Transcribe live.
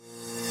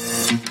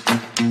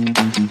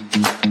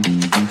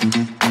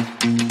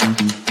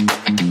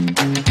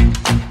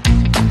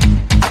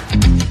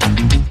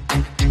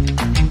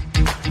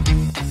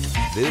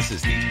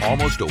This is the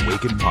Almost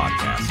Awakened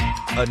podcast,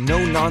 a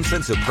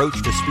no-nonsense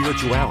approach to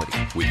spirituality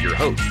with your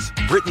hosts,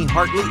 Brittany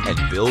Hartley and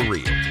Bill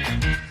Reel.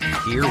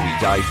 Here we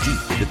dive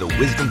deep into the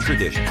wisdom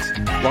traditions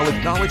while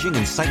acknowledging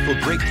insightful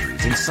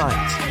breakthroughs in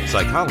science,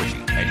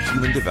 psychology, and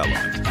human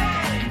development.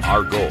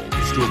 Our goal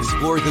is to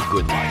explore the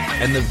good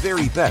life and the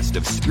very best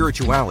of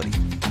spirituality.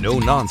 No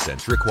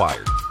nonsense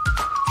required.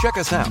 Check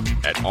us out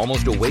at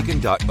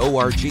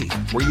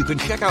almostawaken.org, where you can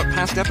check out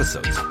past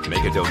episodes,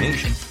 make a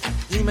donation,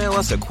 email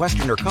us a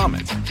question or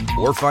comment,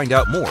 or find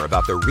out more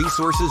about the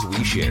resources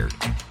we shared.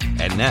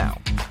 And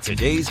now,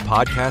 today's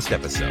podcast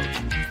episode.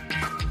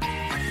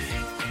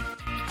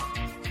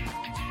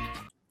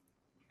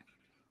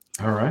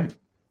 All right.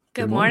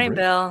 Good morning,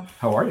 Bill.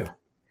 How are you?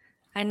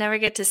 I never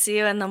get to see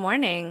you in the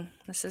morning.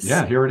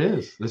 Here it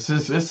is. This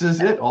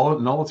is it, all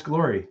in all its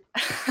glory.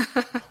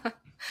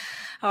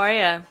 How are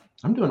you?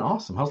 I'm doing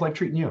awesome. How's life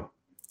treating you?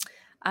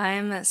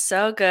 I'm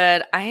so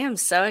good. I am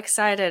so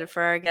excited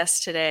for our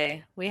guest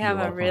today. We have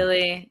a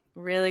really,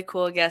 really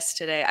cool guest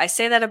today. I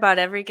say that about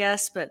every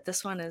guest, but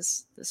this one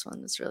is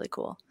really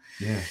cool.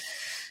 Yeah.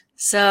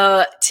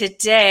 So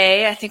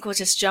today, I think we'll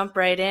just jump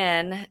right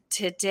in.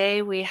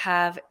 Today we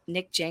have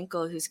Nick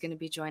Jankel, who's going to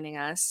be joining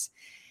us.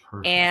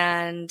 Perfect.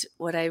 And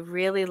what I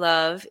really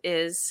love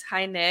is,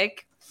 hi,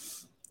 Nick.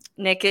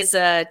 Nick is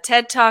a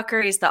TED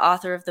talker. He's the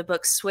author of the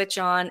book Switch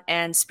On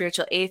and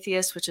Spiritual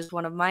Atheist, which is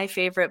one of my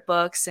favorite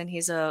books. And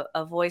he's a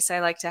voice I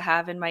like to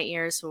have in my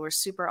ears. So we're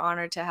super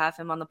honored to have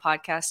him on the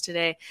podcast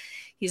today.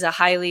 He's a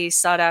highly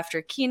sought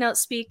after keynote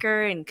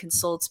speaker and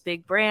consults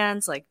big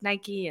brands like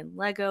Nike and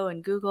Lego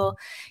and Google,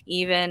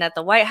 even at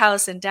the White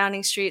House and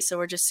Downing Street. So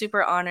we're just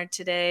super honored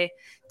today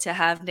to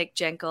have Nick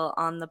Jankel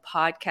on the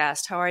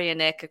podcast. How are you,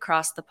 Nick,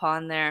 across the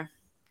pond there?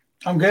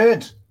 I'm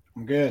good.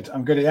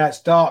 Yeah,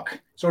 it's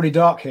dark. It's already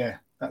dark here.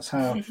 That's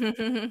how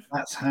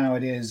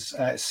it is.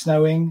 It's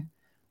snowing,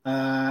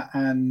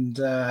 it's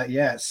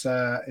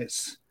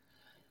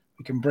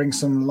we can bring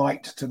some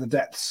light to the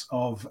depths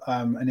of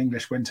an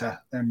English winter.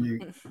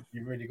 Then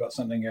you really got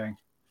something going.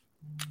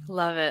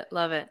 Love it.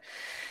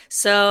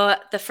 So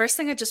the first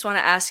thing I just want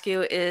to ask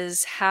you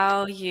is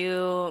how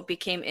you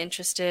became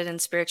interested in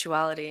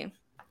spirituality.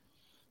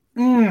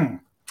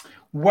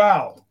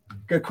 Well,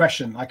 good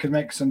question. I could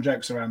make some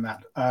jokes around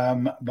that,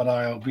 but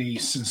I'll be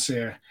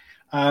sincere.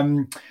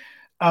 I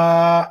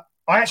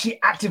actually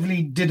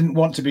actively didn't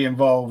want to be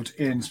involved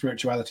in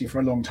spirituality for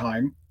a long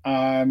time,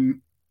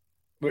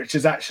 which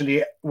is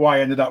actually why I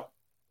ended up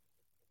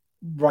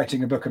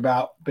writing a book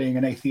about being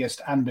an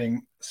atheist and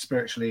being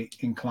spiritually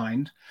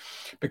inclined,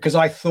 because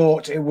I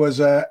thought it was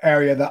an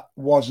area that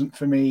wasn't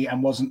for me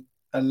and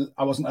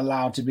I wasn't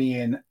allowed to be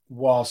in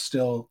while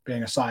still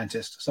being a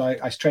scientist. So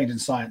I trained in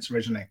science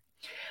originally.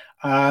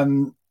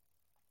 And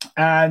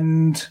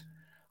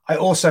I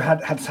also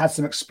had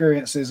some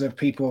experiences of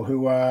people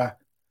who were,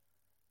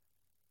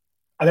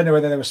 I don't know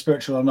whether they were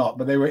spiritual or not,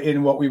 but they were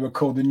in what we would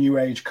call the New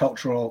Age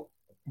cultural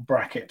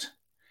bracket.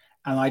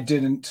 And I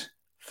didn't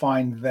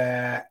find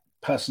their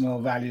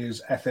personal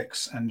values,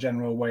 ethics, and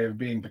general way of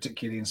being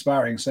particularly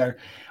inspiring. So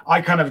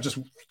I kind of just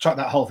chucked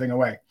that whole thing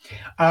away.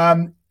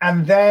 And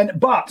then,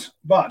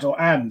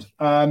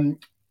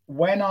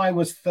 when I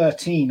was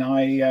 13,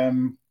 I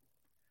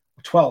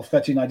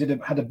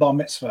had a bar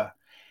mitzvah,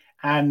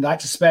 and I had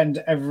to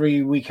spend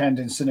every weekend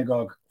in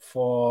synagogue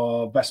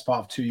for best part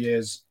of 2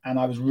 years. And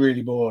I was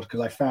really bored because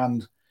I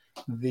found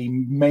the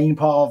main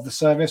part of the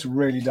service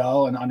really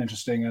dull and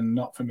uninteresting and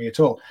not for me at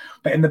all.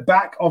 But in the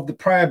back of the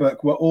prayer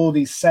book were all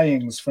these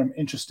sayings from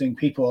interesting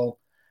people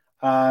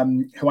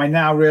who I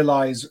now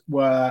realize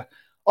were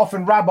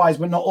often rabbis,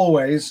 but not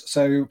always.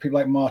 So people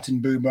like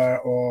Martin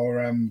Buber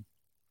or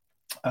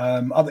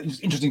other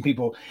interesting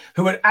people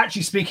who were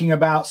actually speaking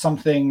about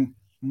something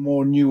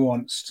more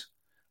nuanced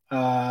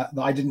that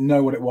I didn't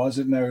know what it was.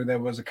 I didn't know there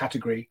was a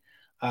category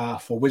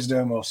for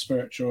wisdom or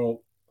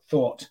spiritual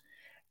thought.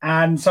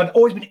 And so I'd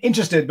always been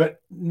interested, but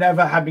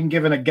never had been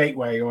given a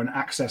gateway or an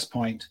access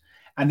point.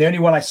 And the only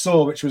one I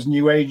saw, which was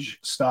New Age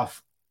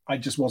stuff, I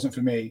just wasn't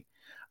for me.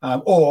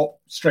 Or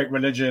straight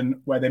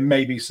religion, where there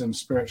may be some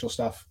spiritual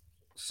stuff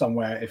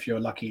somewhere if you're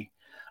lucky,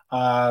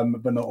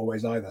 but not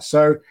always either.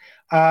 So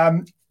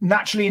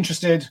naturally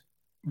interested,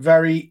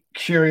 very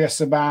curious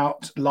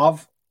about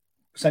love,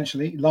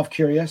 essentially, love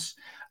curious,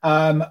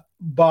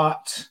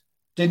 but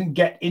didn't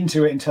get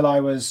into it until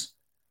I was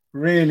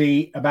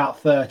really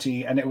about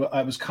 30. And it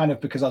was kind of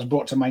because I was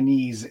brought to my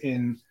knees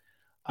in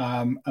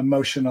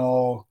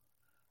emotional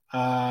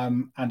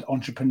and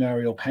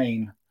entrepreneurial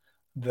pain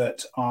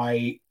that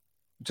I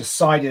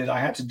decided I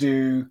had to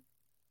do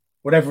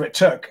whatever it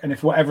took. And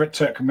if whatever it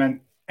took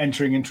meant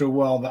entering into a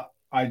world that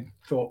I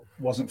thought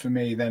wasn't for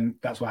me, then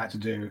that's what I had to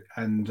do.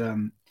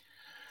 And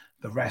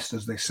the rest,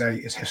 as they say,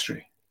 is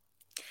history.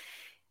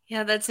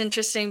 Yeah, that's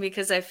interesting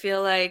because I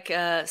feel like,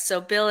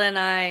 so Bill and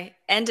I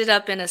ended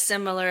up in I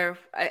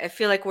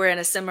feel like we're in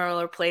a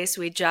similar place.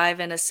 We jive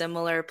in a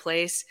similar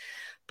place,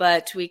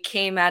 but we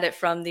came at it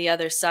from the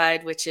other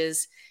side, which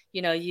is,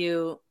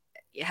 you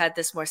you had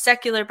this more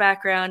secular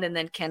background and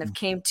then kind of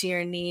came to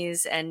your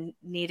knees and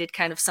needed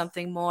kind of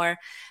something more.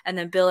 And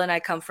then Bill and I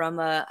come from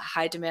a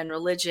high demand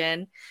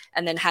religion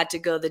and then had to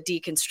go the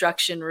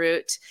deconstruction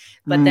route,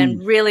 but then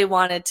really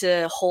wanted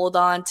to hold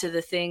on to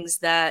the things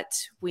that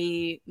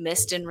we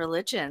missed in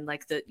religion,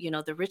 like the, you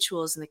know, the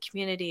rituals and the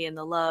community and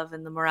the love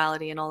and the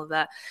morality and all of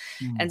that.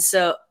 And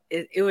so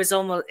it was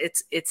almost,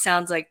 it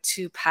sounds like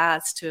two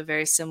paths to a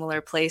very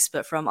similar place,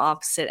 but from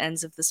opposite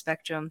ends of the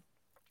spectrum.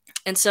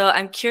 And so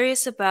I'm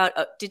curious about,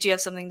 did you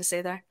have something to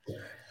say there?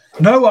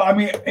 No, I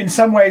mean, in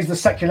some ways, the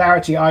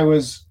secularity I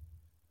was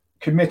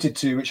committed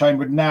to, which I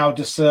would now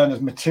discern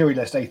as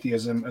materialist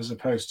atheism as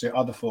opposed to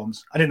other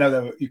forms. I didn't know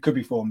there could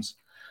be forms.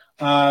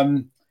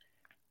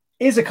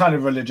 Is a kind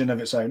of religion of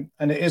its own,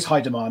 and it is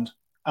high demand.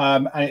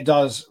 And it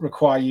does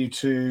require you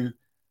to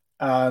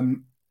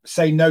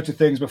say no to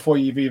things before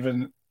you've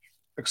even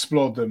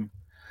explored them.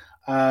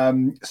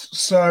 And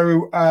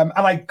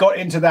I got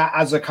into that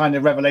as a kind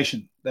of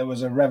revelation. There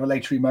was a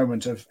revelatory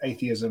moment of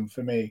atheism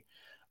for me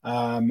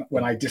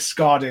when I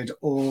discarded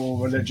all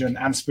religion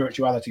and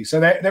spirituality. So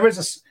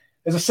there's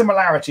a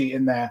similarity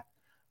in there,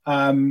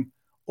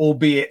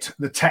 albeit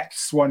the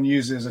texts one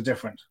uses are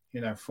different, you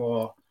know,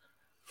 for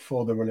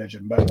the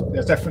religion. But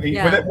there's definitely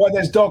where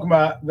there's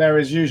dogma, there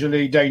is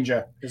usually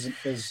danger.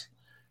 Is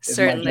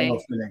certainly my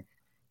general feeling.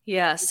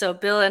 Yeah. So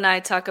Bill and I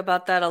talk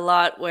about that a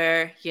lot,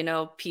 where, you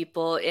know,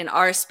 people in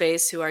our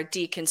space who are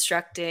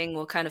deconstructing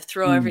will kind of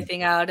throw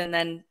everything out, and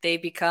then they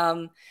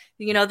become,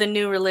 you know, the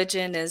new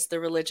religion is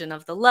the religion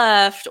of the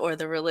left, or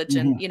the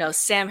religion, you know,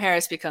 Sam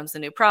Harris becomes the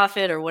new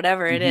prophet or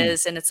whatever it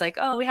is. And it's like,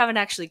 oh, we haven't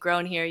actually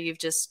grown here. You've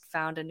just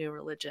found a new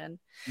religion.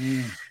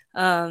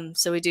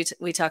 So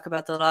we talk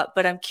about that a lot,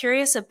 but I'm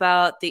curious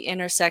about the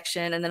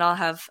intersection, and then I'll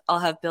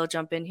have Bill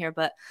jump in here,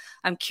 but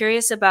I'm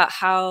curious about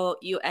how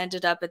you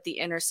ended up at the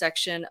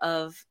intersection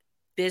of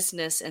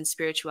business and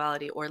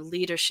spirituality, or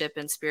leadership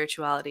and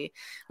spirituality,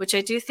 which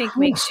I do think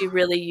makes you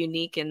really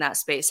unique in that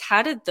space.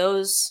 How did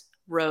those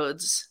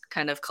roads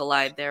kind of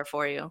collide there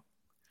for you?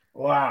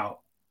 Wow.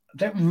 I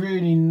don't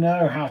really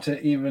know how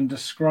to even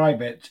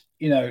describe it.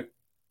 You know,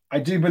 I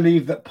do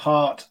believe that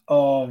part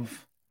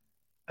of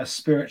a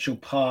spiritual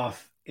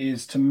path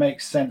is to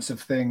make sense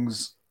of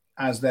things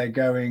as they're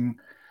going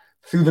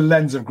through the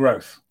lens of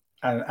growth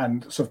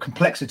and sort of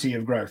complexity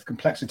of growth,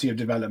 complexity of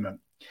development.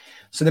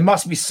 So there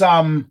must be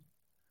some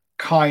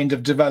kind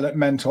of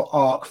developmental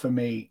arc for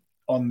me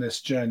on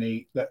this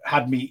journey that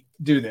had me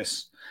do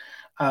this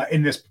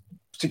in this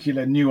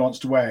particular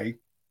nuanced way.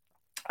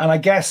 And I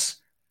guess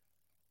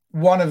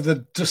one of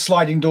the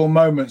sliding door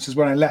moments is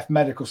when I left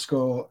medical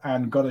school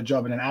and got a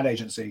job in an ad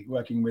agency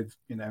working with,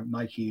 you know,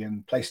 Nike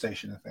and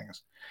PlayStation and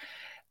things.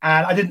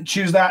 And I didn't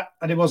choose that.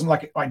 And it wasn't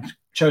like I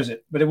chose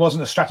it, but it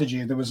wasn't a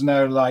strategy. There was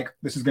no like,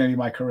 this is going to be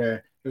my career.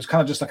 It was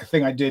kind of just like a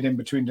thing I did in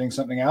between doing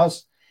something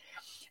else.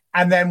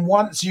 And then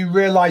once you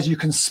realize you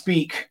can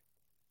speak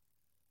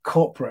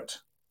corporate,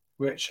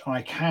 which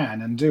I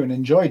can and do and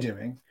enjoy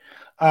doing,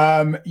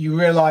 you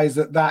realize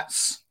that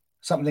that's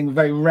something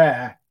very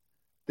rare,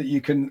 that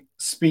you can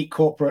speak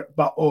corporate,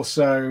 but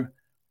also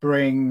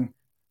bring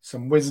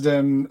some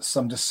wisdom,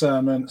 some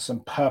discernment,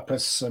 some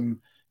purpose, some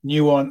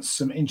nuance,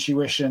 some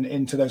intuition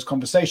into those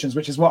conversations,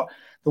 which is what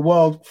the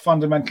world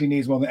fundamentally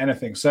needs more than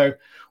anything. So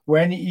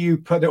when you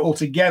put it all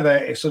together,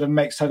 it sort of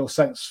makes total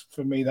sense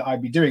for me that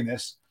I'd be doing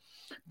this,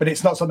 but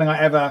it's not something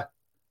I ever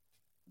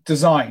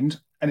designed,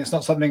 and it's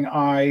not something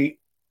I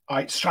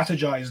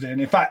strategized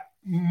in. In fact,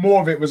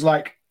 more of it was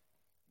like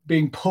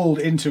being pulled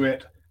into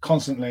it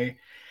constantly.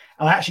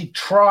 And I actually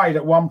tried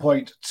at one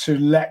point to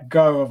let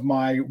go of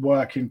my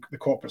work in the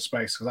corporate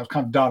space because I was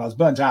kind of done. I was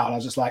burnt out, and I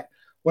was just like,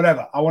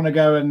 whatever. I want to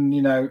go and,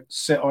 you know,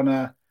 sit on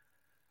a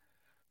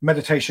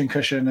meditation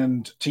cushion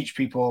and teach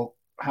people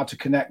how to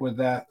connect with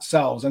their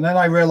selves. And then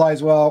I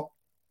realized, well,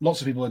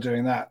 lots of people are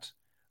doing that,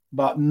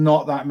 but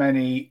not that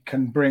many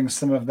can bring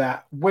some of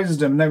that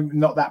wisdom, no,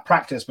 not that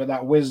practice, but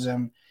that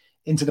wisdom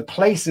into the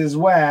places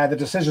where the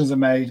decisions are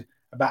made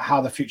about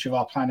how the future of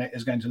our planet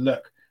is going to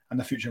look, and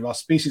the future of our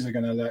species are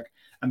going to look,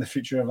 and the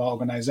future of our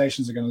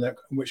organizations are going to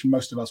look, in which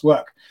most of us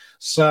work.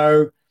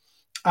 So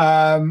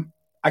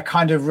I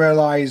kind of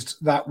realized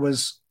that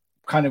was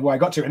kind of where I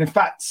got to. And in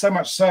fact, so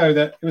much so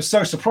that it was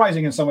so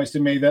surprising in some ways to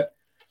me that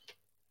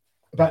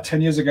about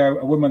 10 years ago,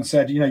 a woman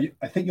said, you know,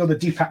 I think you're the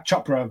Deepak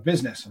Chopra of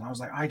business. And I was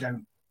like, I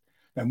don't,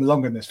 no,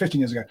 longer than this, 15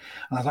 years ago. And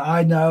I was like,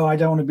 I know, I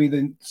don't want to be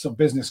the sort of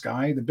business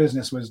guy, the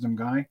business wisdom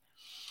guy.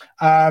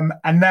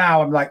 And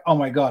now I'm like, oh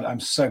my God, I'm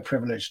so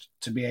privileged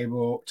to be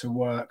able to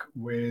work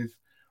with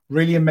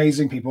really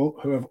amazing people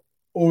who have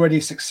already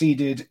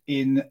succeeded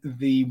in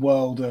the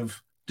world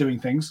of doing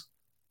things.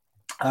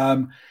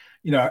 You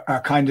know, a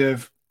kind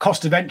of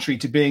cost of entry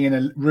to being in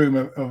a room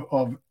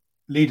of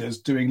leaders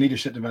doing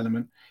leadership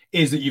development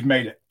is that you've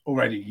made it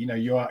already. You know,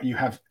 you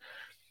have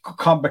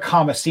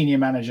become a senior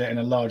manager in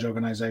a large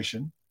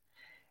organization,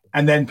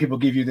 and then people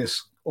give you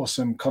this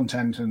awesome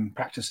content and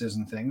practices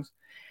and things.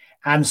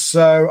 And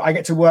so I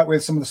get to work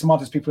with some of the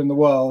smartest people in the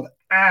world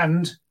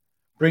and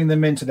bring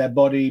them into their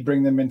body,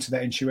 bring them into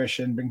their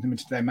intuition, bring them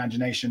into their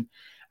imagination,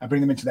 and bring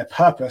them into their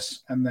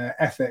purpose and their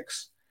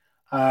ethics.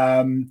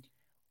 And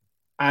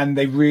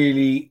they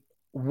really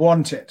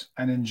want it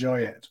and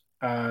enjoy it.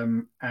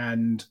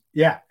 And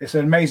yeah, it's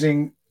an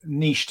amazing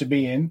niche to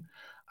be in.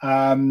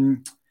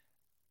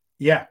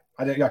 Yeah,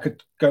 I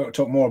could go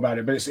talk more about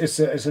it, but it's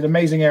an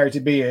amazing area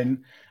to be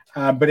in.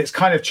 But it's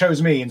kind of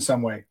chose me in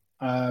some way.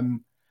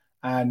 And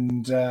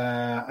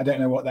I don't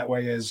know what that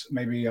way is.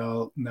 Maybe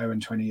I'll know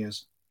in 20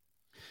 years.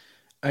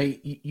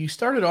 You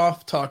started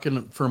off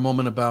talking for a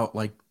moment about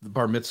like the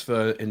bar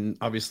mitzvah, and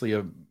obviously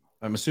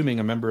I'm assuming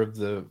a member of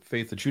the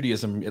faith of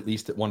Judaism, at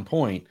least at one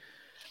point.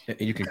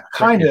 You can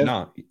kind of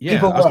not. Yeah,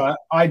 people were.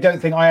 I don't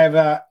think I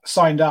ever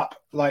signed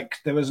up. Like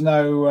there was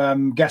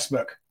no guest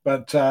book,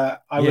 but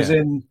I was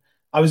in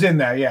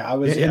there. Yeah, I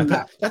was. In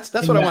that's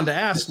what I wanted to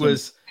ask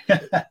was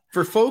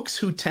for folks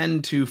who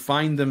tend to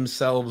find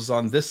themselves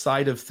on this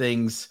side of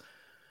things,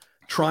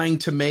 trying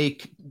to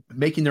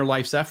making their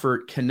life's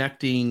effort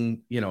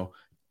connecting,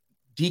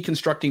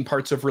 deconstructing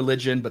parts of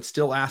religion, but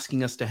still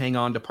asking us to hang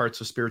on to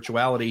parts of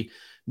spirituality.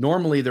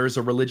 Normally there's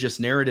a religious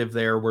narrative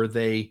there where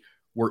they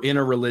were in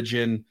a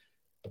religion,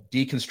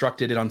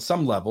 deconstructed it on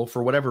some level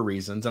for whatever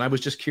reasons. And I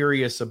was just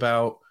curious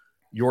about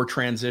your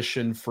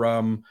transition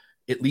from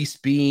at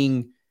least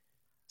being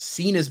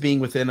seen as being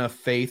within a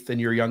faith in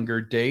your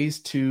younger days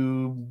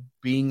to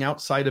being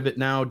outside of it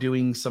now,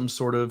 doing some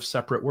sort of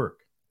separate work.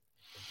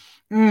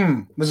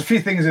 There's a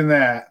few things in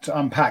there to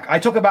unpack. I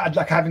talk about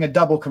like having a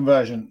double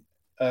conversion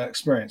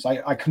experience.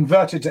 I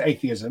converted to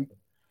atheism,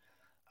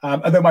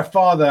 although my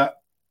father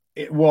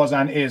was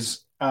and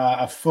is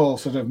a full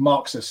sort of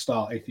Marxist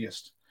style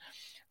atheist,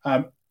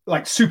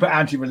 like super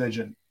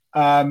anti-religion.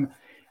 But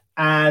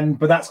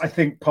that's, I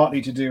think,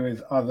 partly to do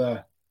with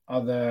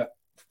other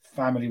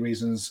family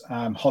reasons,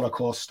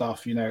 Holocaust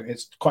stuff.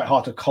 It's quite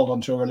hard to hold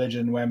on to a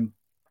religion when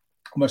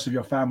most of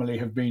your family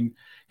have been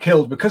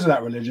killed because of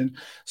that religion.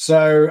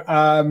 So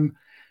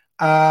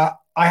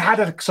I had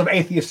a sort of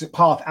atheistic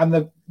path,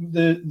 and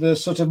the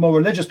sort of more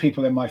religious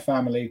people in my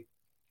family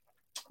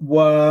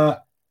weren't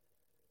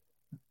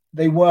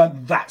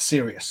that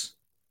serious.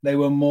 They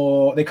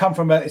come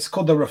from it's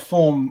called the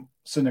Reform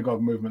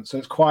synagogue movement. So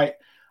it's quite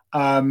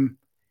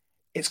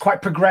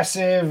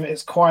progressive.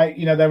 It's quite,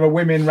 there are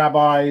women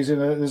rabbis,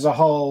 there's a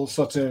whole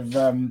sort of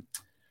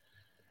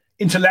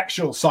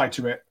intellectual side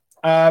to it.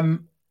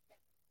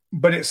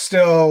 But it's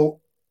still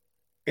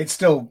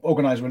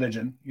organized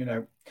religion,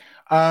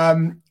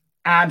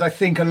 and I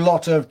think a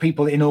lot of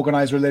people in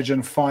organized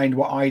religion find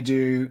what I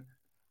do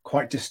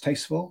quite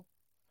distasteful.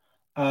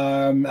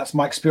 That's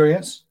my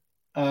experience.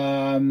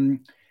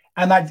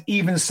 And I'd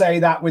even say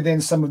that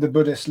within some of the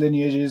Buddhist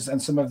lineages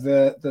and some of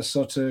the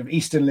sort of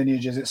Eastern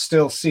lineages, it's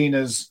still seen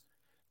as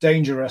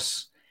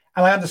dangerous.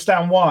 And I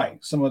understand why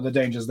some of the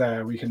dangers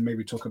there. We can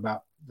maybe talk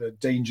about the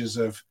dangers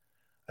of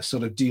a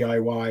sort of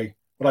DIY,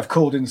 what I've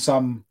called in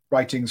some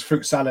writings,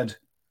 fruit salad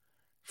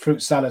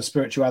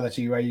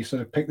spirituality, where you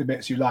sort of pick the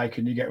bits you like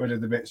and you get rid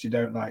of the bits you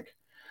don't like,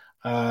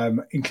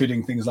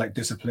 including things like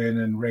discipline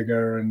and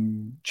rigor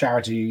and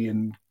charity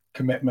and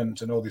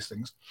commitment and all these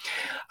things.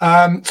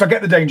 So I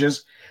get the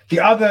dangers. The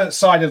other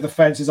side of the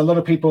fence is a lot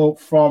of people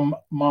from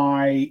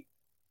my,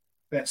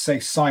 let's say,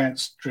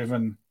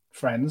 science-driven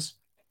friends,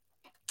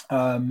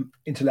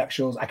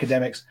 intellectuals,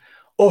 academics,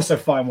 also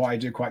find what I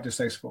do quite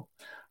distasteful.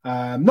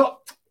 Not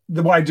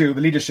what I do,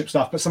 the leadership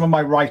stuff, but some of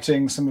my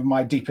writing, some of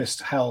my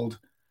deepest held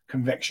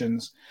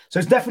convictions. So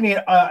it's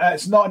definitely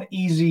it's not an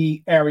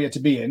easy area to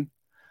be in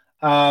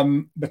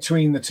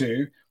between the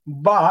two,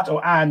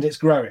 and it's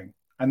growing.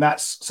 And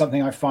that's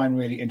something I find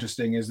really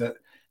interesting, is that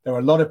there are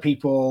a lot of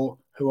people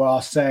who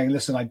are saying,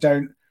 listen, I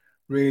don't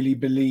really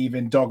believe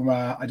in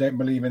dogma. I don't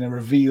believe in a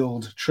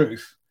revealed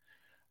truth.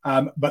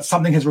 But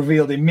something has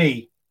revealed in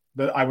me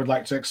that I would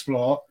like to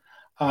explore.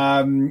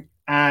 And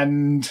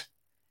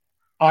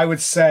I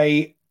would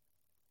say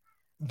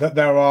that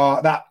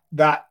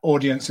that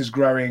audience is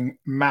growing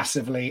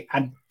massively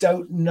and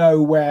don't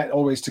know where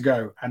always to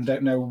go and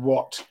don't know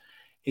what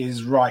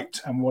is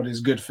right and what is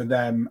good for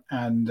them.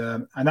 And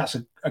that's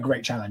a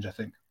great challenge, I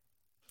think.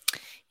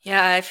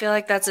 Yeah, I feel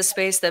like that's a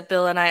space that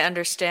Bill and I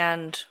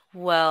understand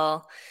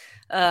well,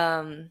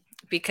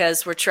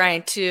 because we're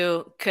trying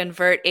to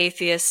convert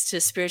atheists to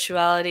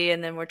spirituality,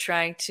 and then we're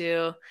trying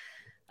to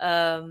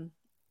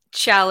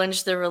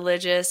challenge the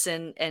religious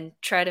and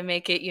try to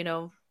make it,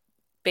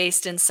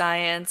 based in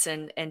science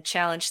and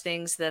challenge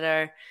things that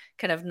are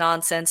kind of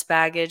nonsense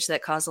baggage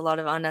that cause a lot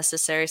of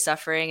unnecessary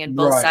suffering, and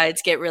both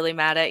sides get really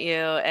mad at you.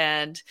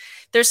 And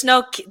there's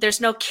no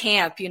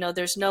camp,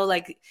 there's no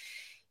like,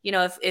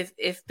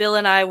 if Bill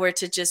and I were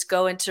to just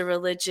go into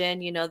religion,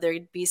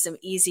 there'd be some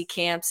easy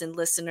camps and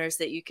listeners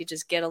that you could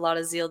just get a lot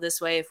of zeal this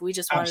way. If we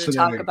just wanted to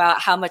talk about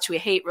how much we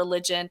hate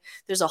religion,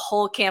 there's a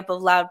whole camp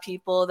of loud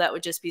people that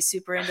would just be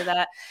super into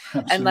that.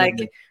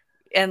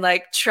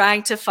 And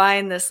trying to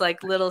find this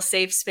like little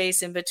safe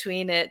space in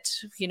between it,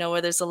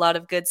 where there's a lot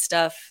of good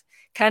stuff,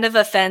 kind of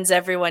offends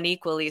everyone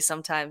equally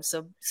sometimes.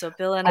 So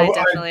Bill and I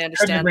definitely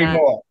understand that.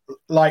 More.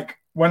 Like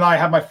when I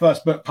had my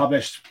first book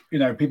published,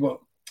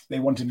 people, they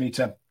wanted me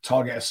to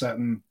target a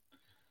certain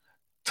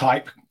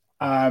type.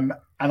 And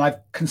I've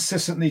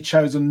consistently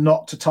chosen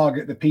not to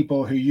target the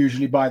people who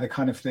usually buy the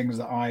kind of things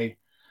that I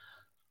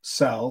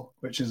sell,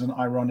 which is an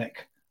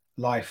ironic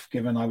life,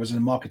 given I was a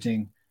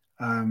marketing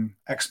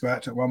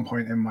expert at one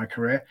point in my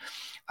career.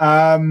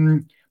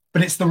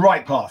 But it's the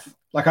right path.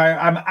 Like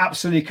I'm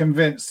absolutely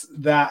convinced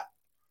that,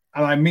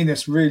 and I mean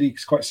this really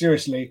quite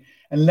seriously,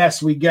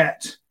 unless we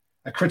get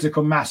a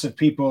critical mass of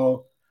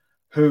people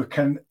who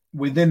can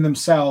within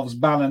themselves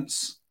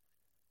balance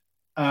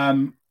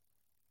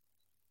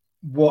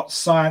what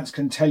science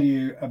can tell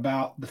you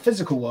about the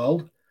physical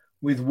world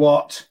with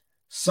what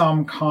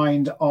some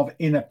kind of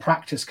inner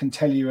practice can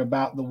tell you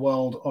about the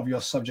world of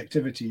your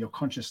subjectivity, your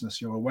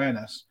consciousness, your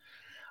awareness,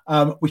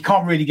 we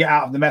can't really get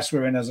out of the mess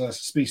we're in as a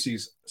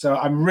species. So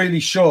I'm really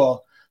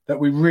sure that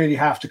we really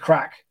have to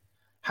crack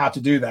how to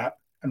do that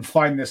and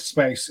find this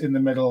space in the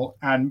middle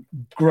and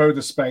grow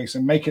the space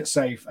and make it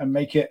safe and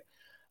make it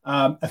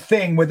a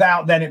thing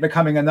without then it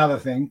becoming another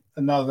thing,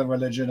 another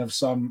religion of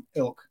some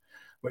ilk,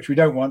 which we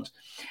don't want.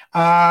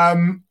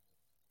 And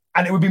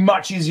it would be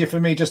much easier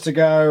for me just to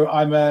go,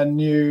 I'm a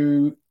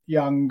new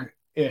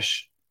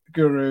young-ish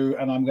guru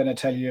and I'm going to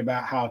tell you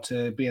about how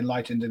to be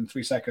enlightened in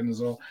 3 seconds,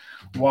 or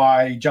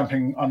why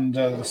jumping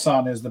under the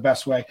sun is the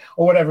best way,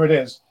 or whatever it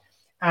is.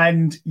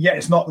 And yet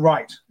it's not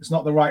right. It's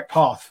not the right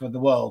path for the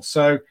world.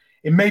 So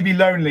it may be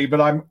lonely, but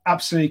I'm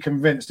absolutely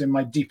convinced in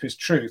my deepest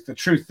truth, the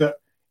truth that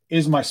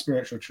is my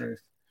spiritual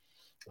truth.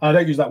 I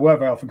don't use that word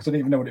very often because I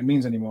don't even know what it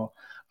means anymore.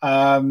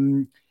 I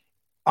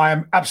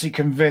am absolutely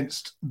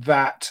convinced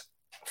that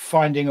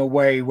finding a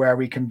way where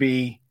we can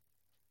be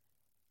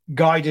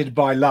guided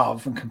by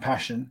love and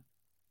compassion,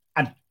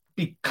 and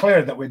be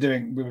clear that we're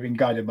being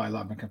guided by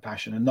love and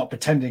compassion, and not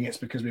pretending it's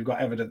because we've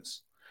got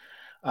evidence.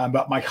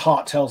 But my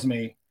heart tells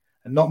me,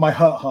 and not my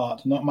hurt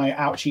heart, not my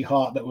ouchy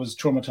heart that was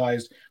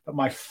traumatized, but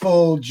my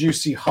full,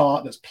 juicy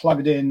heart that's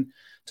plugged in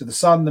to the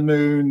sun, the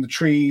moon, the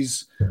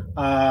trees,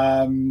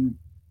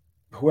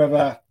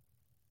 whoever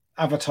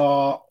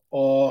avatar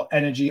or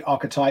energy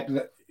archetype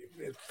that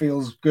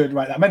feels good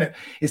right that minute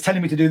is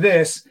telling me to do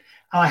this.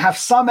 And I have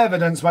some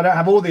evidence, but I don't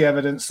have all the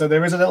evidence. So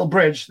there is a little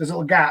bridge, there's a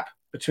little gap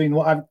between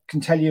what I can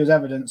tell you as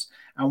evidence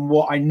and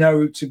what I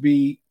know to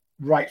be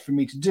right for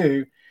me to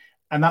do.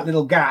 And that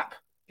little gap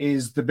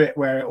is the bit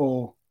where it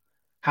all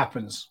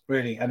happens,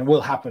 really, and it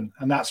will happen.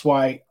 And that's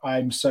why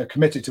I'm so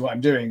committed to what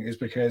I'm doing, is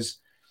because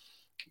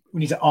we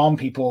need to arm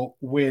people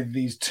with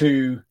these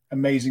two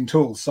amazing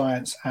tools,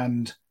 science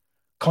and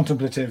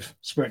contemplative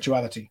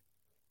spirituality.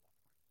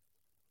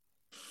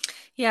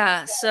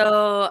 Yeah,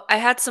 so I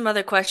had some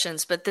other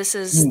questions, but this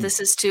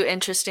is too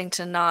interesting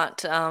to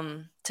not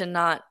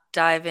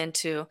dive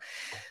into.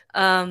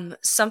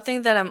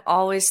 Something that I'm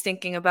always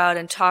thinking about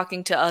and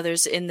talking to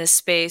others in this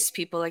space,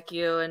 people like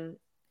you and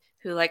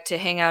who like to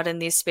hang out in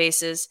these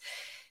spaces,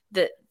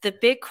 the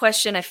big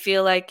question I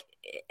feel like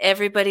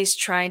everybody's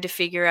trying to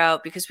figure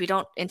out, because we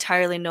don't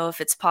entirely know if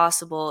it's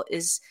possible,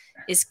 is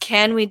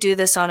can we do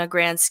this on a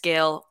grand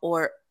scale,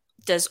 or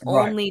does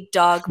only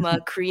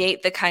dogma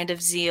create the kind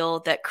of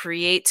zeal that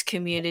creates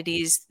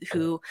communities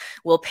who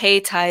will pay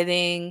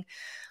tithing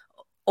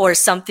or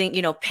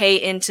something, pay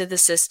into the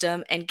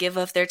system and give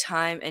of their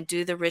time and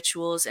do the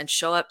rituals and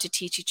show up to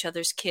teach each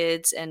other's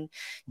kids and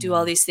do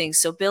all these things.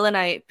 So Bill and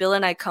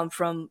I come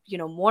from,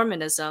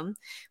 Mormonism,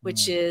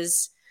 which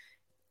is,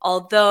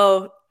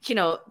 although,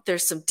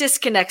 there's some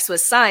disconnects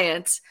with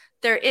science,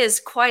 there is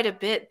quite a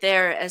bit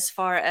there as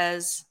far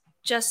as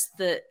just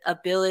the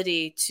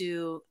ability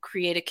to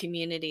create a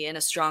community and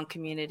a strong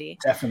community.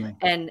 Definitely.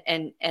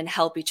 And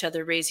help each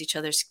other raise each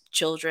other's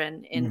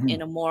children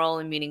in a moral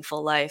and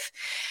meaningful life.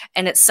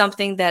 And it's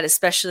something that,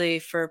 especially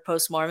for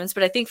post-Mormons,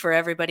 but I think for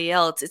everybody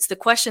else, it's the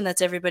question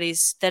that everybody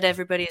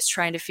is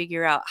trying to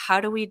figure out.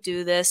 How do we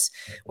do this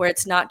where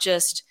it's not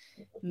just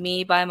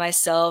me by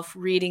myself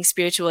reading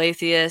Spiritual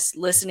Atheist,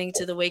 listening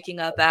to the Waking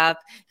Up app,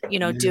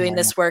 doing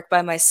this work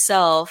by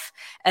myself,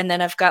 and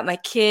then I've got my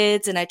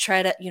kids and I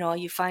try to,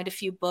 you find a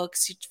few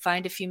books, you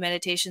find a few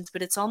meditations,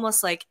 but it's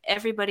almost like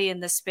everybody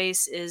in this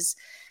space is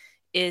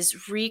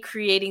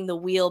recreating the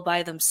wheel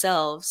by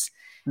themselves.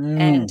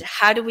 And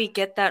how do we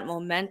get that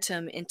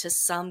momentum into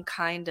some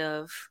kind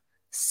of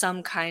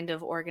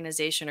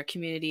organization or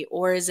community,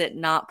 or is it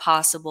not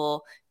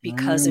possible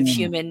because of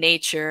human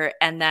nature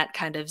and that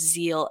kind of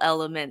zeal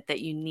element that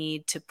you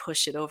need to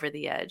push it over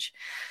the edge?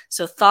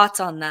 So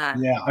thoughts on that?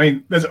 Yeah, I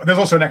mean, there's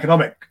also an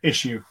economic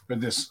issue with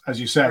this, as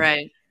you said.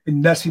 Right.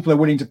 Unless people are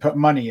willing to put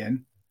money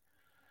in,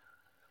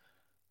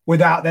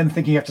 without then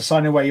thinking you have to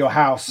sign away your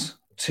house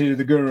to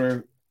the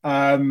guru,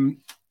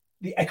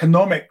 the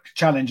economic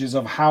challenges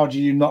of how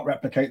do you not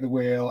replicate the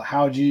wheel?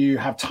 How do you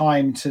have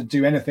time to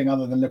do anything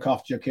other than look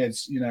after your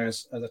kids,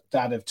 as a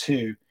dad of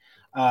two,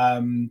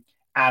 and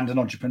an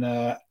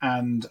entrepreneur,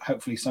 and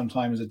hopefully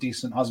sometimes a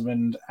decent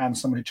husband, and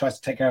someone who tries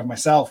to take care of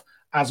myself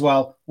as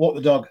well, walk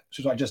the dog, which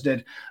is what I just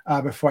did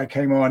before I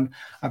came on,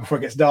 before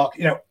it gets dark.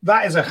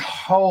 That is a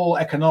whole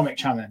economic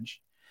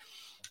challenge.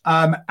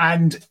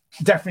 And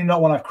definitely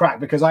not one I've cracked,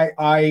 because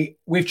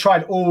we've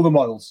tried all the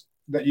models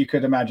that you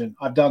could imagine.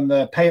 I've done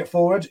the pay it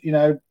forward,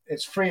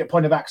 it's free at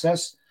point of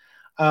access,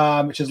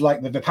 which is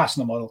like the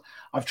Vipassana model.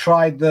 I've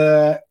tried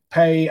the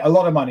pay a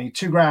lot of money,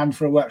 $2,000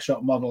 for a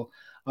workshop model.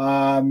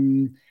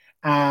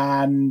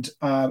 And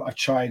I've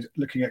tried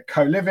looking at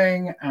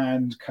co-living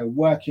and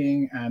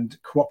co-working and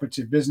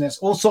cooperative business,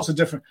 all sorts of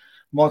different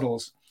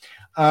models.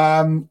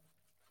 And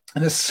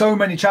there's so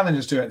many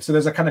challenges to it. So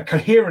there's a kind of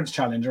coherence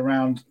challenge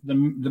around the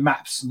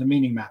maps and the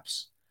meaning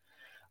maps.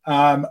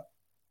 And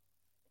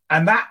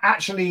that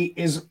actually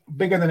is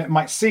bigger than it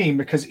might seem,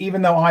 because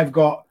even though I've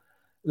got,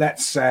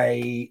 let's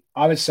say,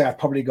 I would say I've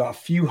probably got a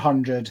few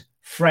hundred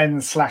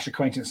friends /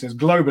 acquaintances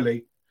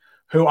globally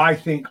who I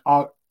think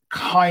are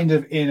kind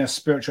of in a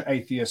spiritual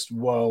atheist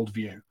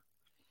worldview.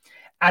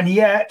 And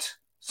yet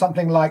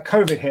something like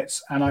COVID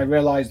hits, and I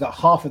realized that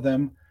half of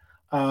them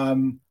are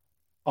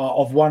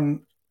of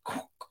one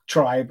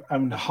tribe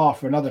and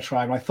half of another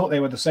tribe. And I thought they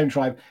were the same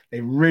tribe.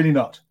 They're really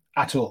not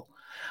at all.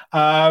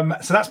 So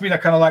that's been a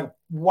kind of like,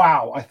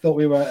 wow, I thought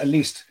we were at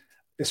least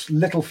this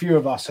little few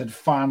of us had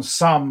found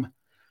some,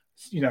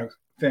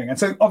 thing. And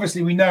so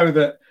obviously we know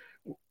that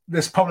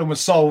this problem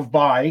was solved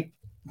by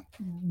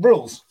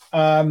rules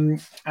and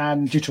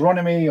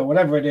Deuteronomy or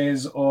whatever it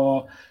is,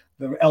 or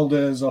the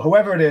elders or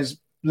whoever it is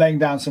laying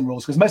down some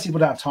rules, because most people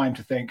don't have time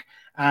to think,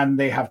 and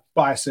they have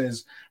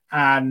biases,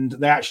 and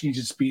they actually need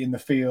to just be in the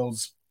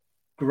fields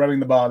growing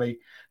the barley,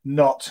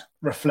 not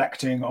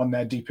reflecting on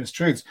their deepest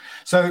truths.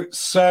 So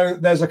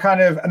there's a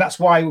kind of, and that's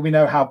why we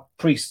know how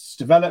priests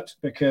developed,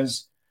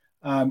 because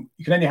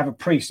you can only have a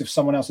priest if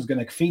someone else is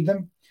going to feed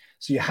them.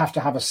 So you have to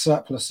have a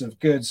surplus of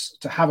goods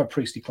to have a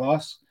priestly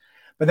class.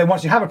 But then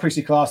once you have a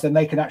priestly class, then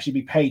they can actually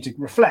be paid to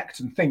reflect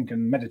and think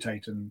and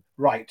meditate and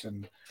write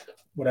and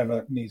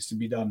whatever needs to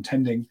be done,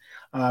 tending,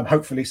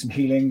 hopefully some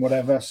healing,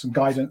 whatever, some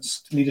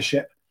guidance,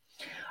 leadership.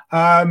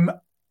 And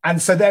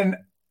so then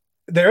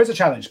there is a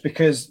challenge,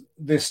 because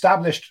the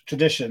established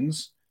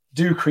traditions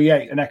do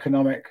create an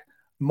economic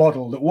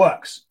model that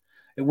works.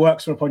 It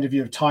works from a point of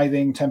view of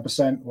tithing,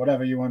 10%,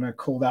 whatever you want to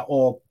call that,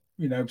 or,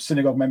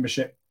 synagogue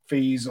membership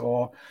fees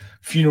or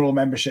funeral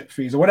membership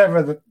fees or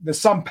whatever. There's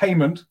some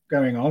payment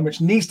going on which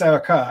needs to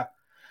occur.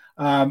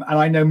 And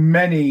I know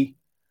many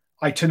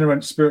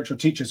itinerant spiritual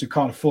teachers who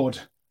can't afford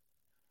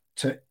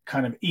to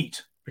kind of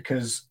eat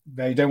because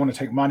they don't want to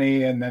take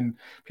money, and then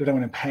people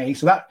don't want to pay.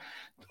 So that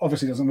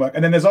obviously doesn't work.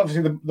 And then there's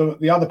obviously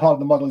the other part of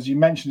the model, as you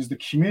mentioned, is the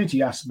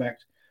community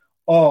aspect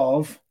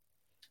of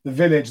the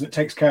village that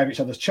takes care of each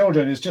other's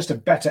children, is just a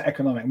better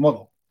economic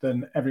model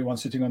than everyone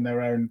sitting on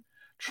their own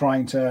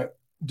trying to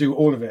do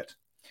all of it.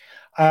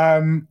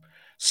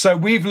 So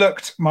we've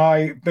looked,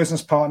 my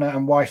business partner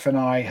and wife and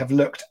I have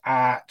looked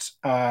at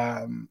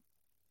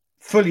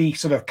fully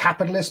sort of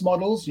capitalist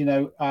models,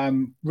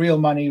 real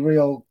money,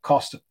 real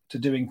cost to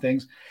doing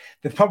things.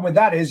 The problem with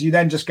that is you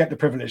then just get the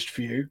privileged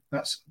few.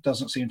 That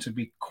doesn't seem to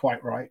be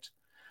quite right.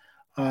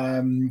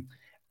 And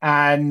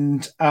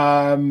then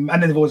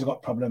they've always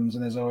got problems,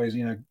 and there's always,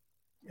 an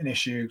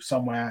issue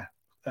somewhere.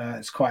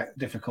 It's quite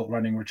difficult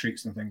running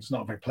retreats and things. It's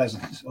not very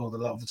pleasant a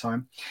lot of the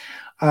time.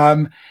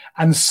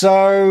 And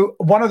so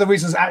one of the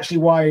reasons actually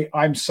why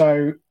I'm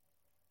so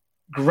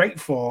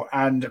grateful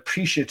and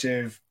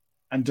appreciative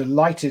and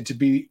delighted to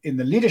be in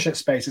the leadership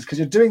space is because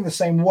you're doing the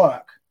same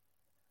work,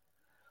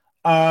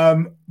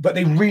 but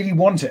they really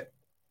want it,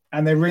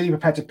 and they're really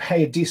prepared to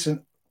pay a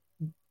decent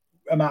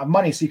amount of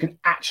money so you can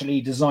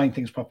actually design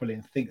things properly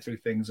and think through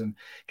things and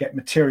get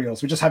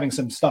materials. We're just having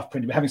some stuff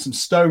printed. We're having some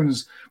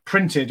stones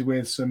printed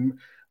with some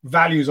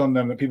values on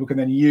them that people can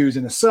then use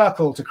in a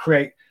circle to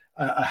create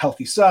a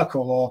healthy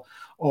circle,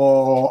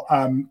 or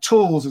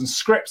tools and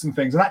scripts and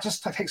things. And that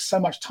just takes so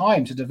much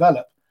time to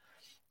develop.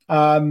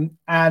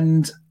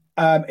 And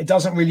it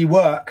doesn't really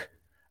work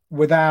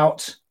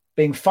without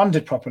being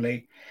funded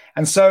properly.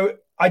 And so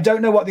I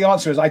don't know what the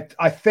answer is.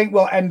 I think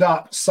we'll end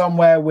up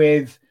somewhere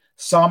with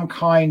some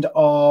kind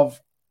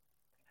of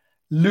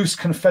loose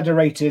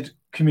confederated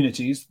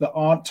communities that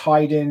aren't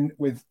tied in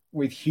with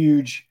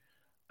huge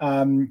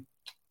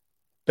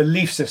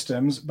belief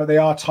systems, but they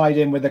are tied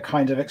in with a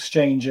kind of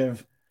exchange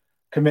of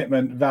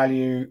commitment,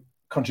 value,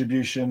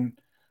 contribution.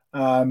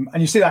 And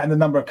you see that in the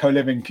number of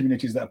co-living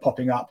communities that are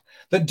popping up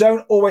that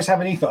don't always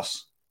have an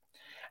ethos.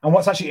 And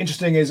what's actually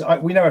interesting is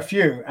we know a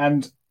few,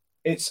 and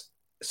it's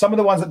some of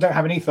the ones that don't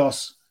have an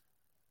ethos,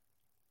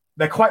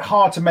 they're quite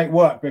hard to make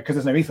work because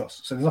there's no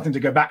ethos. So there's nothing to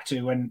go back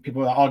to when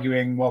people are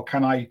arguing, well,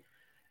 can I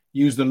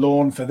use the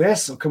lawn for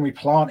this? Or can we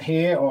plant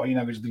here? Or,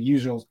 which is the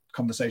usual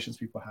conversations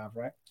people have,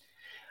 right?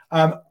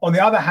 On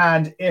the other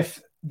hand,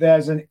 if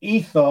there's an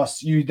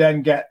ethos, you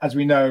then get, as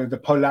we know,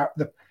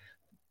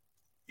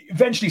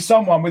 eventually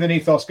someone with an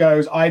ethos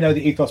goes, I know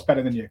the ethos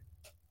better than you.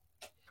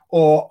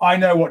 Or I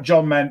know what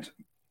John meant,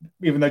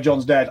 even though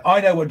John's dead.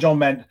 I know what John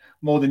meant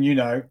more than you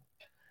know.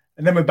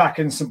 And then we're back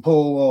in St.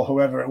 Paul or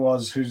whoever it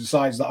was who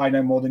decides that I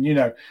know more than you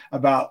know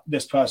about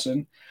this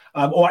person.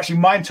 Or actually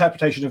my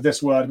interpretation of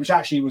this word, which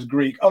actually was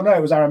Greek. Oh, no,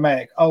 it was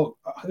Aramaic. Oh,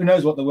 who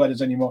knows what the word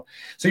is anymore.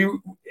 So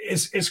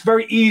it's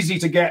very easy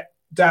to get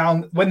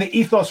down. When the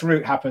ethos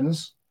route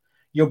happens,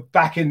 you're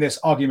back in this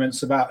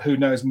arguments about who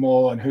knows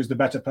more and who's the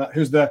better,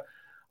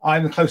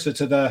 I'm closer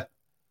to the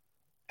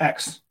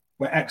X,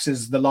 where X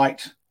is the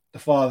light, the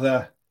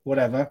father,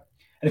 whatever.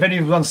 And if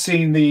anyone's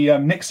seen the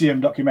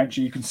Nixium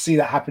documentary, you can see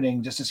that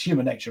happening just as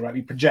human nature, right?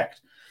 We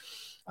project.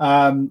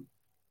 Yeah,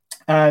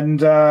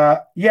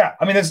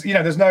 I mean,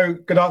 there's no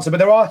good answer, but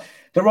there are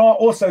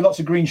also lots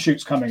of green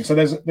shoots coming. So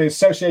there's the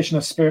Association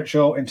of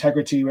Spiritual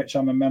Integrity, which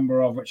I'm a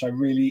member of, which I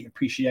really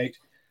appreciate,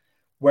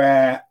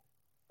 where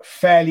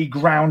fairly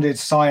grounded,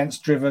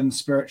 science-driven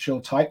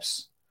spiritual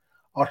types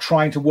are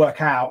trying to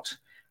work out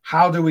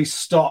how do we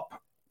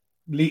stop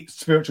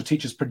spiritual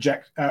teachers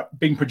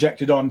being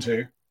projected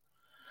onto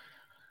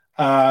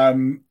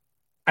and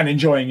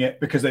enjoying it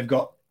because they've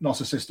got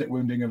narcissistic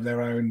wounding of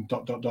their own, ...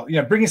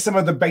 Bringing some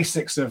of the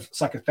basics of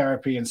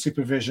psychotherapy and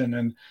supervision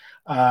and,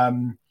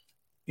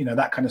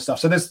 that kind of stuff.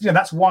 So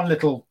that's one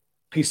little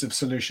piece of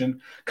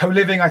solution.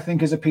 Co-living, I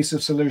think, is a piece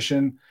of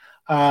solution.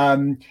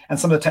 And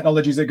some of the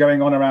technologies that are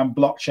going on around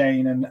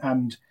blockchain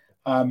and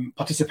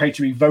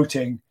participatory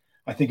voting,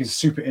 I think is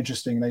super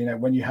interesting.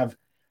 When you have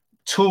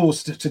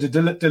tools to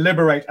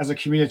deliberate as a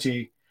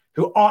community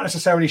who aren't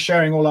necessarily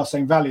sharing all our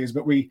same values,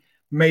 but we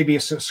maybe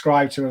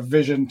subscribe to a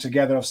vision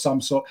together of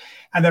some sort.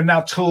 And there are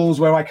now tools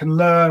where I can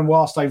learn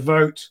whilst I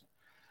vote.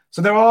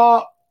 So there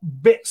are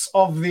bits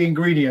of the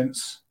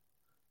ingredients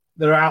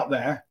that are out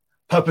there.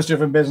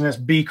 Purpose-driven business,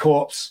 B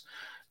Corps.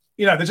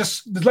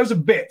 There's loads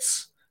of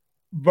bits,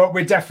 but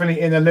we're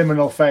definitely in a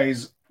liminal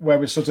phase where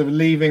we're sort of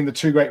leaving the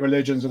two great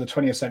religions of the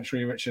 20th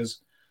century, which is,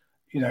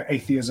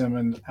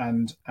 atheism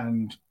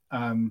and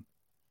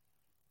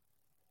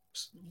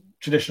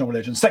traditional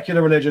religion,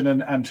 secular religion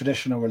and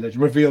traditional religion,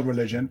 revealed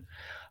religion.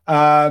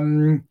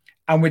 And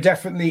we're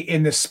definitely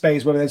in this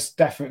space where there's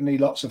definitely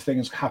lots of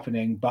things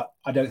happening, but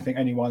I don't think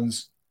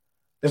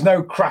there's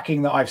no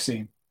cracking that I've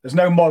seen. There's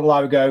no model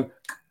I would go,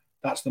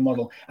 that's the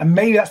model. And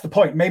maybe that's the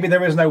point. Maybe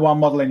there is no one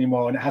model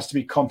anymore, and it has to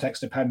be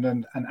context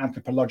dependent and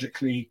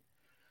anthropologically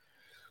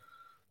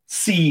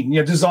seen.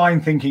 Design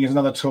thinking is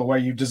another tool where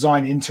you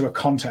design into a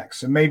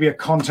context, and maybe a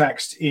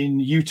context in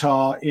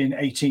Utah in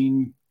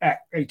 18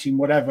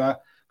 whatever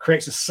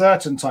creates a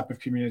certain type of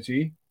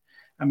community,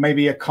 and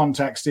maybe a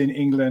context in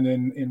England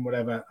in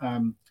whatever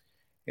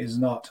is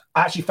not.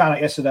 I actually found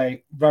out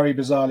yesterday, very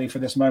bizarrely for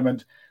this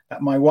moment,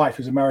 that my wife,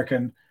 who's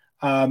American,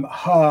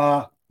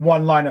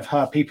 one line of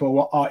her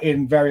people are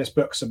in various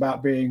books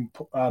about being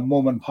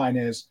Mormon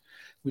pioneers.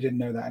 We didn't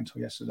know that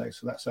until yesterday,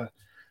 so that's a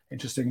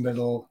interesting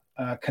little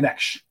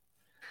connection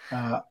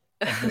of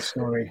the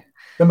story.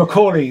 The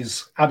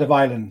Macaulays out of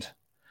Ireland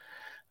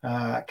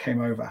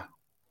came over.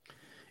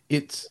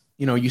 It's,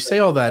 you say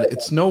all that,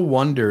 it's no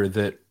wonder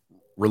that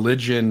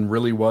religion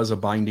really was a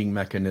binding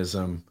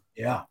mechanism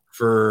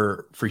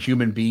for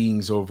human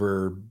beings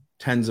over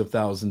tens of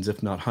thousands,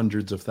 if not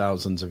hundreds of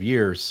thousands of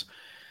years.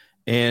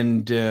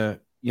 And,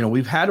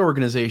 we've had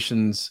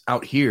organizations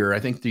out here. I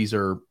think these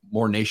are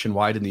more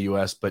nationwide in the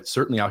US, but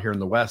certainly out here in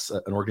the West,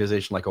 an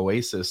organization like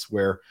Oasis,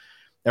 where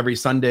every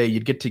Sunday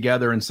you'd get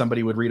together and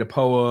somebody would read a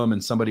poem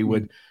and somebody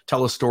would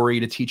tell a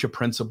story to teach a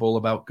principle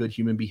about good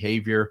human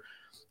behavior.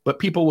 But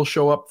people will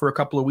show up for a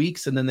couple of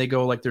weeks and then they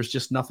go like, there's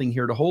just nothing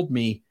here to hold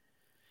me.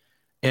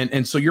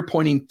 And so you're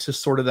pointing to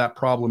sort of that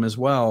problem as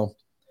well.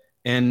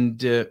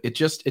 And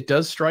it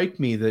does strike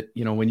me that,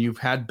 when you've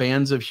had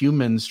bands of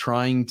humans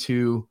trying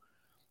to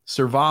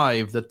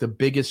survive, that the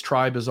biggest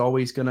tribe is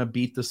always going to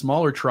beat the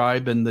smaller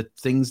tribe, and the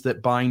things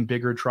that bind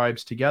bigger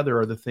tribes together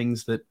are the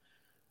things that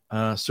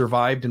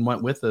survived and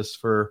went with us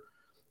for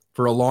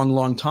a long,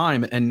 long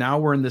time. And now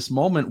we're in this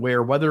moment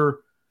where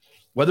whether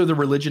the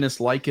religionists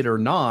like it or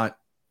not,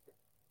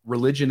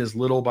 religion is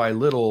little by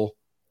little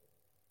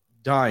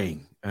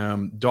dying.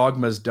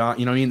 Dogmas die.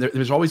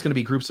 There's always going to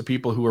be groups of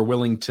people who are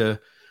willing to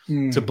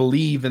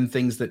believe in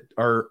things that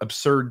are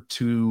absurd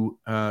to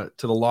the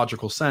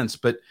logical sense,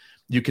 but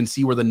you can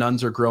see where the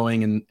nuns are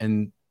growing,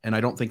 and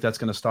I don't think that's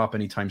going to stop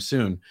anytime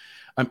soon.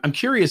 I'm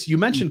curious. You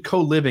mentioned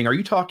co-living. Are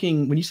you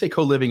talking, when you say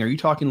co-living, are you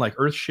talking like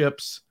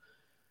earthships?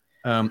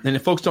 And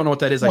if folks don't know what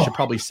that is, I should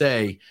probably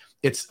say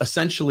it's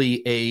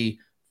essentially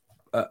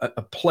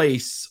a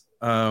place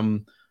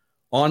on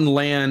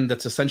land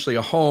that's essentially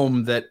a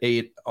home that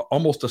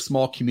almost a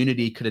small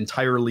community could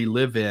entirely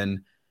live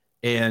in,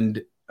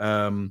 and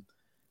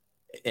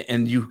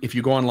if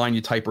you go online,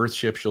 you type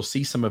earthships, you'll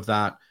see some of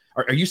that.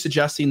 Are you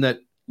suggesting that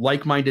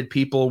like-minded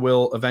people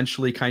will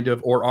eventually kind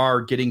of, or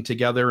are getting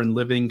together and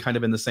living kind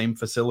of in the same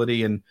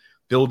facility and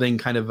building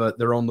kind of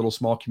their own little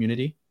small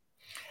community?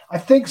 I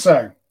think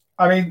so.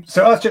 I mean,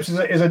 so earthships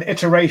is an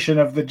iteration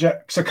of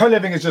so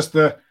co-living is just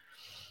the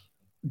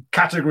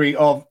category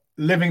of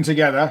living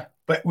together,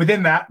 but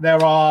within that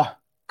there are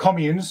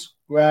communes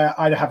where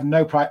I have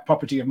no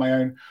property of my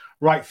own,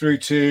 right through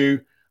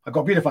to I've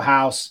got a beautiful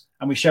house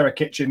and we share a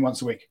kitchen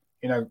once a week.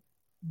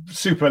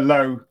 Super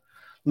low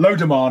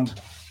demand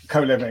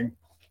co-living.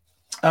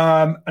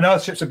 And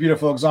earthship's a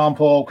beautiful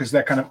example because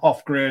they're kind of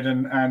off-grid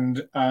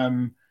and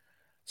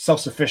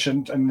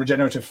self-sufficient and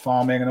regenerative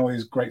farming and all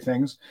these great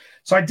things.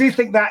 So I do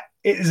think that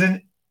it is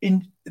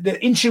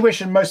the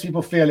intuition most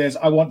people feel is,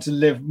 I want to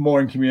live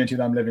more in community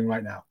than I'm living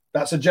right now.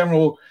 That's a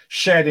general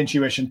shared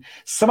intuition.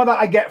 Some of that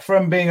I get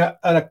from being at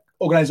an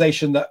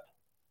organization that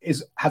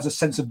has a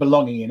sense of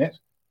belonging in it.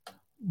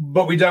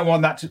 But we don't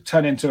want that to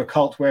turn into a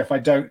cult where if I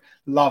don't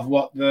love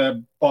what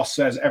the boss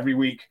says every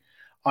week,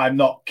 I'm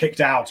not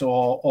kicked out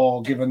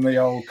or given the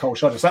old cold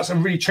shoulder. So that's a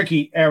really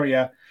tricky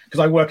area,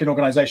 because I work in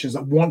organizations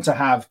that want to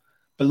have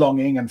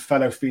belonging and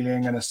fellow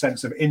feeling and a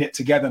sense of in it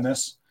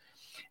togetherness.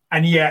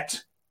 And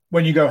yet,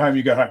 when you go home,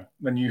 you go home.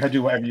 When you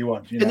do whatever you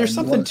want. And there's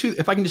something to,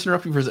 if I can just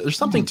interrupt you for a second, there's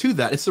something to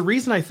that. It's the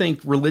reason I think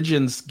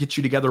religions get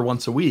you together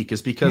once a week,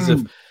 is because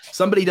if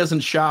somebody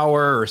doesn't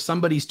shower or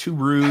somebody's too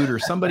rude or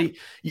somebody,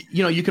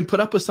 you can put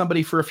up with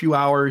somebody for a few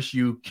hours,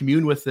 you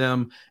commune with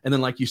them. And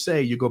then, like you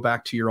say, you go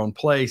back to your own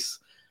place.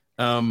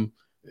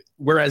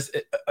 Whereas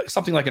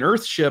something like an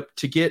Earthship,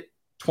 to get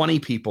 20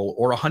 people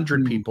or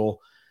 100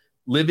 people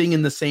living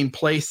in the same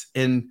place.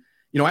 And,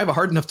 I have a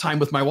hard enough time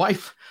with my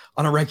wife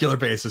on a regular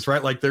basis,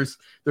 right? Like there's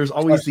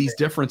always these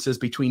differences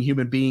between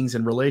human beings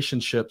and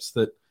relationships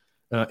that,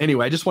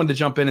 anyway, I just wanted to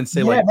jump in and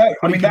say,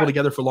 putting people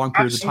together for long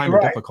periods of time are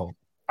difficult.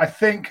 I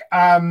think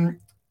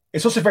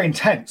it's also very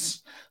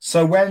intense.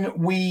 So when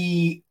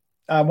we,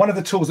 one of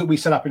the tools that we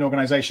set up in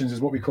organizations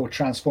is what we call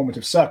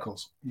transformative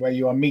circles, where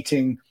you are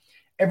meeting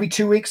every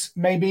 2 weeks,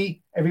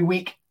 maybe every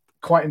week,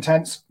 quite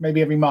intense,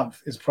 maybe every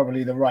month is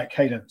probably the right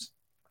cadence,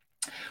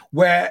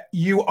 where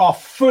you are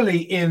fully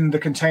in the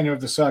container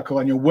of the circle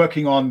and you're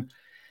working on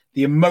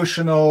the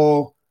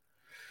emotional,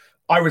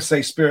 I would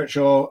say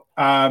spiritual,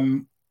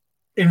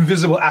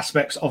 invisible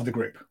aspects of the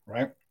group,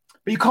 right?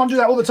 But you can't do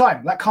that all the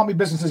time. That can't be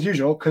business as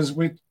usual, because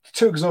we're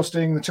too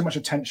exhausting, too much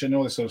attention,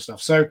 all this sort of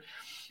stuff. So,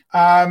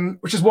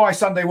 which is why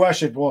Sunday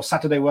worship or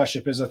Saturday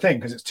worship is a thing,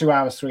 because it's 2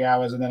 hours, 3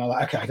 hours, and then I'm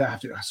like, okay, I don't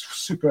have to. That's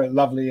super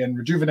lovely and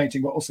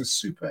rejuvenating, but also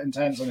super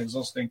intense and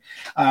exhausting.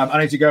 I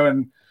need to go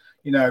and,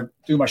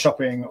 do my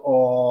shopping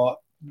or,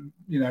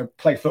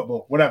 play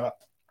football, whatever.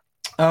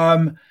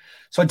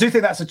 So I do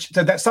think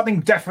that's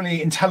something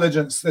definitely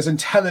intelligence. There's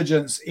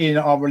intelligence in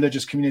our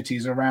religious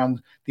communities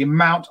around the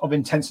amount of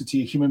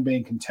intensity a human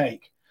being can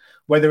take,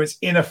 whether it's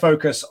inner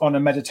focus on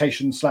a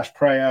meditation /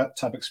 prayer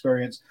type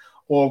experience,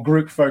 or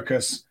group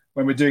focus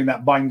when we're doing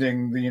that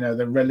binding, the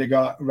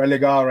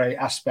religare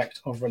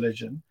aspect of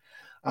religion,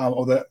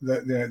 or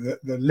the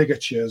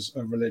ligatures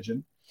of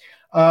religion.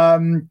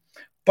 And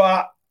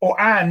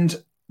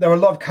there are a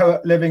lot of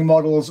co-living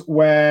models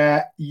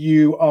where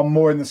you are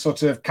more in the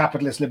sort of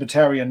capitalist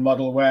libertarian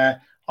model,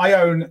 where I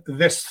own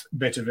this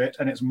bit of it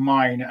and it's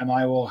mine, and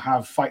I will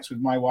have fights with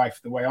my wife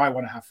the way I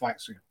want to have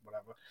fights with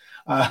whatever.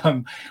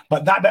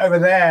 But that bit over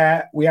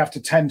there, we have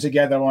to tend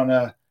together on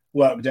a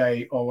work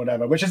day or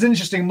whatever, which is an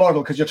interesting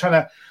model, because you're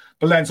trying to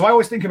blend. So I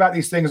always think about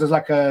these things as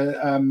like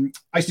I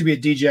used to be a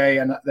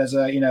DJ, and there's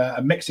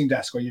a mixing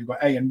desk where you've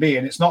got A and B,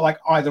 and it's not like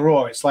either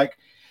or. It's like,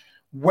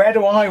 where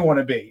do I want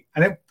to be?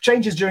 And it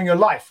changes during your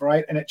life,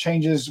 right? And it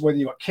changes whether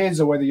you've got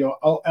kids or whether you're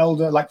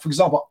elder. Like, for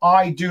example,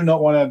 I do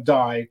not want to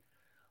die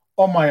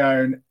on my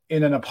own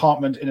in an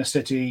apartment in a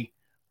city,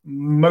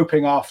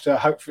 moping after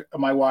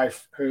my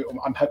wife, who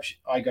I'm hope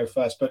I go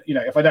first. But,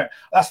 if I don't,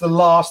 that's the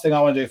last thing I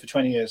want to do for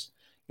 20 years,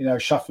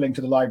 shuffling to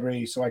the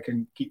library so I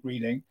can keep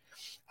reading.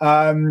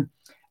 So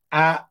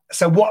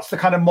what's the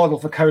kind of model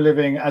for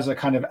co-living as a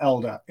kind of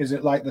elder? Is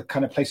it like the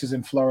kind of places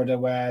in Florida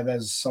where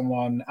there's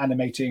someone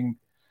animating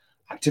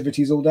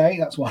activities all day?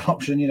 That's one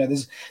option.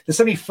 There's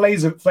so many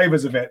flavors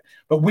of it,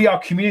 but we are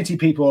community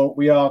people.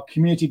 We are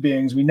community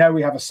beings. We know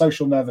we have a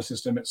social nervous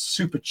system. It's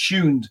super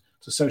tuned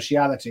to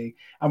sociality.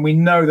 And we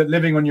know that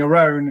living on your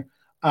own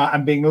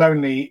and being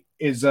lonely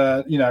is,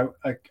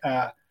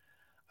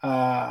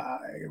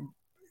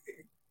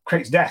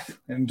 creates death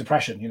and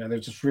depression. They're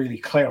just really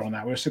clear on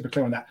that. We're super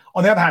clear on that.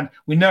 On the other hand,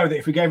 we know that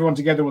if we get everyone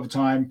together all the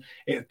time,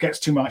 it gets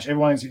too much.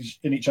 Everyone's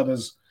in each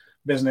other's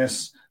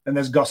business. Then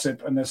there's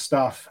gossip and there's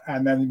stuff,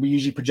 and then we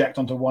usually project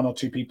onto one or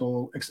two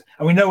people,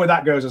 and we know where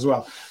that goes as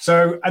well.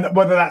 So, and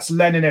whether that's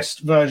Leninist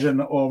version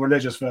or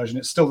religious version,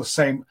 it's still the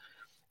same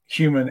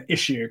human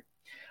issue.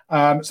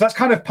 So that's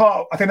kind of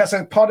part. I think that's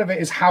a part of it,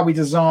 is how we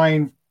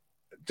design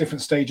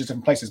different stages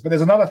and places. But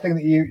there's another thing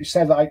that you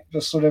said that I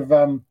just sort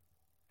of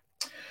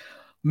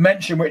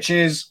mentioned, which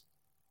is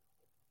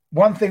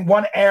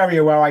one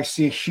area where I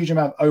see a huge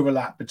amount of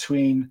overlap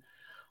between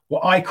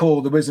what I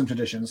call the wisdom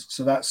traditions.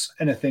 So that's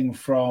anything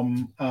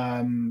from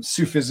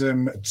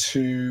Sufism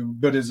to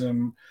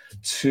Buddhism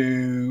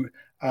to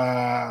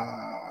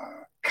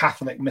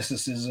Catholic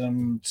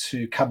mysticism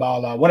to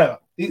Kabbalah, whatever.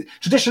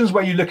 Traditions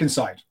where you look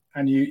inside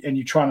and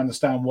you try and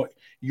understand what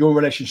your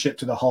relationship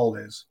to the whole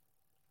is.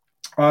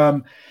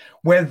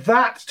 Where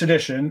that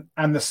tradition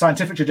and the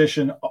scientific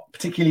tradition,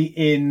 particularly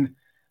in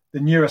the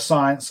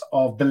neuroscience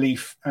of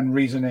belief and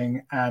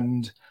reasoning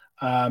and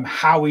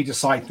how we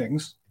decide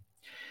things,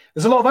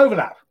 there's a lot of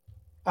overlap.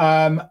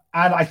 And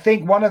I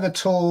think one of the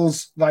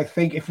tools that I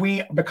think, if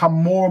we become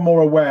more and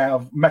more aware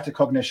of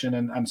metacognition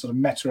and sort of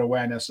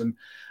meta-awareness and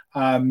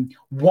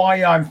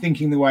why I'm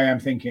thinking the way I'm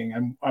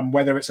thinking, and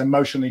whether it's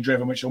emotionally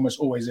driven, which almost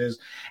always is,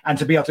 and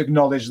to be able to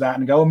acknowledge that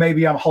and go, oh,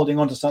 maybe I'm holding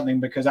on to something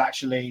because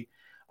actually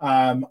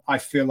I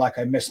feel like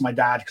I miss my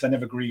dad because I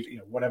never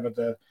grieved, whatever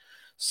the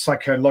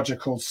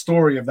psychological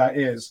story of that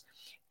is.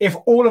 If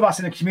all of us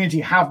in a community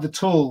have the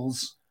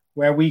tools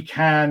where we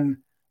can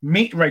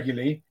meet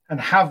regularly and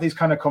have these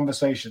kind of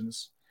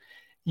conversations,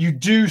 you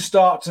do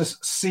start to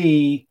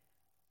see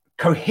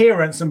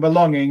coherence and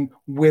belonging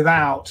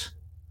without,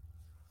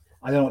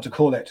 I don't know what to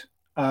call it,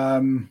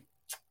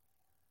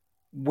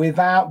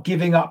 without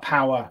giving up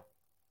power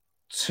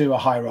to a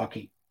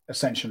hierarchy,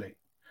 essentially.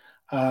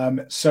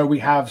 So we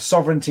have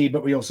sovereignty,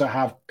 but we also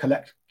have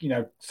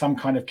some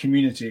kind of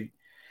community.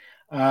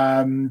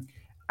 And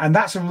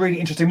that's a really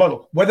interesting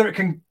model. Whether it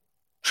can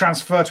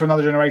transfer to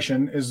another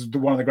generation is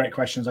one of the great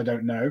questions. I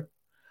don't know.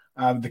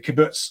 The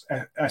kibbutz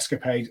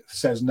escapade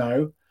says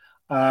no.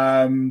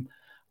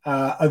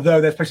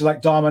 Although there's places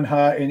like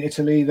Damanhur in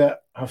Italy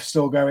that are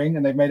still going,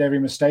 and they've made every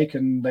mistake,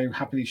 and they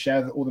happily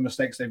share all the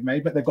mistakes they've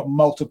made. But they've got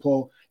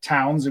multiple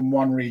towns in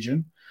one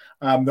region.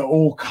 They're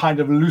all kind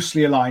of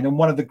loosely aligned. And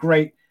one of the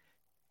great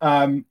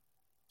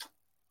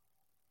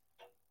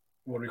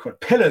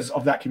pillars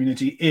of that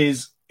community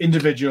is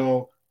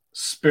individual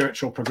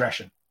spiritual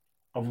progression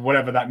of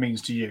whatever that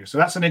means to you. So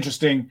that's an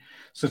interesting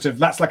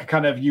that's like a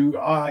kind of, if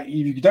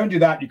you don't do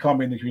that, you can't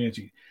be in the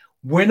community.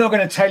 We're not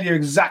going to tell you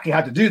exactly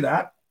how to do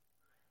that,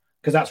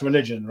 because that's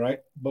religion, right?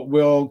 But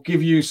we'll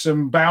give you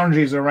some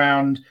boundaries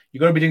around,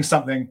 you've got to be doing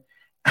something,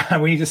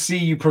 and we need to see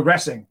you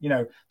progressing,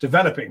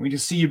 developing. We need to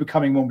see you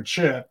becoming more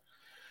mature,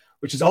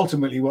 which is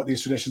ultimately what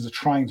these traditions are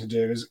trying to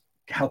do, is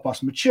help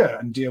us mature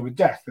and deal with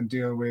death and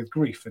deal with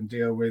grief and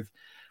deal with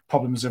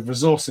problems of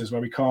resources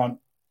where we can't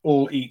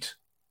all eat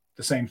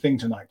the same thing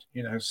tonight,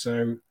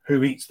 so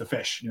who eats the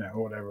fish,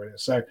 or whatever it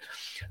is. So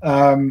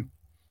I'm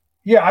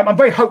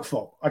very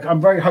hopeful. I'm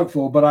very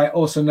hopeful, but I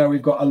also know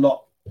we've got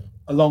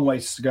a long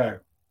ways to go.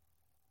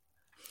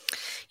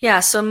 Yeah.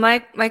 So my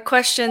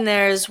question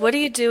there is, what do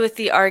you do with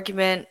the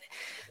argument?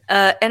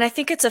 And I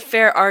think it's a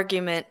fair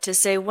argument to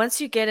say, once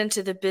you get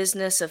into the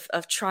business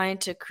of trying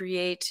to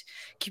create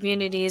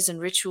communities and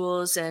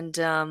rituals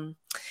and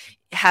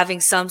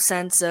having some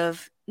sense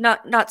of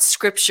not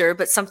scripture,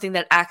 but something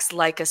that acts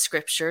like a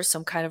scripture,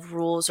 some kind of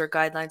rules or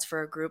guidelines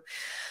for a group.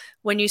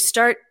 When you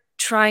start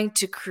trying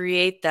to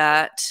create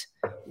that,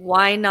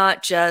 why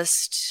not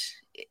just,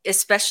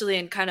 especially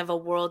in kind of a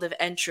world of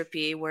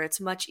entropy where it's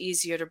much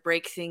easier to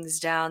break things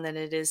down than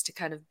it is to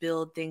kind of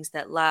build things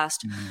that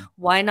last,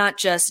 why not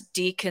just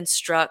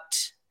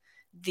deconstruct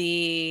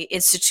the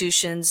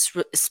institutions,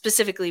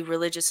 specifically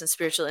religious and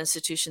spiritual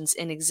institutions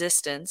in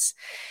existence,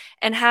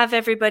 and have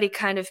everybody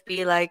kind of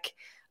be like,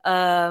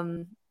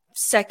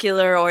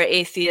 secular or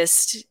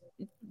atheist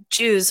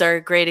Jews are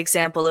a great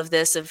example of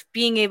this, of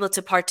being able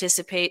to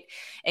participate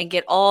and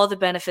get all the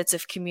benefits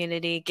of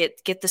community,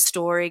 get the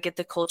story, get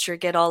the culture,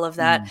 get all of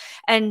that,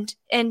 and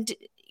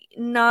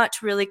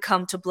not really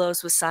come to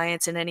blows with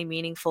science in any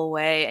meaningful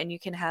way. And you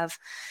can have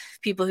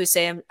people who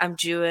say I'm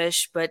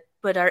Jewish, but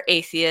are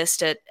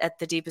atheist at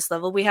the deepest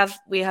level. We have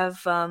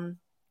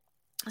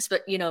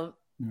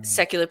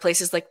secular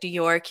places like New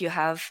York. You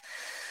have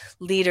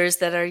leaders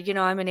that are,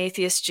 I'm an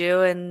atheist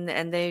Jew,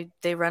 and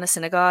they run a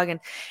synagogue. And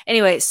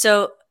anyway,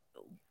 so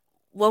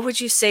what would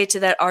you say to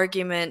that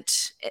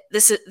argument?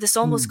 This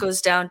almost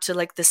goes down to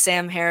like the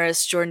Sam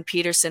Harris, Jordan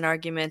Peterson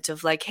argument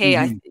of like,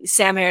 hey,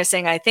 Sam Harris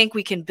saying, I think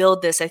we can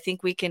build this. I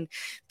think we can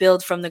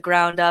build from the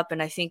ground up.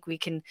 And I think we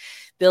can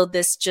build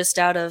this just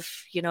out of,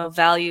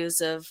 values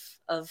of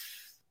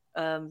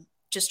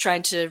just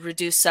trying to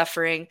reduce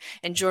suffering.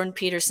 And Jordan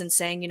Peterson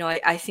saying,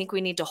 I think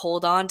we need to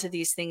hold on to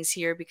these things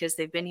here because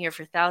they've been here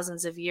for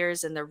thousands of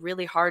years and they're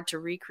really hard to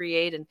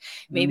recreate. And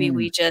maybe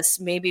we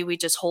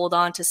just hold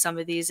on to some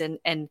of these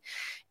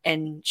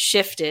and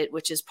shift it,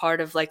 which is part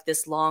of like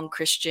this long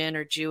Christian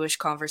or Jewish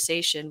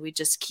conversation. We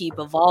just keep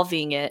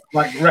evolving it.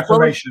 Like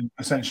Reformation,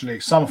 essentially.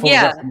 Some form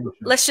of Reformation.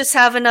 Let's just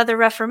have another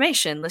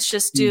Reformation. Let's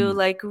just do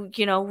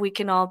we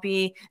can all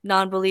be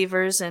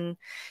non-believers and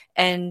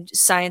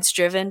science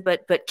driven,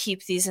 but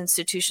keep these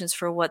institutions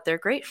for what they're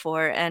great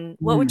for. And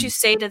what would you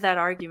say to that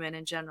argument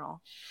in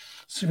general?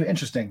 Super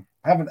interesting.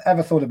 I haven't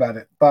ever thought about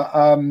it, but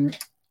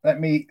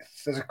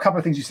there's a couple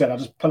of things you said. I'll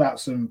just pull out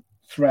some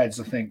threads,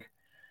 I think.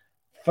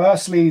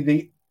 Firstly,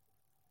 the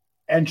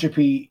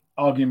entropy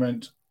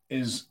argument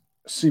is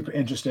super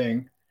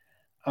interesting.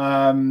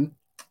 But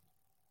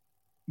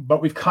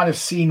we've kind of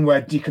seen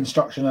where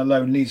deconstruction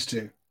alone leads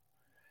to.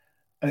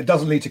 And it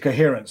doesn't lead to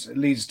coherence. It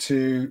leads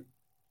to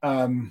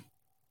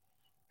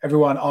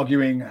everyone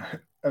arguing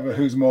over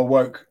who's more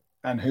woke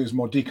and who's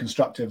more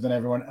deconstructive than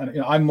everyone.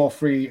 And I'm more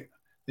free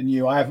than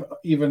you. I have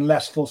even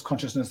less false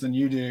consciousness than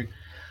you do.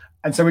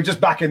 And so we're just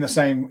back in the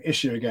same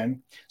issue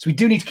again. So we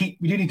do need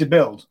to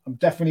build. I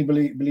definitely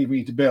believe we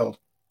need to build.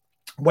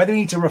 Whether we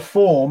need to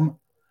reform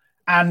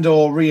and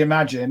or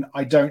reimagine,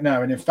 I don't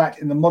know. And in fact,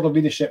 in the model of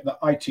leadership that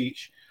I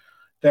teach,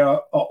 there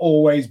are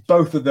always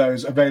both of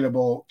those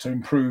available to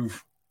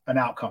improve an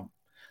outcome.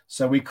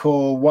 So we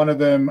call one of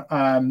them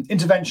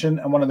intervention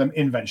and one of them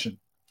invention.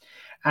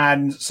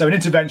 And so an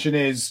intervention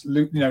is,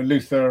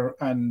 Luther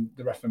and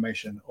the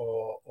Reformation,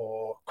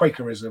 or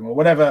Quakerism, or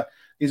whatever.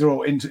 These are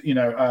all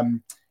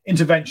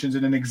interventions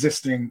in an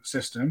existing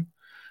system.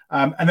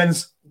 And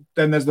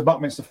then there's the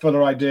Buckminster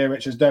Fuller idea,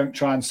 which is don't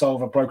try and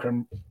solve a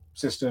broken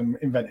system,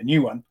 invent a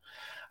new one.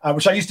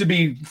 Which I used to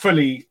be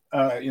fully,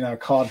 a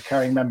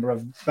card-carrying member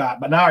of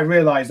that. But now I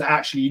realize that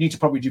actually you need to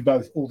probably do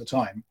both all the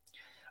time.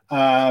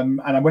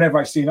 And whenever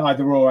I see an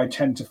either or, I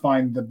tend to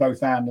find the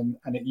both and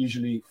it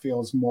usually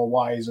feels more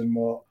wise and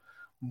more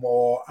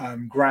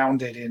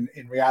grounded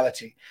in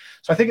reality.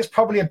 So I think it's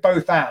probably a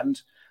both and.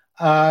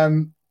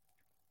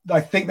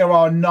 I think there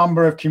are a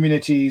number of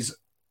communities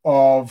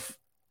of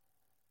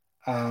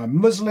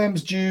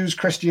Muslims, Jews,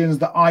 Christians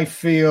that I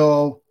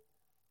feel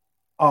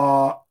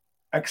are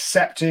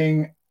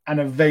accepting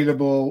and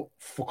available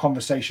for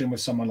conversation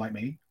with someone like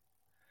me,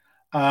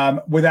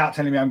 without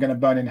telling me I'm going to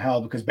burn in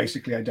hell, because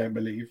basically I don't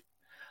believe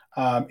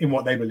in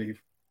what they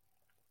believe.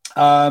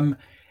 So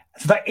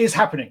that is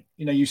happening.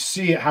 You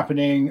see it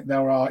happening.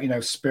 There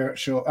are,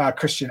 spiritual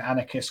Christian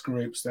anarchist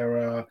groups.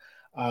 There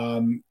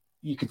are,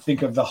 you could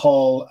think of the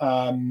whole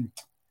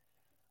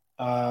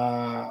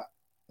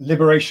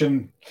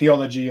liberation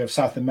theology of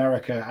South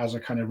America as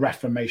a kind of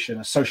reformation,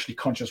 a socially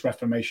conscious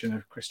reformation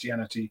of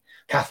Christianity,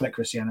 Catholic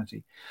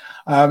Christianity.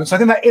 So I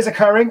think that is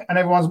occurring,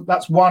 and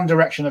that's one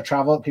direction of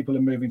travel that people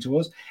are moving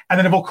towards. And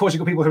then, of course, you've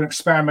got people who are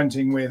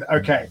experimenting with,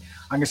 okay,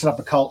 I'm going to set up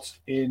a cult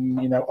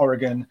in,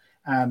 Oregon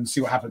and see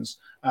what happens.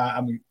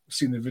 And we've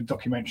seen the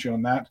documentary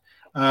on that.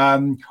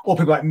 Or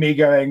people like me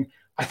going,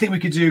 I think we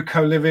could do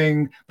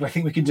co-living, but I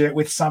think we can do it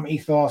with some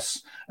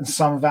ethos and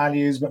some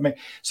values.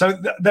 So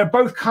they're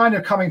both kind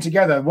of coming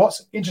together.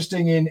 What's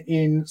interesting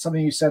in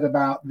something you said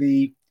about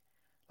the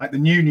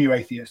new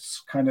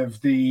atheists, kind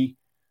of the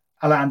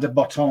Alain de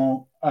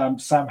Botton,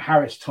 Sam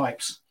Harris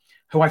types,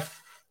 who I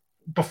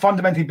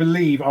fundamentally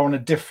believe are on a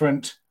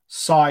different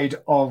side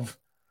of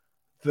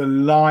the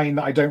line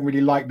that I don't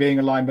really like being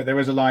a line, but there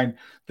is a line,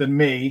 than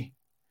me,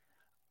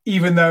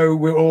 even though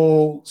we're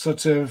all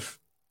sort of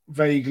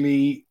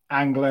vaguely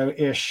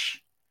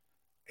Anglo-ish,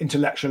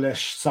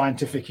 intellectualish,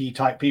 scientific-y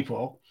type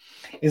people,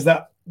 is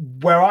that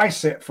where I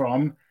sit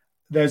from,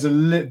 there's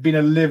been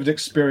a lived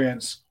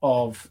experience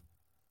of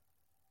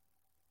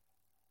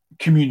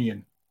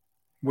communion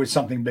with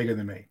something bigger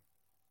than me,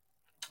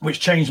 which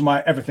changed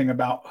everything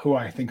about who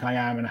I think I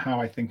am and how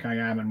I think I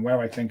am and where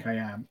I think I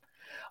am.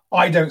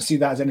 I don't see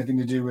that as anything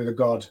to do with a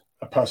God,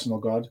 a personal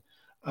God,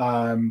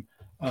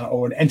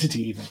 or an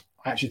entity even.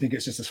 I actually think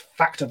it's just a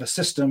fact of a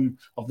system,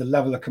 of the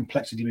level of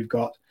complexity we've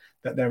got,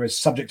 that there is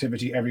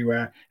subjectivity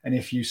everywhere. And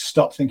if you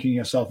stop thinking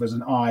yourself as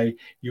an I,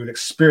 you will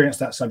experience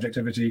that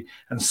subjectivity.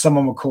 And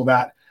someone will call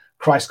that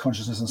Christ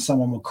consciousness, and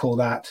someone will call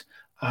that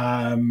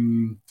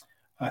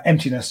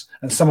emptiness,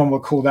 and someone will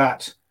call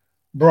that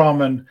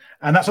Brahman.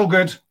 And that's all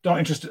good.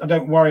 I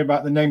don't worry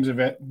about the names of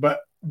it.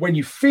 But when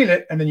you feel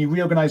it and then you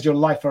reorganize your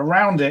life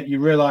around it, you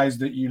realize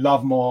that you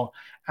love more,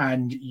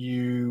 and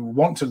you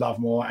want to love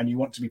more, and you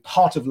want to be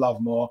part of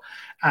love more,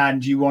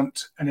 and you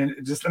want, and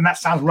that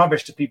sounds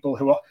rubbish to people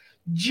who are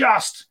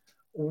just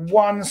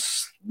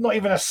not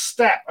even a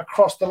step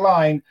across the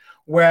line,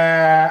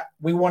 where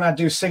we want to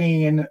do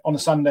singing on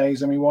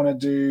Sundays, and we want to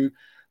do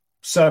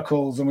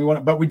circles,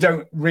 and but we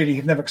don't really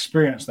have never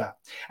experienced that.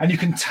 And you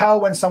can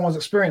tell when someone's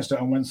experienced it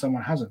and when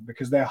someone hasn't,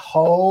 because their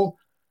whole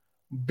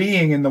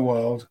being in the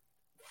world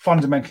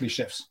fundamentally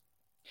shifts.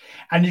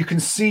 And you can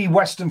see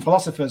Western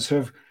philosophers who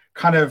have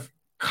kind of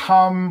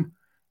come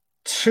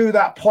to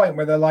that point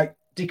where they're like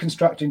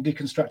deconstructing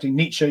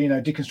Nietzsche,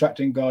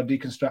 deconstructing God,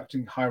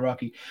 deconstructing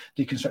hierarchy,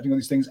 deconstructing all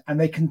these things, and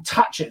they can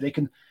touch it.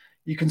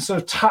 You can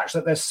sort of touch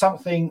that there's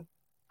something,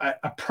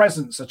 a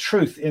presence, a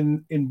truth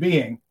in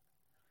being.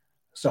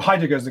 So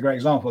Heidegger is the great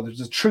example.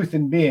 There's a truth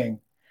in being,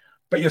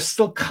 but you're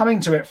still coming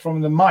to it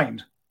from the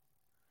mind.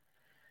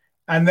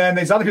 And then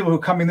there's other people who are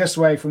coming this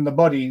way from the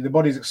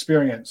body's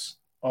experience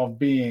of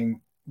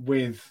being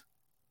with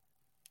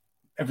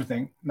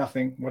everything,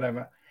 nothing,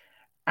 whatever.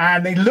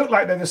 And they look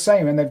like they're the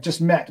same, and they've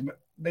just met, but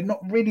they're not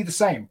really the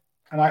same.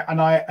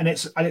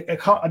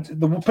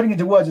 Putting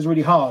into words is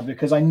really hard,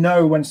 because I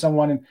know when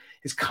someone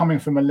is coming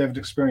from a lived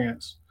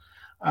experience,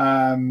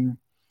 and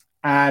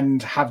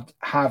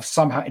have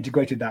somehow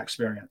integrated that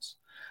experience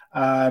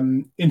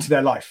into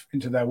their life,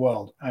 into their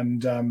world.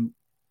 And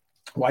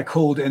what I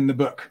called in the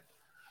book,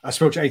 A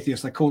Spiritual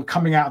Atheist, I called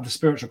coming out of the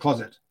spiritual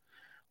closet,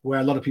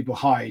 where a lot of people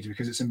hide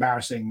because it's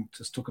embarrassing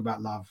to talk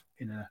about love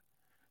in a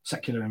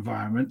secular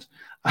environment.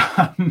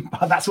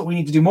 But that's what we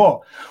need to do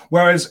more.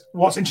 Whereas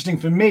what's interesting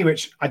for me,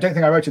 which I don't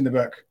think I wrote in the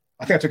book,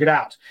 I think I took it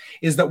out,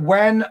 is that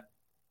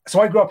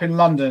so I grew up in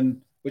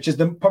London, which is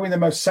probably the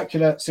most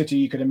secular city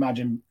you could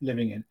imagine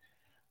living in.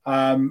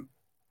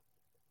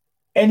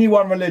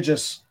 Anyone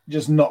religious,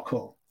 just not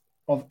cool,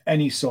 of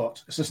any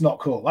sort. It's just not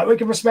cool. Like, we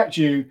can respect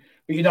you,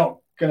 but you're not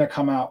going to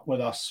come out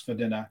with us for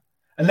dinner.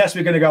 Unless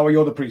we're going to go, well,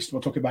 you're the priest,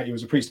 we'll talk about you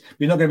as a priest. But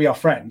you're not going to be our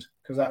friend,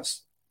 because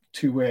that's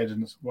too weird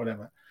and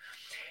whatever.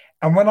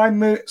 And when I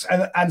moved,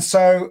 and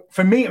so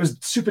for me, it was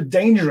super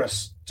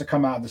dangerous to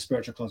come out of the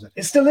spiritual closet.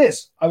 It still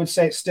is. I would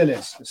say it still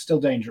is. It's still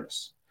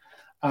dangerous.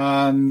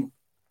 But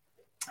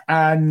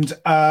when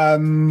I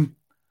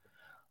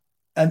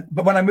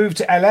moved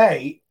to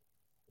LA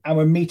and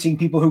we're meeting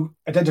people who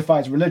identify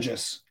as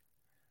religious,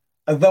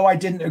 although I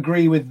didn't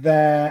agree with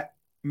their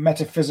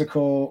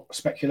metaphysical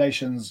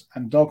speculations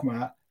and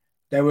dogma,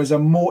 there was a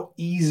more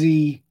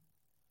easy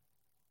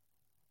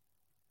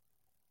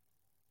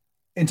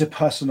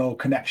interpersonal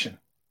connection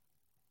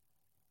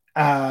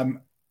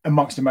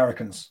amongst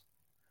Americans,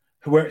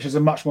 which is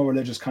a much more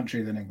religious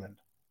country than England.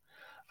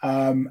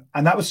 And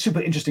that was super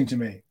interesting to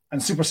me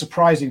and super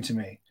surprising to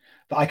me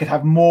that I could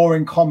have more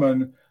in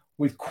common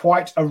with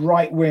quite a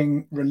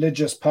right-wing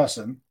religious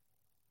person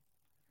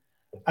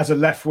as a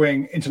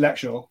left-wing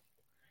intellectual.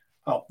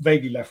 Oh,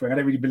 vaguely left-wing. I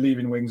don't really believe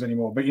in wings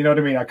anymore, but you know what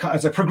I mean?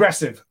 As a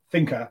progressive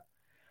thinker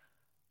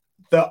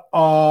that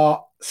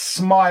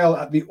smile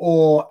at the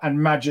awe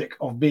and magic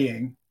of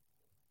being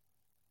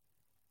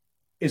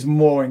is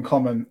more in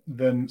common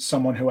than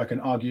someone who I can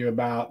argue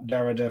about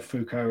Derrida,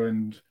 Foucault,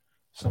 and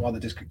some other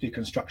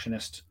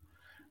deconstructionist,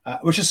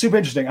 which is super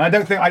interesting. I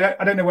don't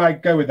know where I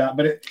go with that,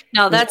 but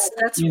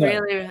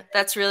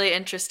that's really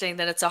interesting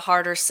that it's a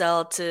harder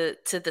sell to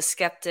the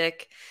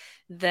skeptic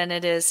than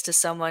it is to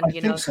someone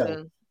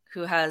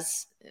who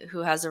has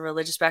a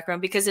religious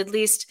background, because at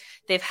least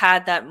they've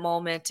had that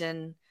moment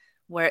in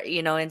where,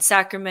 in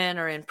sacrament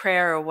or in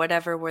prayer or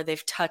whatever, where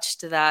they've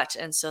touched that.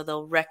 And so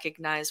they'll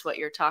recognize what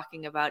you're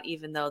talking about,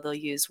 even though they'll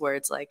use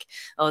words like,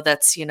 oh,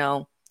 that's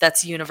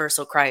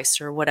universal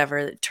Christ or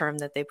whatever term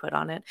that they put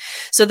on it.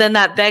 So then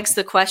that begs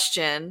the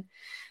question,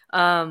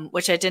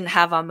 which I didn't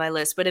have on my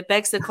list, but it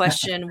begs the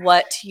question,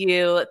 what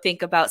you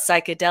think about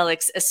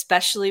psychedelics,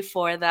 especially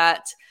for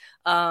that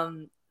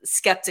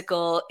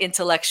skeptical,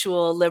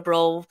 intellectual,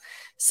 liberal,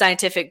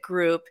 scientific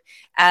group,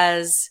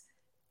 as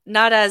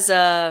not as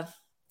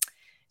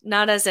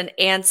an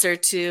answer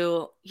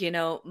to,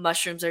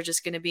 mushrooms are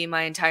just going to be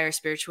my entire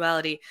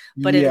spirituality,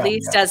 but at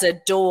least as a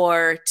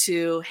door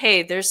to,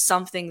 hey, there's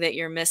something that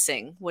you're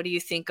missing. What do you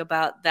think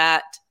about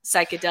that,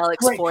 psychedelics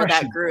Great for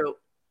question. That group?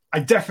 I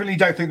definitely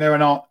don't think they're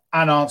an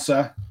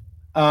answer.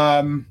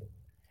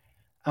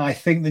 I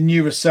think the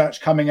new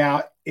research coming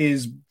out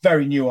is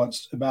very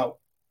nuanced about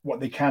what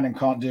they can and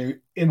can't do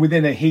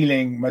within a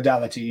healing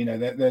modality.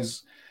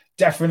 There's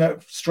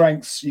definite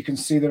strengths. You can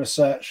see the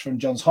research from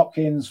Johns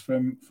Hopkins,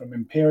 from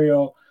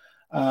Imperial,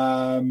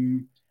 but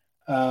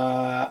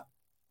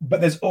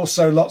there's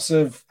also lots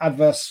of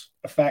adverse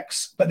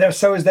effects. But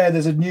there's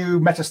a new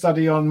meta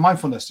study on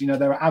mindfulness.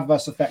 There are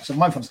adverse effects of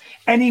mindfulness.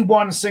 Any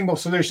one single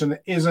solution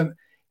that isn't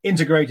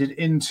integrated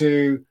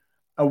into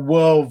a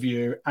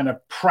worldview and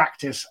a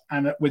practice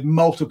and with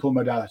multiple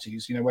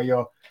modalities, where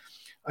you're,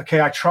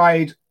 okay, I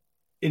tried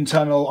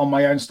internal on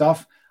my own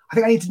stuff. I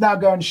think I need to now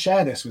go and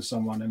share this with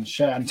someone and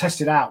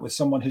test it out with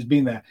someone who's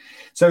been there.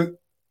 So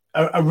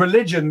a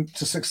religion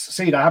to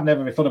succeed, I have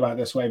never thought about it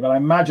this way, but I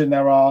imagine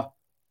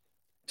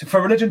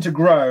for religion to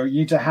grow, you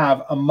need to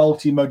have a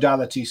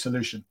multi-modality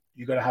solution.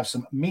 You've got to have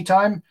some me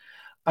time.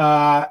 You've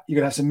got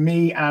to have some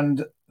me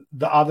and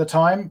the other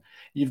time.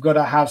 You've got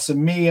to have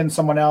some me and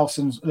someone else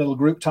and a little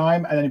group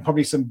time, and then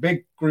probably some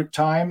big group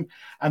time.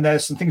 And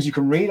there's some things you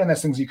can read and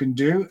there's things you can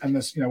do. And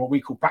there's, what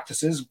we call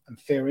practices and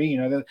theory,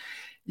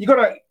 you got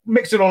to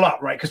mix it all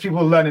up, right? Because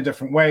people learn in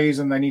different ways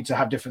and they need to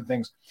have different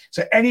things.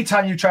 So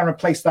anytime you try and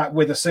replace that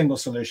with a single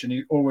solution,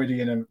 you're already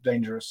in a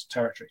dangerous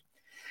territory.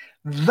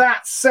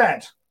 That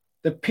said,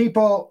 the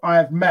people I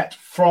have met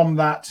from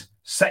that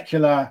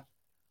secular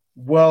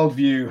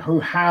worldview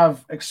who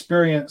have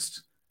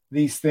experienced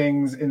these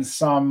things in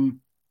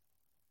some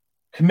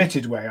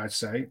committed way, I'd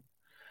say,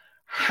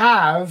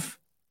 have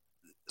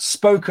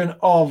spoken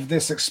of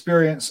this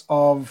experience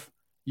of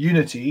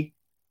unity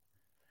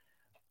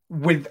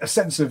with a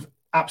sense of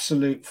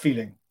absolute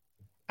feeling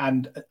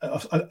and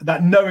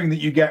that knowing that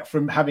you get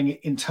from having it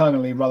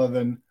internally rather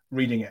than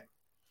reading it.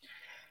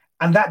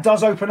 And that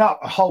does open up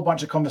a whole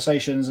bunch of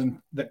conversations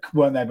that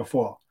weren't there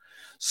before.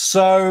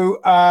 So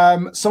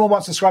someone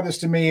once described this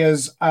to me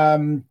as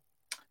the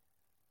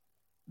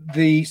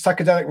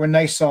psychedelic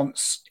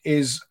renaissance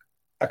is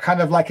a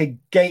kind of like a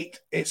gate.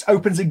 It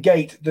opens a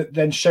gate that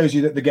then shows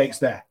you that the gate's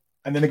there.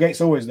 And then the gate's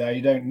always there.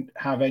 You don't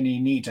have any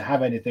need to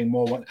have anything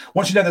more.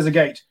 Once you know there's a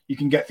gate, you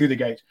can get through the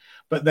gate.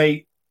 But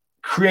they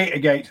create a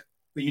gate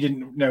that you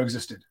didn't know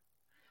existed.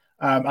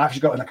 I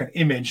actually got like an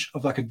image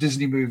of like a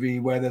Disney movie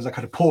where there's like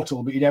a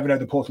portal, but you never know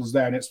the portal's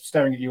there and it's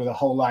staring at you the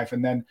whole life.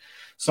 And then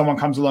someone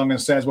comes along and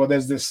says, well,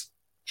 there's this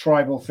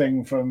tribal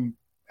thing from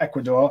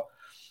Ecuador.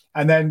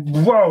 And then,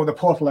 whoa, the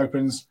portal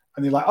opens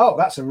and you're like, oh,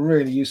 that's a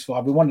really useful.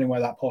 I've been wondering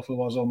where that portal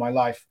was all my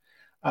life.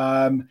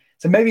 So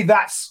maybe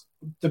that's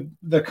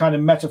the kind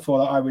of metaphor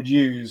that I would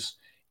use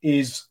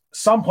is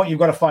some point you've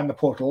got to find the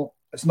portal.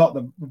 It's not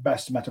the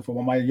best metaphor,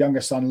 but my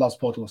youngest son loves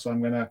portals, so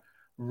I'm going to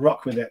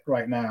rock with it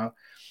right now.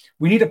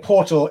 We need a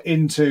portal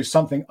into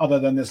something other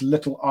than this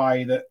little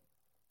I that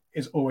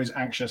is always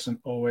anxious and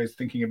always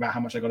thinking about how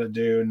much I got to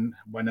do and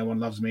when no one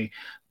loves me,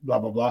 blah,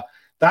 blah, blah.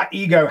 that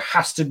ego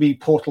has to be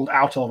portaled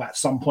out of at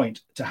some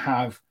point to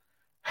have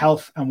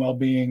health and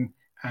well-being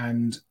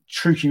and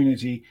true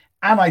community.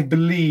 And I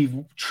believe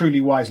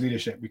truly wise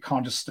leadership. We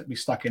can't just be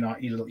stuck in our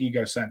little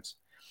ego sense.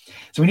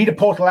 So we need a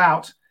portal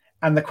out.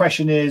 And the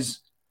question is,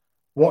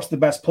 what's the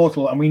best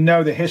portal? And we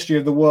know the history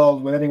of the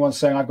world with anyone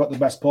saying, I've got the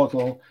best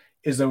portal,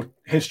 is a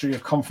history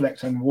of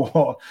conflict and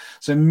war.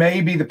 So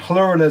maybe the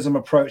pluralism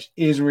approach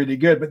is really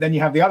good. But then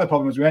you have the other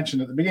problem, as we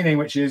mentioned at the beginning,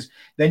 which is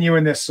then you're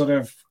in this sort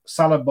of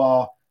salad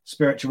bar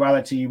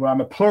spirituality where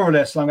I'm a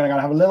pluralist. And I'm going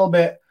to have a little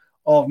bit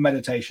of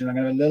meditation. I'm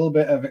going to have a little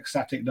bit of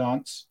ecstatic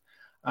dance.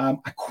 I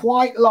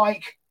quite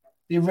like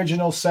the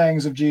original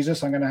sayings of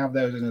Jesus. I'm going to have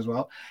those in as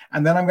well.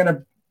 And then I'm going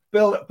to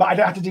build, but I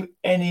don't have to do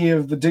any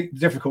of the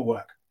difficult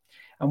work.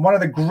 And one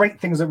of the great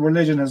things that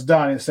religion has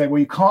done is say, well,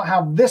 you can't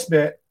have this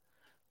bit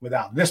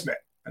without this bit.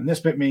 And this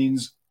bit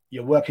means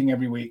you're working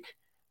every week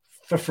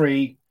for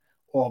free,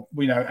 or,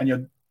 you know, and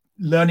you're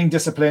learning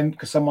discipline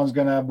because someone's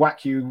going to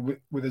whack you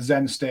with a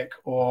Zen stick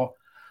or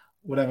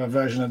whatever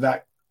version of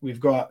that we've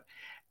got.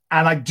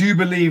 And I do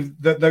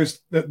believe that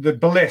the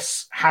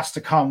bliss has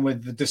to come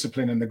with the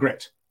discipline and the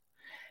grit.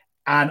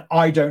 And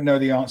I don't know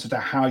the answer to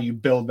how you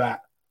build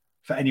that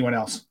for anyone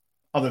else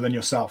other than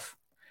yourself,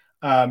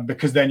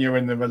 because then you're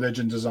in the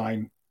religion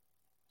design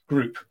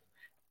group.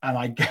 And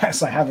I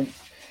guess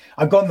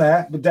I've gone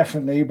there, but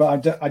definitely,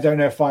 but I don't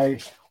know if I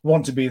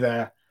want to be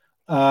there.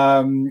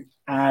 And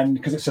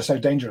because it's just so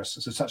dangerous.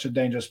 It's such a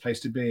dangerous place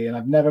to be. And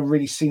I've never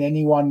really seen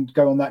anyone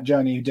go on that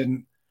journey who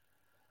didn't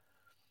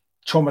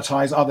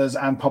traumatize others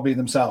and probably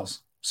themselves.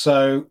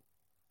 So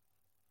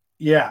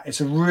yeah, it's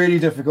a really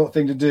difficult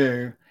thing to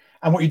do.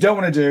 And what you don't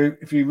want to do,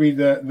 if you read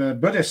the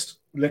Buddhist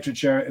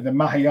literature, the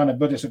Mahayana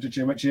Buddhist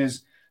literature, which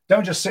is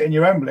don't just sit in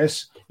your own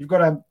bliss. You've got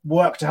to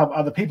work to help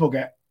other people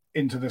get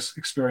into this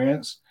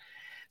experience.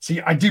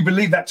 See, I do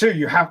believe that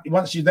too.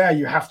 Once you're there,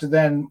 you have to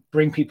then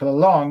bring people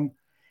along,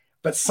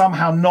 but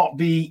somehow not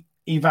be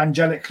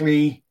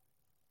evangelically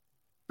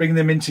bring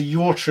them into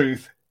your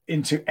truth,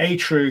 into a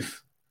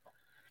truth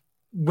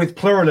with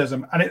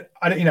pluralism. And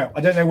I don't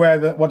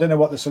know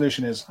what the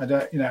solution is.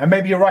 And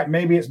maybe you're right.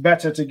 Maybe it's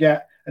better to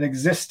get an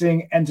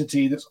existing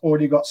entity that's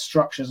already got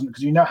structures,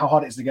 because you know how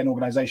hard it is to get an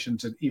organization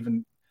to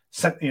even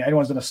set,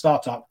 anyone's done a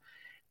startup,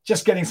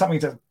 just getting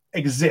something to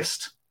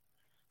exist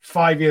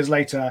 5 years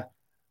later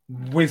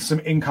with some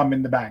income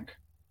in the bank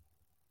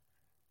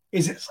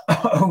is its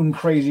own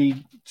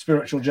crazy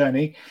spiritual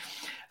journey.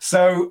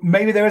 So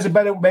maybe there is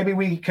maybe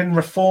we can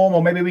reform,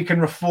 or maybe we can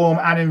reform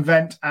and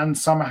invent and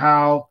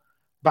somehow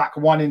back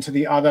one into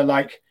the other.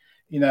 Like,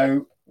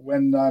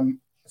 when,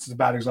 this is a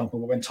bad example,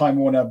 but when Time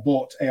Warner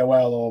bought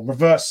AOL, or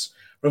reverse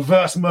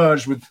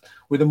merge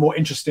with a more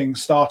interesting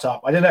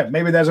startup. I don't know.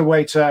 Maybe there's a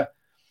way to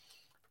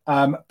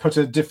put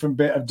a different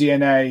bit of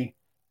DNA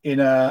in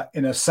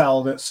a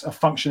cell that's a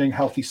functioning,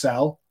 healthy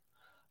cell.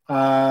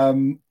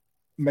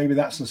 Maybe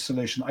that's the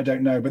solution. I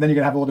don't know. But then you're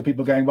going to have all the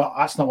people going, well,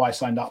 that's not what I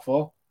signed up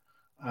for.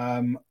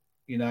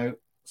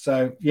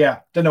 So yeah,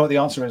 don't know what the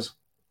answer is.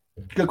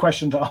 Good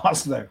question to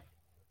ask though.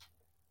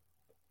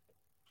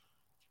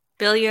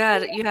 Bill, you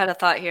had a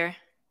thought here.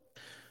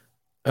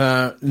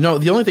 No,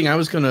 the only thing I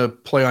was going to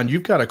play on,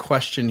 you've got a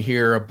question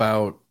here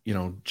about,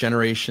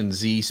 Generation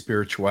Z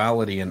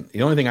spirituality. And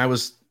the only thing I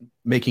was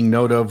making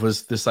note of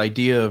was this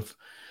idea of,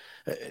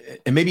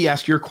 and maybe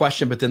ask your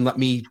question, but then let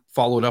me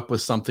follow it up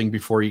with something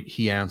before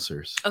he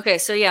answers. Okay.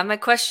 So yeah, my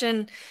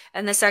question,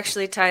 and this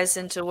actually ties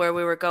into where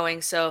we were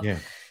going. So, yeah.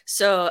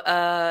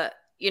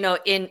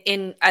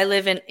 I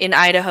live in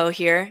Idaho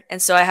here.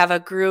 And so I have a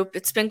group,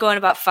 it's been going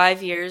about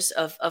 5 years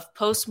of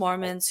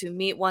post-Mormons who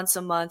meet once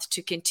a month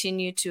to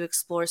continue to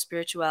explore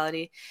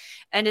spirituality.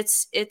 And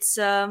it's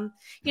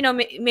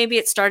maybe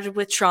it started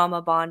with trauma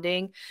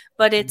bonding,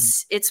 but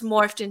it's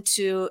morphed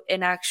into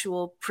an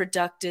actual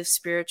productive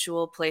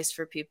spiritual place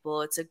for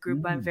people. It's a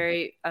group I'm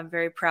very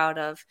proud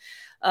of.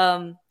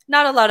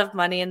 Not a lot of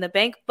money in the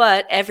bank,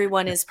 but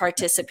everyone is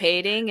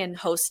participating and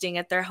hosting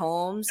at their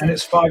homes. And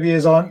it's 5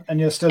 years on, and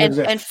you're still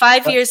existing. And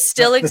 5 years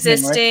still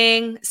existing,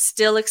 thing, right?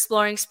 Still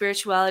exploring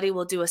spirituality.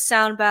 We'll do a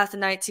sound bath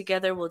night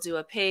together. We'll do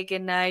a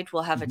pagan night.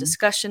 We'll have a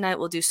discussion night.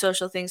 We'll do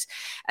social things.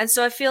 And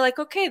so I feel like,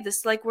 okay,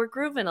 we're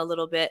grooving a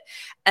little bit.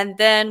 And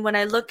then when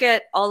I look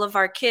at all of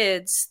our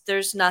kids,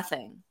 there's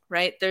nothing,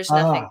 right? There's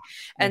nothing.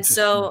 And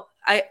so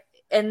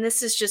and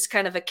this is just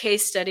kind of a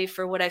case study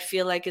for what I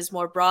feel like is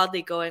more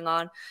broadly going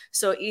on.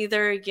 So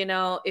either,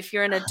 if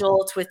you're an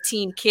adult with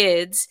teen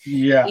kids,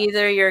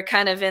 either you're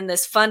kind of in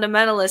this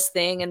fundamentalist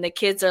thing and the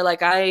kids are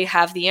like, I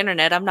have the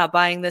internet, I'm not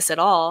buying this at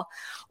all.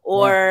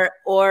 Or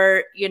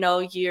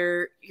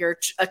you're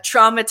a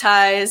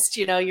traumatized,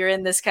 you're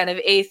in this kind of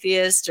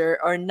atheist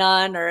or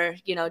none, or,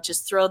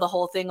 just throw the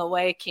whole thing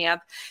away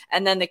camp.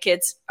 And then the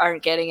kids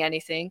aren't getting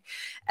anything.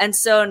 And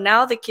so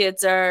now the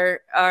kids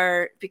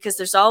are because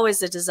there's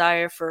always a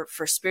desire for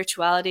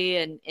spirituality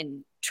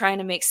and trying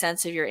to make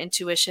sense of your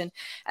intuition.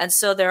 And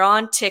so they're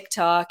on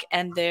TikTok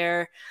and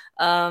they're,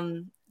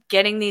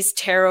 getting these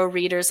tarot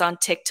readers on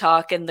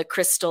TikTok and the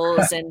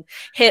crystals and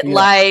hit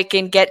like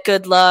and get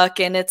good luck.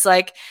 And it's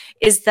like,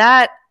 is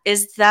that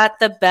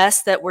the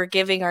best that we're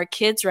giving our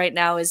kids right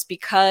now is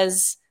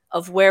because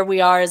of where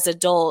we are as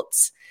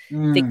adults.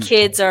 The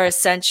kids are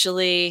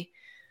essentially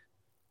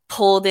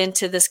pulled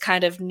into this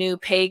kind of new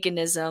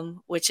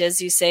paganism, which, as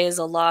you say, is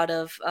a lot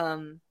of,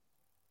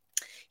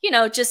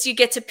 just you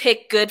get to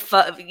pick good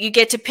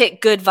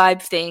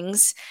vibe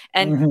things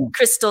and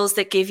crystals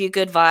that give you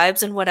good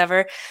vibes and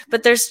whatever.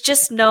 But there's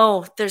just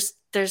not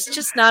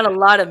a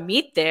lot of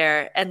meat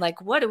there. And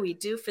like, what do we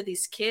do for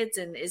these kids?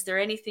 And is there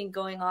anything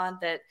going on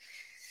that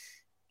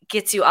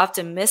gets you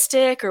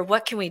optimistic, or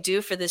what can we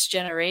do for this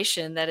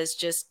generation that is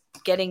just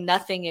getting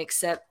nothing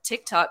except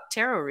TikTok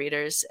tarot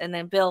readers? And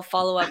then Bill,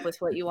 follow up with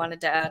what you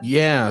wanted to add.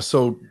 Yeah.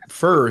 So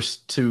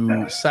first,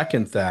 to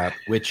second that,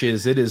 which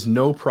is, it is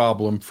no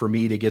problem for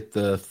me to get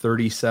the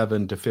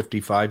 37 to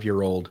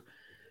 55-year-old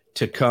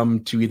to come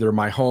to either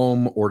my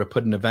home or to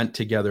put an event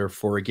together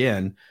for,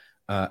 again,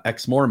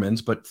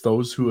 ex-Mormons, but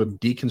those who have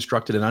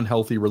deconstructed an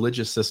unhealthy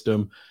religious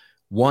system,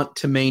 want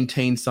to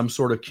maintain some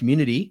sort of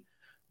community,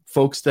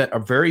 folks that are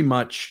very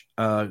much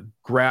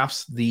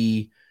grasp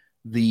the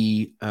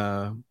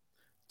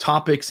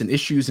topics and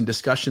issues and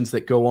discussions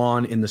that go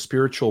on in the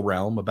spiritual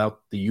realm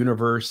about the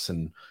universe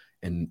and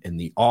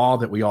the awe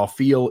that we all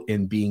feel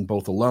in being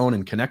both alone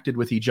and connected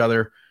with each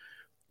other.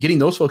 Getting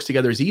those folks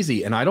together is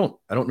easy. And I don't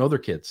know their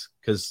kids,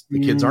 because the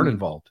kids aren't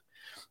involved.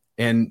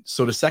 And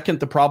so to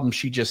second the problem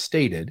she just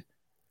stated,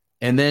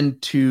 and then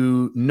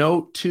to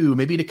note too,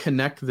 maybe to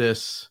connect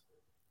this,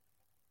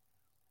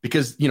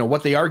 because,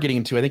 what they are getting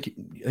into, I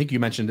think you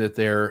mentioned it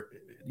there,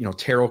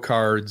 tarot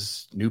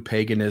cards, new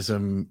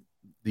paganism,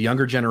 the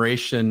younger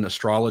generation,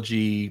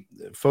 astrology,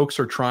 folks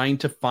are trying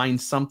to find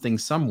something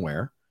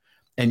somewhere.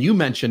 And you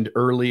mentioned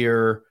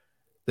earlier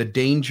the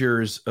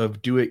dangers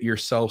of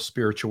do-it-yourself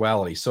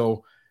spirituality.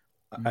 So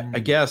I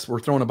guess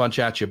we're throwing a bunch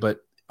at you, but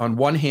on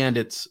one hand,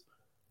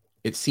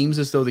 it seems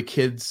as though the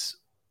kids,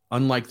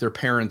 unlike their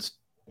parents,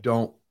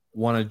 don't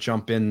want to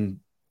jump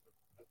in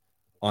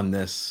on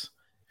this.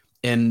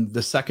 And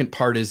the second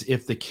part is,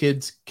 if the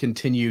kids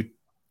continue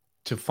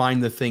to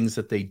find the things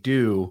that they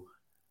do,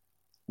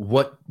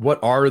 what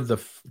are the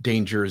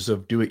dangers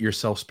of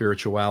do-it-yourself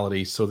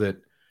spirituality, so that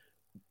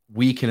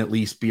we can at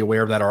least be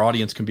aware of that, our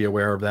audience can be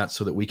aware of that,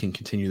 so that we can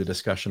continue the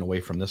discussion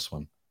away from this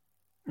one?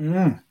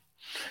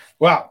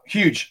 Well,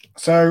 huge.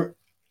 So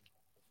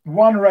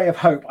one ray of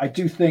hope, I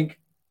do think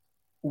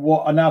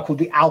what are now called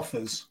the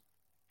alphas,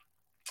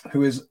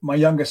 who is my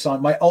younger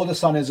son. My older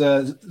son is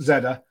a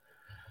Zeta.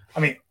 I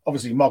mean,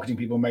 obviously marketing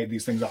people made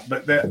these things up,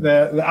 but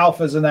the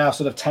alphas are now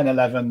sort of 10,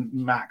 11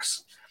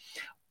 max.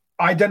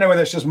 I don't know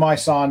whether it's just my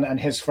son and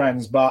his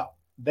friends, but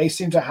they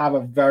seem to have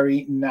a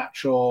very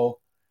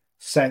natural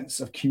sense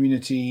of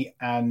community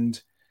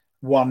and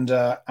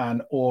wonder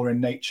and awe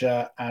in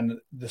nature, and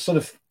the sort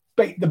of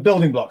the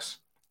building blocks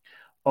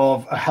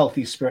of a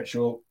healthy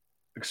spiritual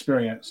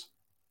experience,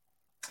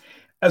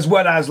 as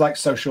well as like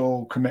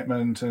social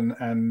commitment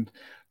and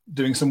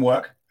doing some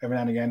work every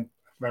now and again.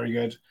 Very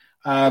good.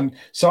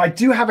 So I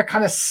do have a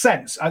kind of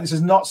sense, this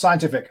is not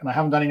scientific and I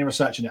haven't done any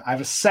research in it, I have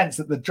a sense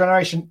that the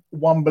generation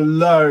one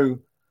below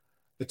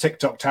the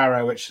TikTok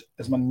tarot, which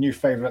is my new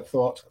favorite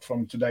thought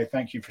from today,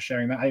 thank you for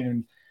sharing that, I didn't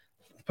even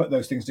put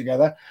those things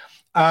together.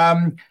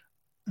 I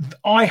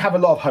have a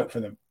lot of hope for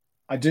them.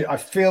 I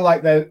feel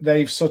like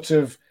they've sort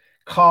of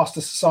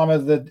cast some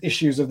of the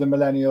issues of the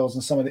millennials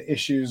and some of the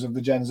issues of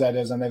the Gen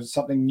Zers, and there's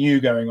something new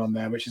going on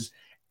there, which is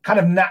kind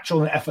of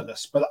natural and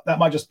effortless, but that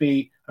might just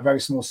be a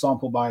very small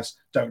sample bias.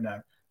 Don't know.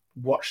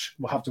 We'll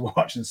have to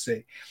watch and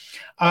see.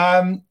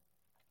 But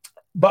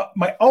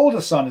my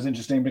older son is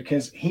interesting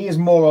because he is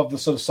more of the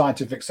sort of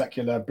scientific,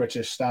 secular,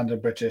 British,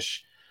 standard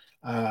British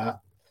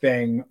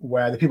thing,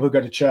 where the people who go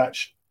to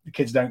church, the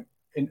kids are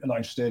not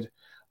interested.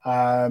 They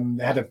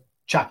had a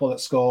chapel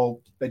at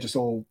school. They just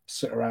all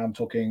sit around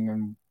talking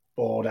and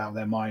bored out of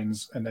their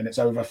minds, and then it's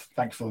over.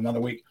 Thank you for another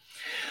week.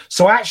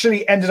 So I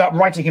actually ended up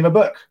writing him a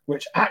book,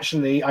 which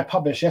actually I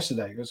published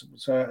yesterday.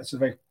 So it's a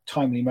very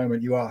timely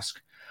moment you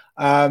ask.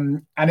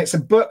 And it's a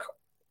book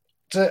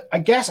I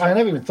guess I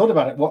never even thought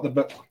about it, what the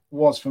book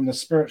was from the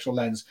spiritual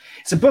lens.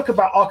 It's a book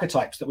about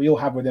archetypes that we all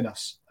have within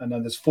us. And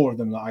then there's 4 of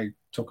them that I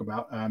talk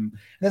about.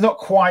 They're not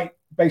quite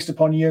based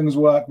upon Jung's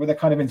work, but they're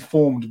kind of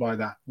informed by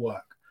that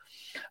work.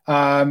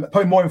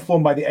 Probably more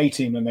informed by the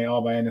A-Team than they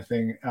are by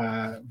anything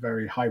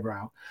very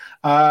highbrow.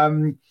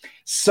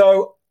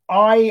 So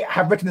I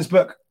have written this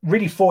book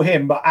really for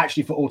him, but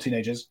actually for all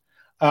teenagers.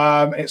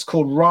 It's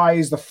called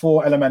Rise, the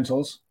 4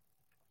 Elementals,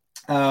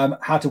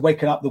 how to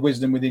waken up the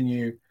wisdom within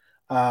you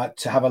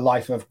to have a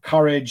life of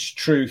courage,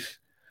 truth,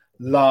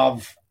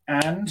 love,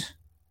 and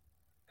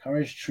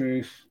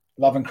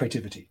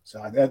creativity.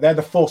 So they're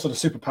the 4 sort of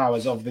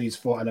superpowers of these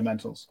 4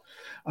 elementals.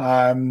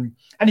 And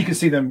you can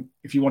see them,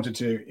 if you wanted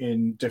to,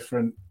 in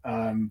different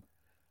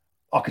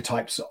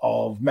archetypes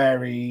of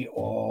Mary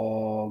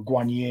or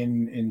Guan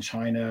Yin in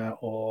China,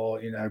 or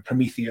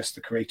Prometheus,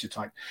 the creator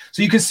type.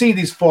 So you can see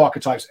these 4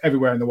 archetypes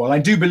everywhere in the world. I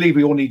do believe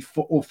we all need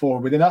all 4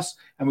 within us,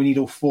 and we need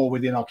all 4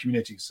 within our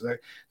communities. So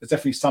there's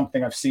definitely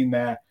something I've seen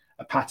there,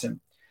 a pattern.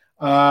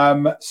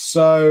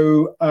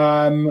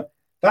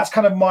 that's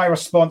kind of my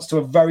response to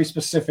a very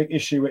specific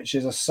issue, which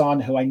is a son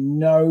who I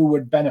know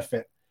would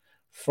benefit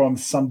from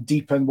some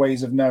deepened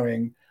ways of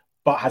knowing,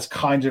 but has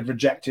kind of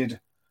rejected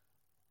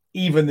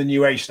even the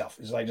New Age stuff.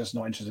 Is like just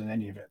not interested in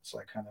any of it. It's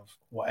like kind of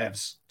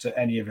whatevs to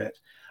any of it.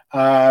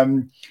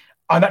 I'm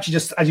actually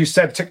just, as you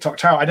said, TikTok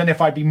Tower. I don't know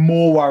if I'd be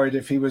more worried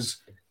if he was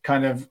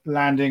kind of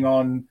landing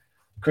on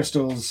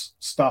Crystal's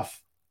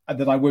stuff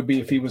than I would be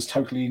if he was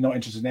totally not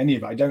interested in any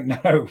of it. I don't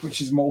know,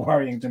 which is more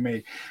worrying to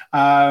me.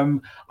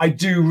 I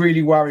do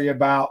really worry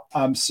about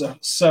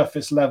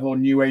surface level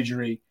New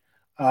Agery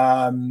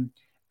and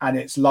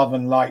its love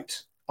and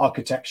light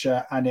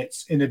architecture and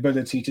its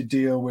inability to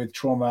deal with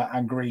trauma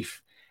and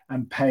grief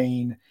and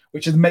pain,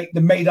 which is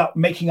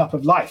making up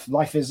of life.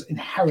 Life is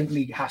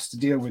inherently has to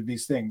deal with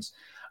these things.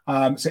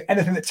 So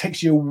anything that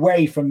takes you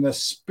away from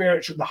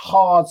the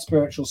hard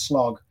spiritual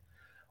slog,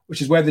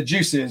 which is where the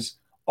juice is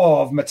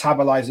of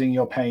metabolizing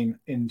your pain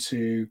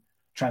into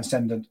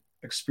transcendent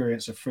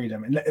experience of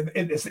freedom. And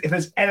if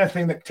there's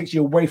anything that takes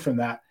you away from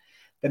that,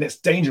 then it's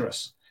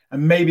dangerous.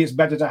 And maybe it's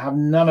better to have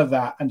none of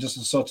that and just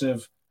a sort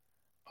of,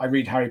 I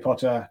read Harry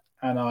Potter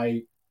and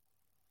I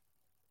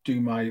do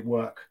my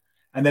work.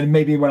 And then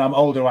maybe when I'm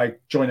older, I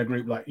join a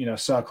group like,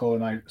 Circle,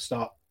 and I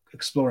start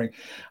exploring.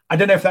 I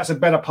don't know if that's a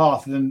better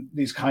path than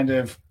these kind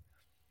of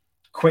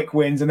quick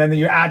wins. And then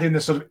you add in the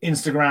sort of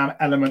Instagram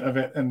element of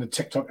it and the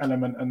TikTok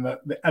element and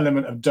the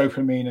element of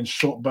dopamine and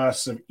short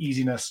bursts of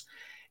easiness.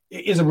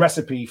 It is a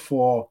recipe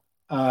for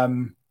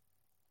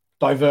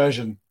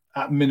diversion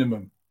at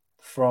minimum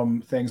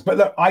from things. But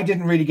look, I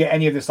didn't really get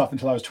any of this stuff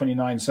until I was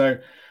 29. So,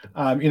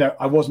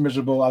 I was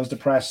miserable. I was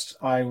depressed.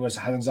 I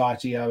had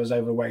anxiety. I was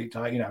overweight.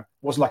 It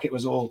wasn't like it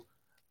was all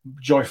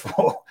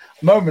joyful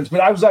moments, but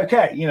I was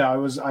okay.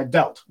 I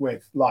dealt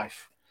with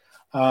life.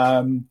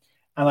 And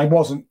I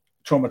wasn't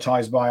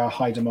traumatized by a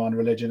high demand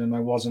religion, and I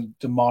wasn't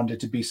demanded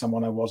to be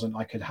someone I wasn't.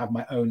 I could have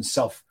my own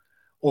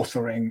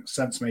self-authoring,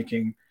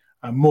 sense-making,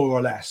 more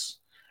or less.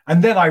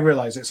 And then I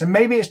realized it. So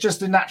maybe it's just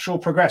the natural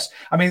progress.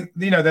 I mean,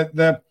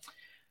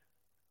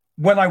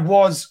 when I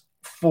was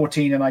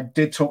 14 and I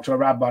did talk to a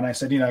rabbi and I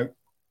said,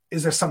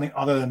 is there something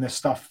other than this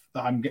stuff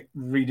that I'm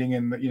reading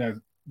in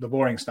the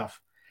boring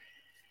stuff?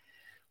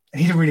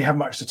 And he didn't really have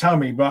much to tell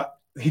me, but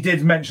he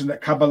did mention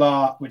that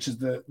Kabbalah, which is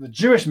the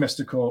Jewish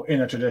mystical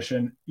inner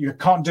tradition, you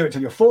can't do it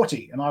till you're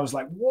 40. And I was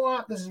like,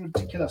 what? This is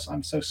ridiculous.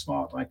 I'm so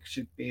smart. I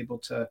should be able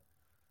to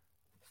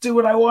do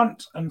what I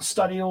want and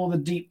study all the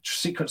deep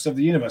secrets of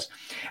the universe.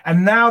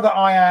 And now that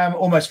I am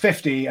almost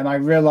 50 and I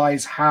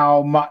realize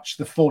how much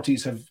the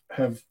 40s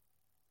have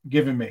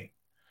given me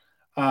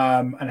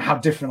and how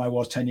different I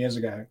was 10 years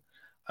ago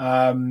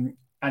and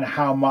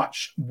how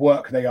much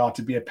work they are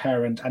to be a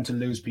parent and to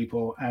lose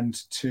people and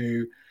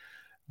to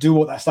do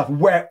all that stuff,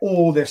 where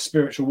all this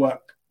spiritual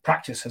work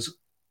practice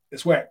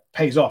it's where it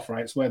pays off,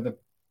 right? It's what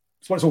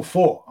it's all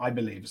for, I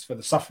believe. It's for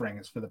the suffering,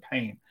 it's for the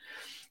pain.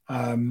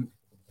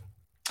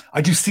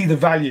 I do see the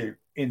value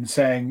in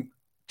saying,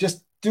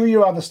 just do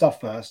your other stuff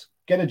first,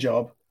 get a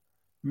job,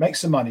 make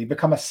some money,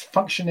 become a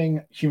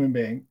functioning human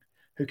being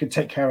who can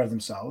take care of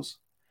themselves.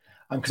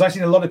 Because I've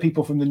seen a lot of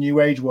people from the New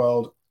Age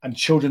world and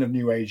children of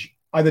New Age,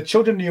 either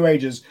children of New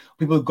Agers,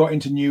 people who got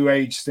into New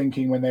Age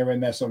thinking when they were in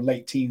their sort of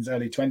late teens,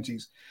 early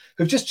 20s,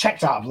 who've just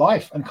checked out of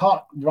life and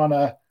can't run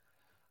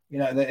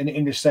in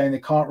English saying they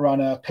can't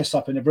run a piss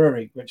up in a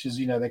brewery, which is,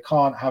 they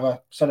can't have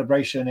a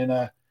celebration in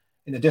a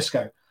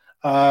disco.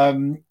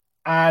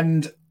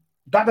 And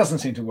that doesn't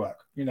seem to work.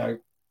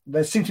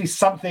 There seems to be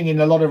something in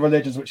a lot of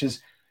religions, which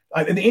is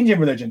in the Indian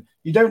religion,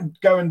 you don't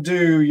go and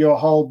do your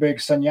whole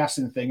big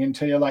sannyasin thing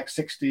until you're like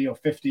 60 or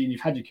 50 and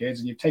you've had your kids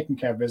and you've taken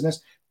care of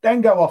business,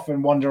 then go off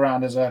and wander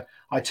around as a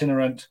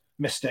itinerant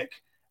mystic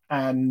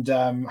and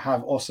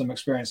have awesome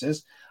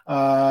experiences.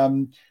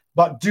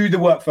 But do the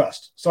work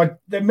first. So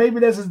maybe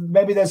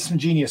there's some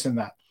genius in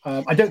that.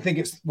 I don't think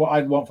it's what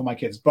I'd want for my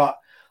kids, but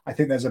I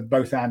think there's a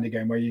both and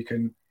again where you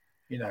can,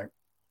 you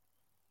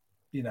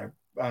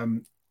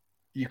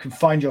can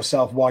find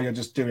yourself while you're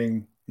just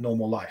doing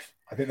normal life.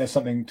 I think there's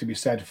something to be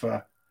said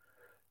for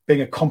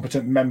being a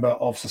competent member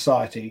of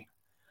society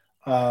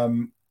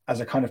as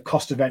a kind of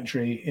cost of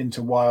entry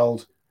into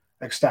wild,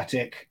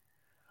 ecstatic,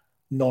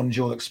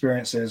 non-dual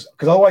experiences.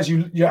 Because otherwise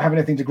you don't have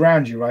anything to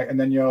ground you, right? And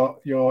then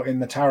you're in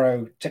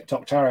the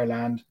TikTok tarot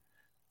land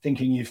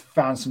thinking you've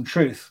found some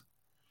truth,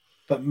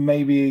 but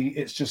maybe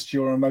it's just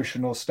your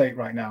emotional state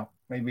right now.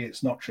 Maybe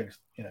it's not truth.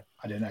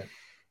 I don't know.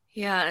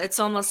 Yeah, it's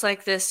almost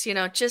like this,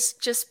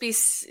 just be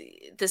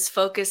this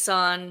focus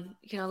on,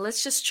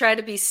 let's just try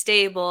to be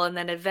stable, and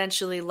then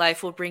eventually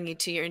life will bring you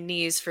to your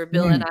knees. For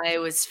Bill and I,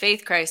 it was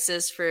faith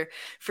crisis.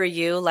 For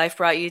you, life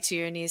brought you to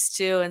your knees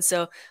too. And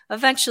so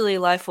eventually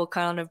life will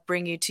kind of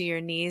bring you to your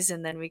knees,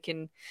 and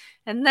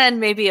then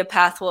maybe a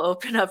path will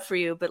open up for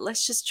you. But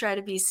let's just try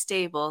to be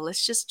stable.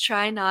 Let's just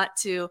try not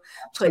to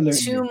put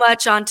too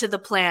much onto the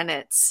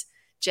planets,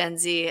 Gen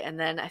Z, and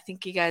then I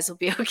think you guys will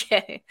be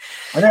okay.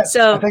 I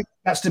think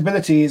that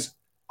stability is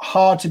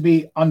hard to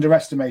be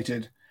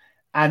underestimated.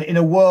 And in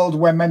a world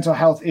where mental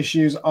health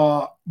issues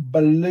are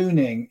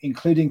ballooning,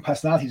 including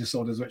personality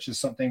disorders, which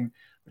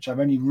which I've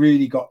only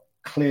really got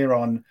clear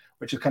on,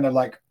 which are kind of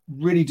like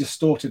really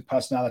distorted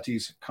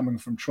personalities coming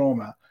from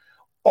trauma,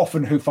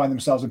 often who find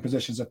themselves in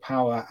positions of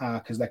power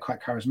because they're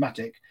quite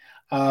charismatic.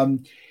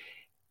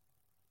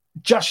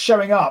 Just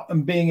showing up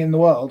and being in the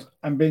world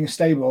and being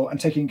stable and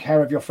taking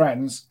care of your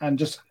friends, and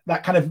just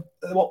that kind of,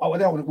 I don't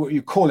know what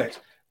you call it,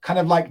 kind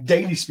of like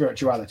daily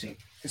spirituality.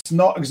 It's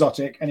not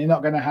exotic, and you're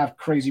not going to have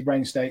crazy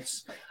brain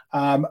states,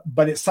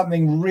 but it's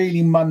something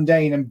really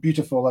mundane and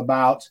beautiful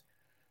about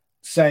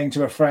saying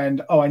to a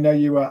friend, oh, I know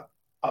you were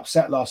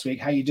upset last week.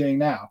 How are you doing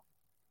now?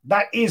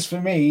 That is, for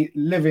me,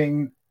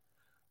 living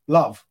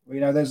love.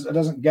 You know, it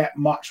doesn't get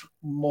much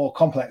more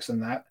complex than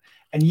that.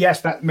 And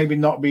yes, that maybe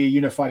not be a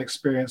unified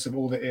experience of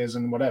all that is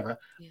and whatever,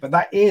 but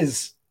that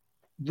is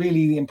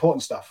really the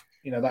important stuff.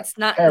 You know, that's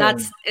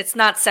it's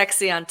not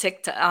sexy on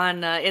TikTok,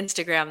 on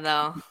Instagram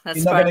though. That's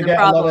you're not going to get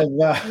problem. A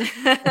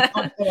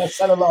lot of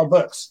sell a lot of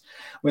books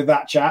with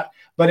that chat,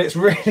 but it's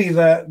really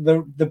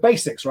the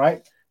basics,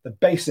 right? The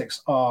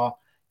basics are,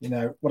 you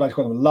know, what I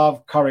call them: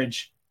 love,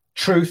 courage,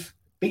 truth.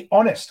 Be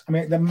honest. I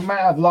mean, the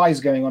amount of lies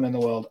going on in the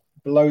world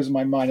blows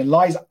my mind, and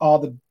lies are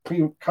the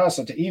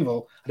precursor to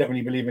evil. I don't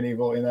really believe in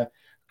evil in a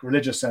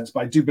religious sense,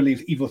 but I do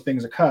believe evil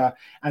things occur,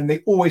 and they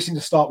always seem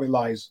to start with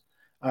lies.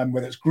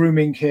 Whether it's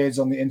grooming kids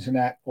on the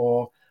internet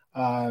or,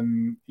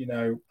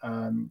 people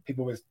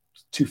with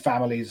two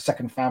families, a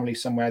second family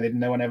somewhere that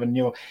no one ever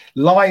knew.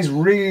 Lies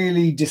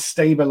really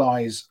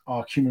destabilize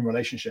our human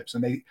relationships,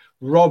 and they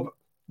rob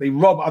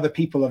other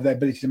people of their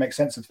ability to make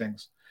sense of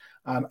things.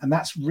 And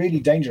that's really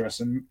dangerous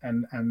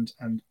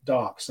and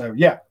dark. So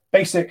yeah,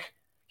 basic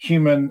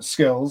human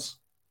skills,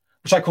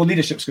 which I call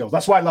leadership skills.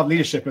 That's why I love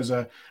leadership as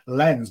a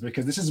lens,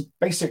 because this is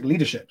basic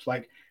leadership.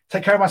 Like,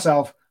 take care of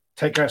myself,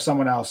 take care of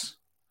someone else,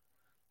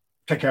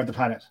 take care of the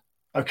planet.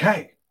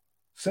 Okay,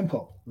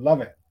 simple,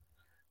 love it.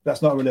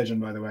 That's not religion,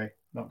 by the way.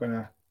 Not going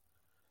to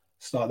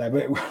start there,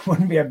 but it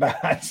wouldn't be a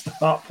bad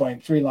start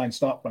point, 3-line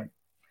start point.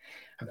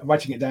 I'm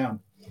writing it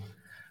down.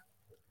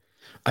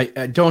 I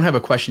don't have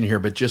a question here,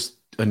 but just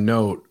a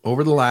note.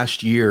 Over the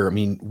last year, I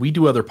mean, we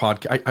do other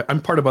podcasts.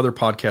 I'm part of other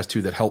podcasts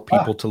too that help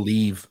people to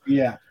leave.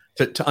 Yeah.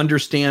 To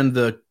understand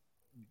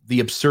the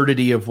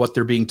absurdity of what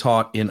they're being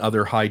taught in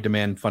other high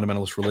demand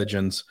fundamentalist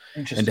religions,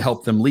 and to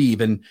help them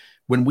leave. And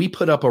when we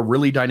put up a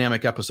really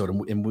dynamic episode,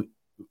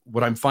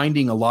 what I'm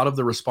finding a lot of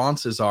the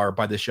responses are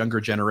by this younger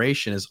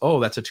generation is, oh,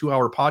 that's a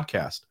 2-hour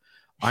podcast.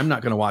 I'm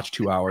not going to watch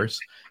 2 hours.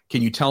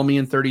 Can you tell me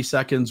in 30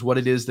 seconds what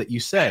it is that you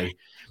say?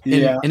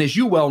 And as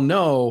you well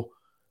know,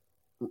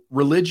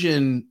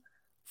 religion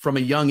from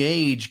a young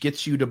age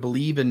gets you to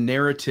believe in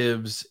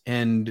narratives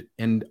and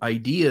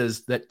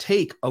ideas that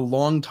take a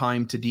long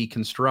time to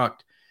deconstruct.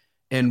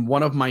 And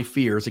one of my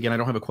fears, again, I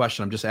don't have a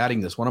question, I'm just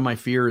adding this. One of my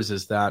fears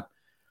is that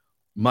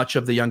much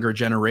of the younger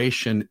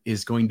generation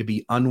is going to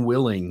be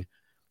unwilling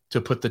to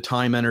put the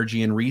time,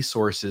 energy, and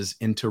resources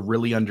into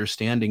really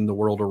understanding the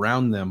world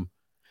around them,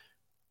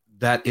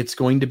 that it's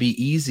going to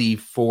be easy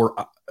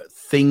for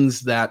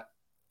things that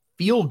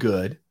feel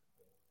good,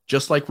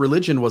 just like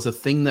religion was a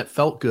thing that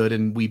felt good,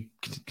 and we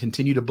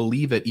continue to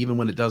believe it even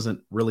when it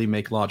doesn't really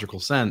make logical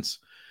sense.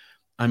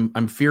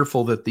 I'm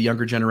fearful that the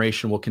younger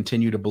generation will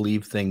continue to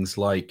believe things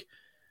like,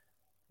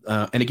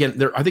 and again,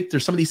 I think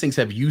there's some of these things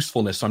have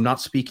usefulness, so I'm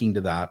not speaking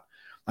to that.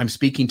 I'm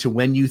speaking to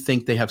when you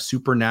think they have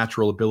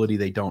supernatural ability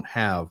they don't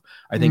have.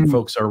 I think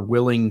folks are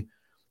willing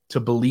to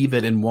believe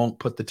it and won't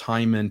put the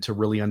time in to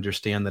really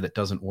understand that it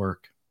doesn't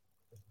work.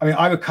 I mean,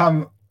 I would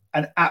come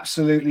and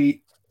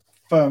absolutely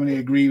firmly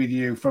agree with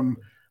you from,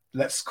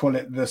 let's call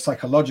it the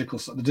psychological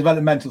side, the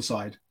developmental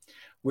side,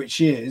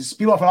 which is,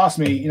 people often ask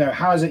me, you know,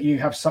 how is it you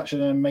have such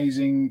an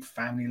amazing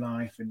family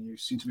life and you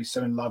seem to be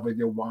so in love with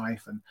your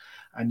wife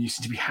and you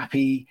seem to be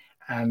happy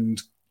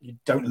and you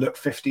don't look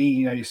 50,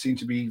 you know, you seem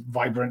to be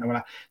vibrant.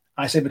 And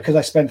I say, because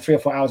I spend 3 or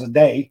 4 hours a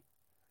day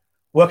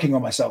working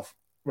on myself,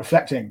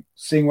 reflecting,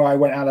 seeing where I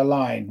went out of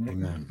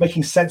line,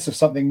 making sense of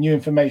something, new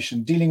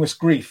information, dealing with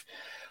grief,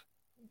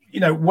 you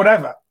know,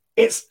 whatever.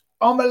 It's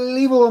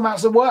unbelievable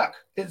amounts of work.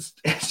 It's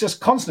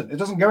just constant. It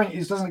doesn't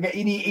get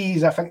any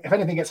ease. If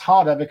anything, it gets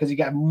harder because you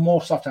get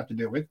more stuff to have to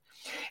deal with.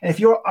 And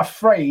if you're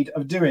afraid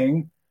of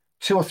doing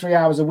 2 or 3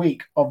 hours a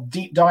week of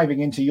deep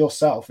diving into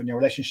yourself and your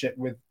relationship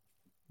with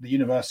the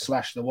universe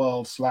 / the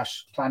world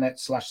 / planet /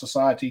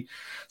 society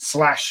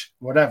 /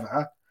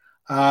 whatever,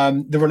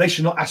 the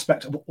relational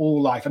aspect of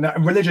all life,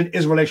 and religion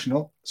is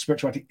relational,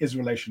 spirituality is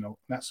relational.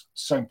 And that's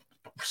so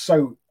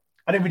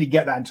I didn't really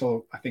get that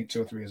until I think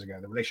 2 or 3 years ago,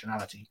 the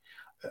relationality,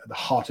 the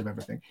heart of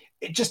everything.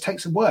 It just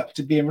takes work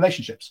to be in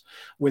relationships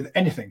with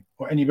anything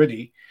or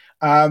anybody,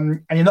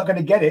 and you're not going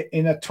to get it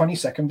in a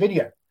 20-second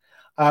video.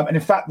 And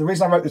in fact, the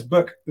reason I wrote this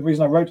book,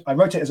 I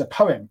wrote it as a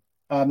poem,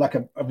 like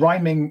a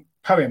rhyming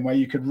poem where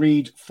you could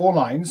read 4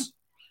 lines,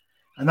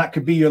 and that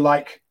could be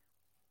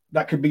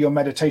your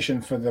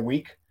meditation for the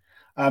week.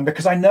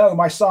 Because I know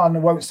my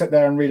son won't sit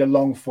there and read a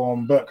long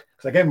form book,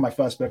 because I gave him my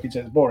first book, he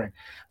said it's boring.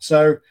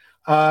 So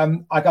I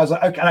was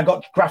like, okay, and I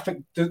got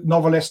graphic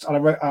novelist and I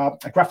wrote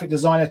a graphic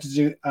designer to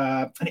do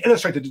an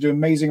illustrator to do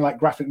amazing like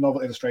graphic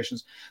novel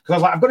illustrations, because I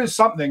was like, I've got to do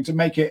something to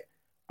make it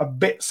a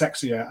bit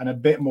sexier and a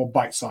bit more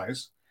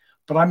bite-sized,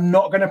 but I'm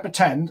not going to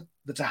pretend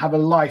that to have a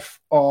life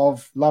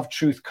of love,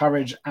 truth,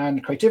 courage,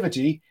 and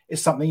creativity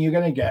is something you're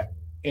going to get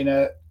in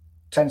a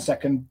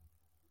 10-second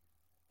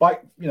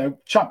bite,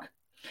 chunk.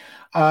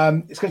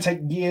 It's going to take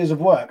years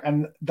of work,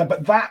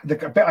 but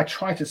the bit I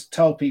try to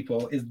tell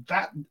people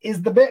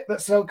is the bit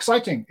that's so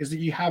exciting, is that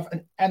you have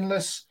an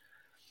endless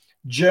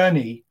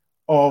journey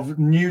of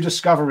new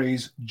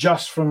discoveries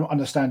just from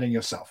understanding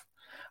yourself.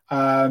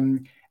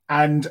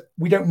 And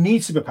we don't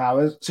need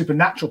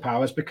supernatural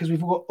powers, because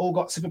we've all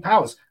got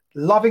superpowers.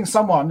 Loving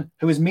someone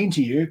who is mean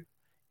to you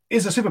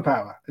is a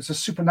superpower. It's a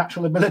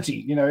supernatural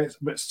ability.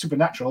 It's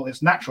supernatural,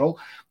 it's natural,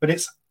 but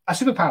it's a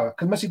superpower,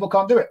 because most people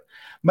can't do it.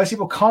 Most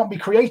people can't be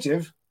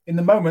creative in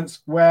the moments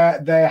where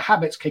their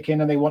habits kick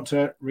in and they want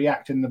to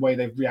react in the way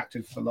they've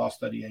reacted for the last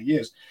 38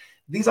 years.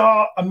 These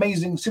are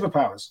amazing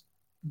superpowers.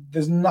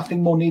 There's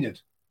nothing more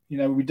needed.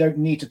 We don't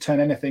need to turn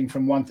anything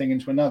from one thing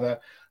into another,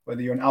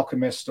 whether you're an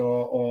alchemist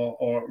or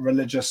a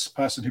religious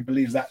person who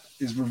believes that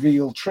is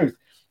revealed truth,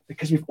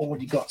 because we've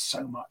already got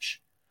so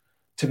much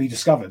to be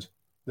discovered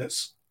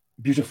that's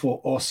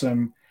beautiful,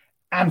 awesome,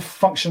 and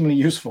functionally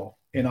useful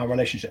in our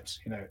relationships.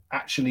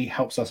 Actually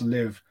helps us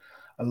live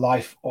a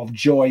life of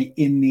joy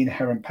in the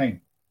inherent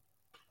pain.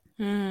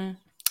 I'm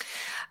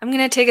going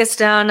to take us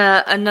down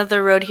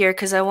another road here,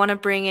 because I want to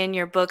bring in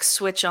your book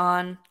Switch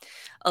On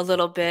a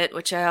little bit,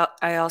 which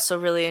I also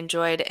really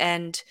enjoyed.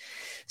 And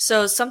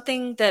so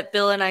something that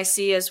Bill and I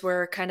see as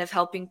we're kind of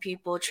helping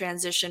people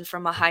transition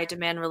from a high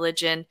demand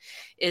religion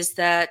is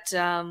that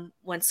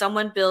when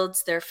someone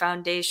builds their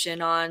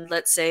foundation on,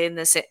 let's say in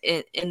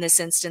this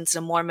instance,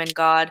 a Mormon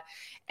God,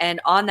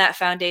 and on that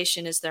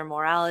foundation is their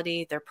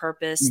morality, their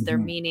purpose, their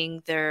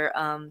meaning, their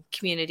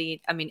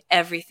community. I mean,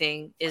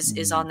 everything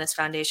is on this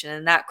foundation,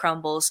 and that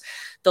crumbles.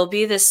 There'll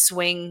be this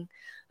swing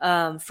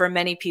for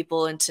many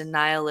people into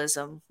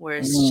nihilism, where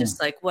it's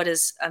just like,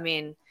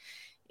 when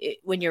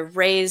you're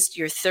raised,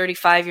 you're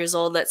 35 years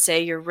old, let's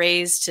say, you're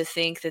raised to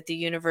think that the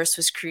universe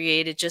was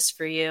created just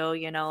for you,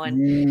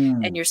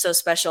 and you're so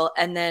special.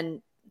 And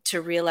then to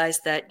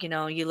realize that,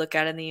 you look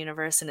out in the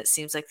universe and it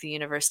seems like the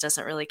universe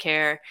doesn't really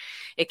care.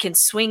 It can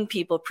swing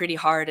people pretty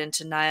hard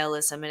into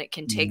nihilism, and it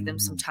can take them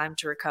some time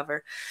to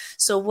recover.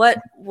 So what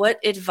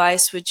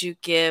advice would you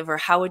give, or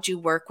how would you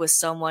work with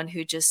someone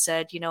who just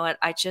said, you know what,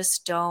 I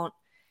just don't,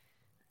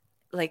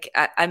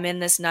 I'm in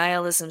this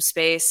nihilism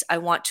space. I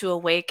want to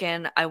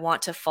awaken. I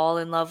want to fall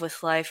in love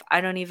with life.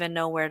 I don't even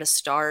know where to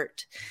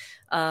start,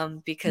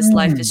 because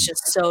life is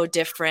just so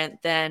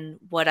different than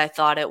what I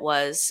thought it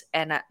was.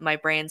 And my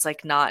brain's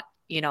not,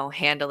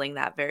 handling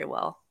that very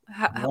well.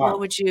 How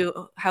would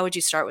you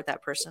start with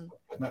that person?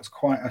 That's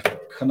quite a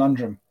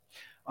conundrum.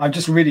 I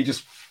just really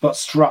got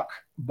struck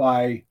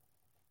by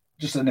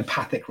just an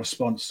empathic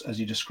response as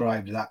you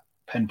described that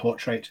pen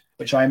portrait,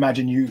 which I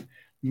imagine you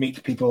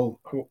meet people,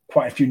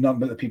 quite a few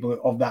number of people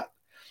of that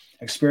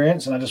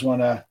experience. And I just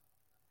want to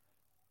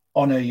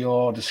honor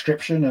your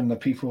description and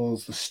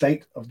the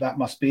state of that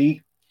must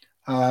be.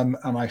 And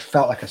I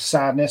felt like a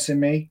sadness in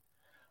me,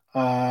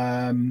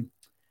 and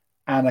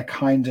a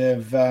kind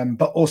of,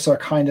 but also a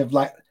kind of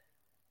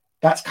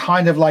that's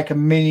kind of like a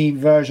mini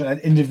version, an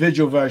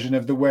individual version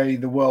of the way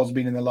the world's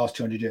been in the last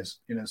 200 years,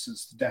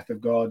 since the death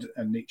of God,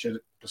 and Nietzsche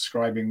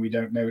describing, we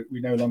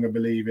no longer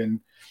believe in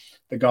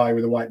the guy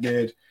with the white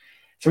beard.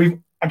 So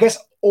I guess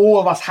all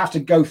of us have to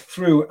go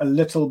through a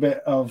little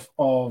bit of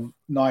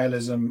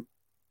nihilism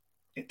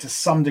to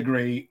some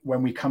degree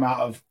when we come out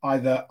of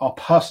either our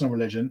personal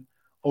religion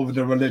or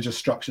the religious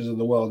structures of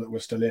the world that we're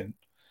still in.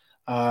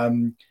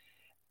 And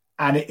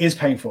it is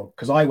painful,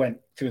 because I went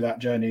through that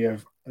journey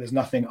of there's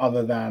nothing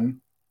other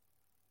than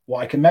what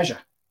I can measure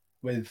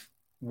with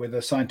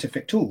a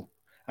scientific tool.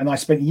 And I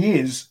spent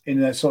years in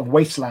the sort of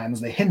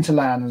wastelands, the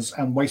hinterlands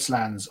and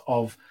wastelands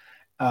of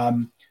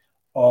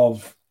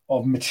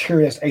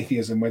materialist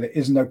atheism, where there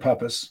is no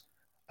purpose,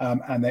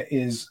 and there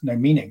is no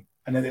meaning.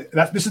 And then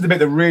this is the bit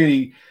that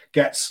really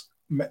gets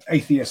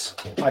atheists,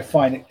 I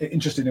find,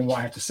 interested in what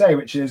I have to say,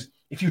 which is,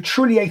 if you're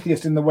truly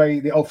atheist in the way,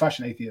 the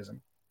old-fashioned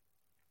atheism,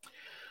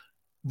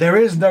 there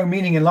is no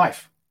meaning in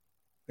life.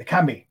 There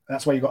can be.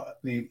 That's why you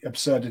got the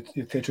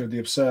theater of the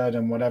absurd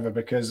and whatever,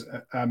 because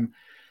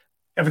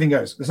everything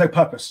goes. There's no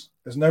purpose.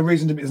 There's no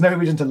reason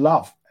to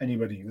love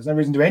anybody. There's no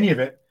reason to do any of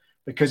it,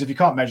 because if you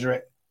can't measure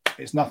it,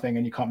 it's nothing,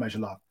 and you can't measure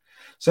love.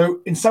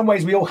 So in some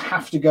ways, we all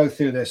have to go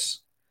through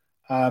this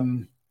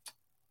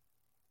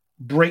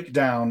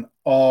breakdown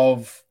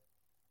of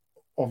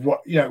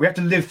what, we have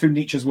to live through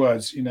Nietzsche's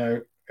words,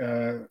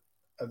 that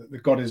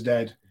God is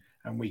dead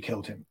and we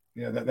killed him.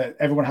 That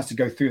everyone has to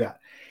go through that.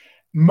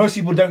 Most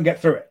people don't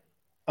get through it.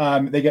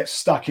 They get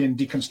stuck in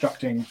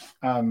deconstructing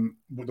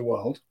with the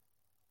world,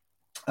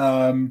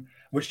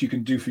 which you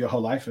can do for your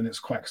whole life, and it's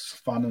quite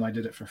fun. And I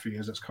did it for a few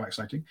years. It's quite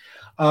exciting.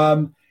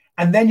 And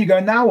then you go,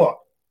 now what?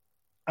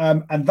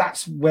 And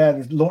that's where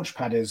the launch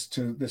pad is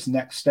to this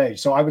next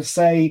stage. So I would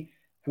say,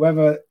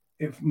 whoever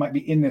it might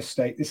be in this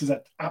state, this is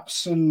an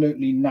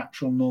absolutely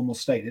natural, normal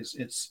state.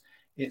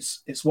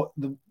 It's what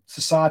the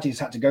society has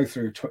had to go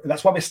through.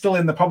 That's why we're still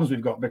in the problems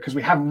we've got, because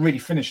we haven't really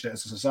finished it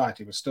as a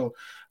society. We're still,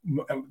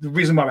 the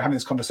reason why we're having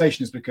this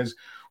conversation is because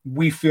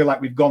we feel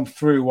like we've gone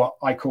through what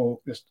I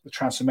call the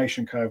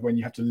transformation curve, when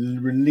you have to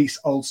release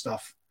old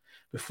stuff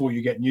before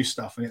you get new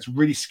stuff. And it's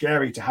really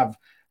scary to have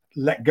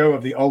let go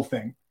of the old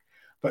thing.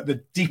 But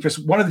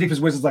one of the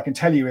deepest wisdoms I can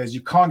tell you is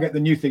you can't get the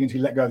new thing until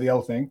you let go of the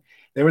old thing.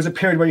 There is a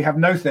period where you have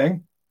no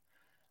thing,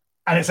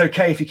 and it's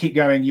okay if you keep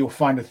going, you'll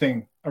find a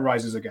thing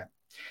arises again.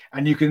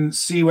 And you can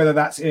see whether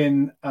that's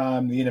in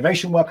the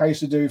innovation work I used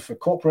to do for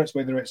corporates,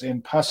 whether it's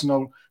in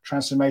personal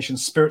transformation,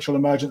 spiritual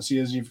emergency,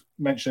 as you've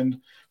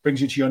mentioned,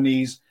 brings you to your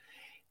knees.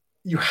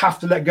 You have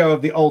to let go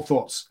of the old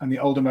thoughts and the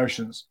old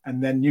emotions,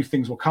 and then new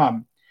things will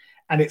come.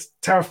 And it's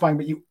terrifying,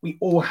 but we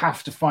all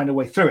have to find a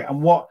way through it.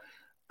 And what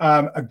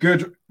a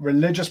good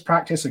religious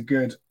practice, a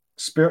good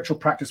spiritual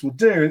practice will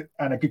do,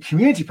 and a good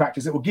community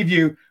practice, it will give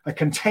you a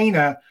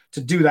container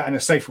to do that in a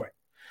safe way.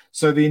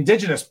 So the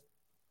indigenous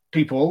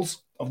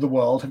peoples of the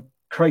world have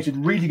created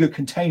really good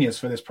containers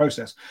for this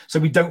process, so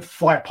we don't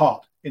fly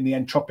apart in the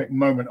entropic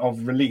moment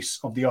of release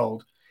of the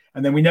old,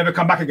 and then we never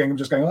come back again. I'm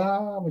just going,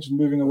 we're just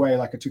moving away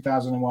like a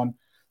 2001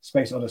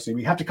 Space Odyssey.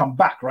 We have to come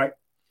back, right,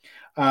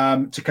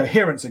 to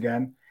coherence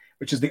again,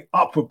 which is the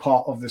upward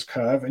part of this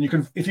curve. And you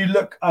can, if you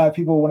look,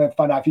 people want to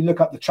find out, if you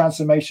look up the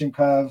transformation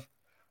curve,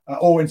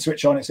 or in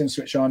Switch On, it's in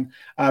Switch On.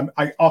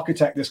 I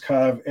architect this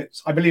curve.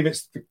 I believe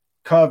it's the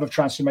curve of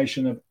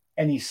transformation of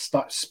any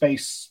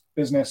space,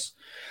 business,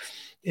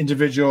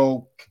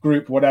 individual,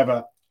 group,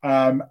 whatever.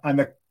 And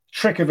the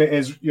trick of it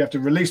is you have to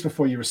release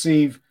before you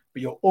receive,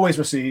 but you'll always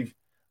receive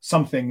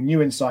something,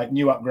 new insight,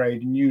 new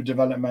upgrade, new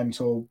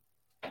developmental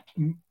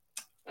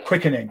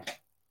quickening.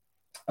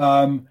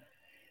 And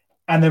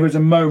there is a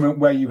moment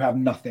where you have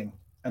nothing,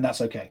 and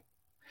that's okay.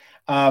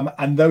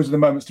 And those are the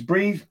moments to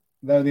breathe.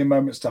 They're the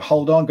moments to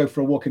hold on, go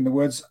for a walk in the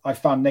woods. I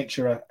found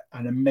nature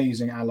an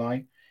amazing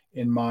ally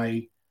in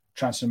my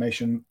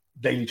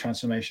daily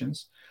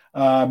transformations.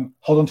 Hold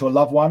on to a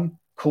loved one,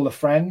 call a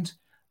friend,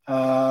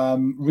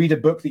 read a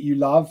book that you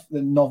love,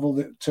 the novel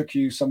that took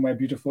you somewhere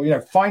beautiful.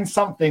 Find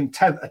something,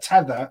 a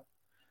tether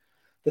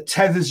that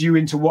tethers you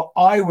into what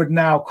I would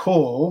now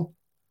call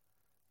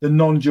the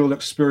non-dual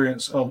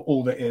experience of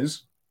all that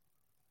is,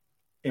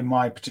 in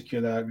my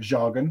particular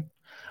jargon.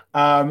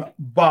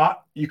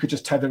 But you could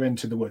just tether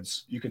into the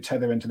woods. You could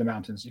tether into the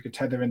mountains. You could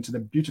tether into the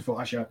beautiful,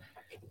 actually,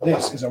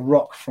 this is a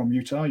rock from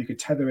Utah. You could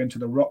tether into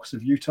the rocks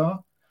of Utah,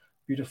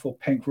 beautiful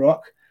pink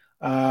rock.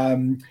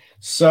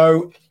 It's,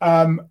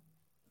 I'm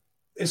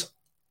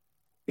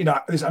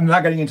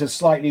now getting into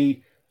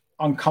slightly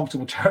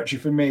uncomfortable territory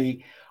for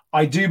me.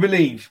 I do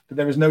believe that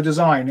there is no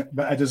design,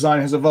 but a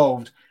design has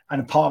evolved.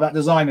 And part of that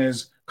design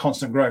is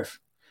constant growth.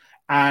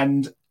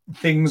 And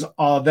things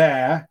are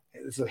there.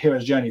 It's a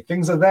hero's journey.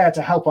 Things are there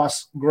to help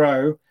us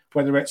grow,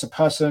 whether it's a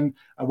person,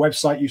 a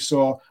website you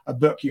saw, a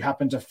book you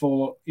happen to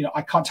fall.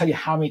 I can't tell you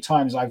how many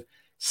times I've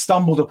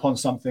stumbled upon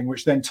something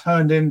which then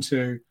turned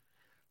into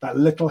that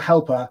little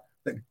helper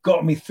that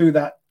got me through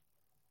that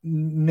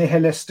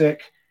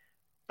nihilistic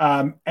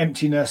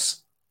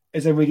emptiness.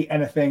 Is there really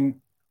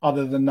anything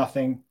other than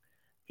nothing?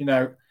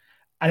 And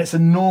it's a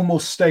normal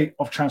state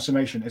of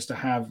transformation, is to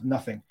have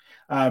nothing.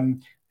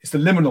 It's the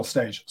liminal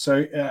stage.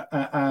 So,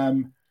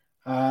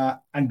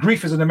 and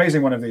grief is an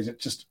amazing one of these. It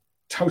just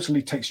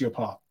totally takes you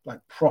apart, like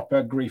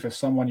proper grief of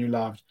someone you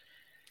loved.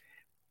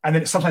 And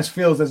then it sometimes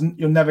feels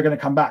you're never going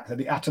to come back, that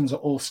the atoms are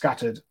all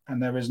scattered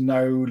and there is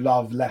no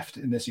love left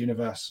in this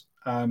universe.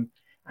 And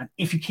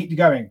if you keep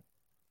going,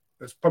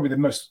 that's probably the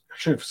most, I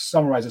should have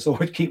summarized this,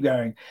 always keep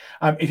going.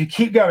 If you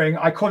keep going,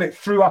 I call it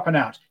through, up and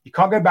out. You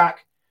can't go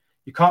back.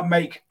 You can't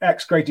make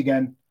X great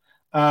again.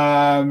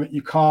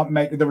 You can't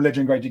make the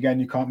religion great again.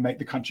 You can't make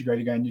the country great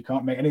again. You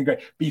can't make anything great,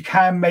 but you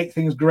can make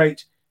things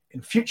great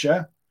in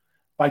future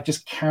by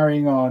just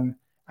carrying on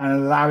and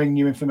allowing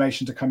new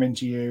information to come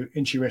into you,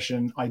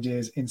 intuition,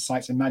 ideas,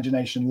 insights,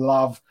 imagination,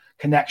 love,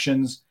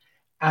 connections.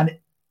 And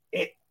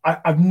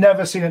I've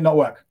never seen it not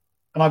work.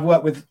 And I've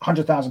worked with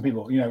 100,000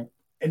 people,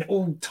 in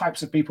all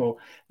types of people.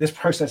 This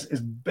process is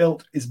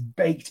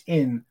baked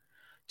in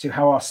to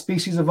how our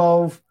species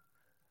evolve,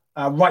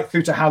 right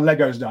through to how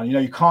Lego's done.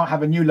 You can't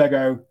have a new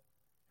Lego.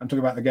 I'm talking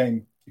about the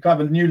game. You can't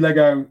have a new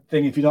Lego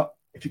thing if you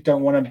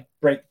don't want to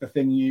break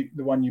the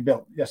one you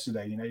built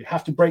yesterday. You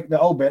have to break the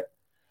old bit,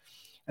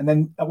 and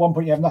then at one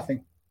point you have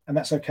nothing, and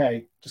that's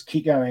okay. Just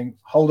keep going.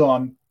 Hold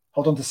on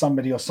to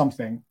somebody or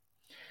something.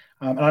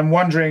 And I'm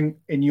wondering,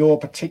 in your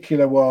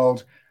particular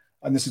world,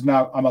 and this is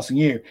now I'm asking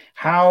you,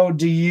 how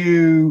do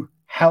you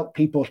help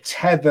people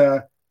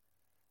tether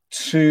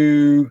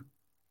to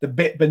the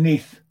bit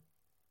beneath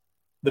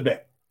the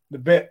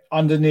bit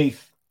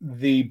underneath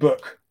the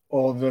book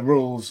or the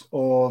rules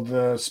or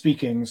the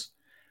speakings,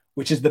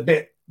 which is the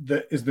bit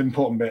that is the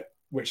important bit,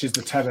 which is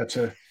the tether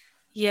to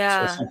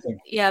something?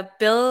 Yeah.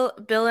 Bill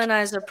and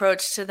I's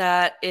approach to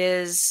that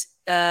is,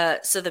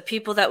 so the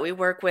people that we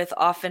work with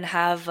often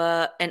have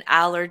an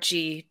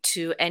allergy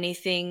to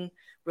anything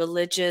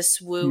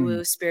religious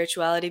woo-woo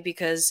spirituality,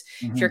 because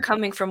if you're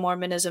coming from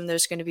Mormonism,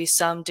 there's going to be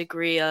some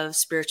degree of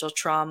spiritual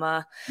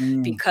trauma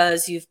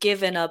because you've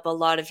given up a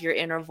lot of your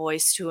inner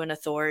voice to an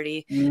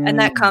authority, and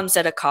that comes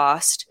at a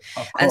cost.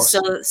 And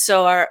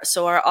so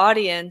our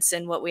audience,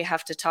 and what we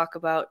have to talk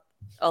about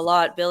a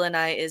lot, Bill and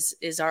I,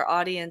 is our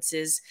audience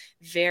is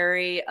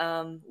very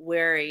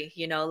wary,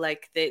 you know,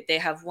 like they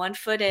have one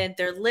foot in,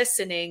 they're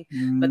listening,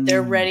 but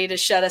they're ready to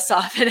shut us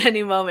off at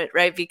any moment,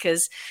 right?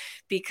 Because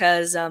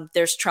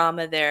there's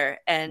trauma there.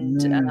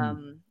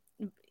 And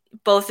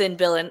both in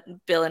Bill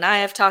and I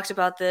have talked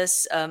about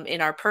this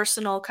in our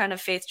personal kind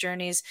of faith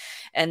journeys,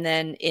 and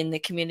then in the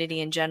community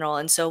in general.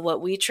 And so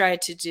what we try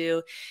to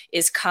do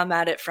is come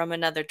at it from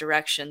another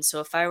direction.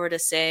 So if I were to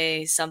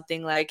say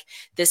something like,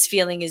 this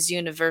feeling is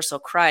universal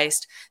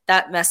Christ,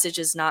 that message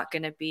is not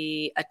going to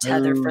be a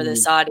tether for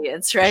this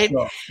audience, right?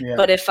 Sure. Yeah.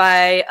 But if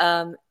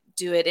I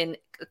do it in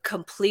a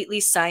completely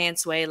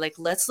science way, like,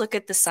 let's look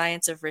at the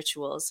science of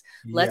rituals.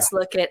 Let's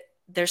look at,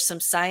 there's some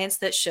science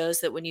that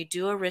shows that when you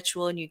do a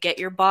ritual and you get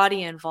your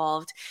body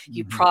involved,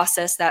 you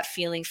process that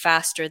feeling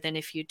faster than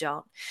if you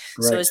don't.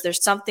 Right. So is there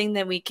something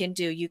that we can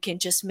do? You can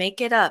just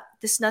make it up.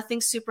 There's nothing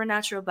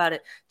supernatural about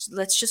it.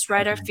 Let's just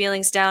write our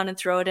feelings down and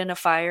throw it in a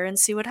fire and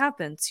see what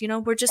happens. You know,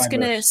 we're just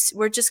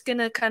going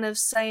to kind of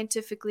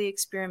scientifically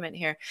experiment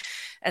here.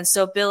 And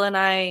so Bill and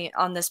I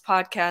on this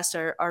podcast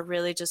are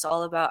really just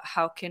all about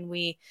how can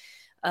we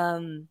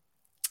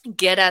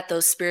get at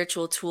those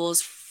spiritual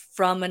tools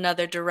from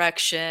another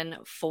direction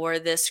for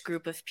this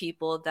group of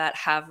people that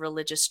have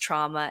religious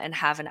trauma and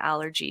have an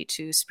allergy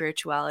to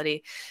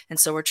spirituality. And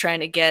so we're trying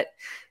to get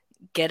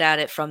at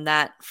it from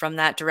that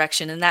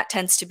direction. And that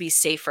tends to be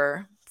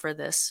safer for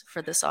this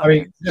audience. I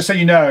mean, just so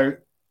you know,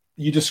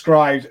 you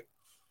described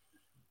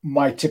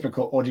my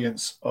typical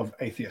audience of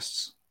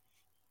atheists.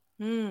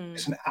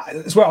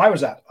 It's where I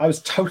was at. I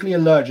was totally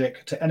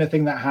allergic to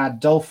anything that had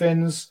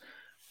dolphins,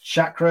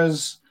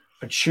 chakras,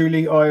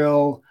 patchouli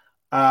oil,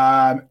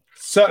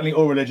 certainly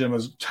all religion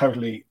was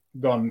totally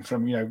gone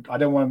from, you know, I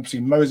don't want to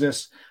see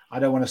Moses. I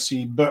don't want to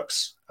see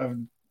books of,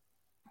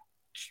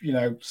 you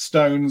know,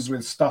 stones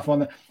with stuff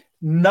on them.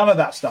 None of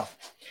that stuff.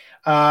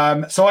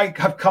 So I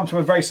have come to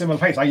a very similar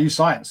place. I use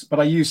science, but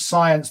I use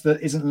science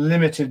that isn't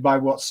limited by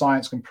what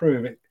science can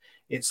prove.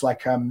 It's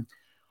like, I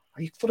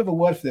thought of a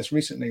word for this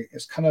recently.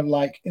 It's kind of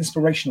like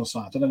inspirational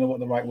science. I don't know what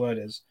the right word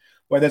is,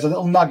 where there's a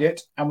little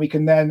nugget and we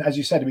can then, as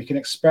you said, we can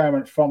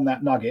experiment from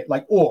that nugget,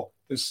 like awe.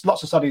 There's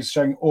lots of studies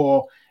showing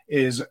awe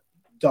is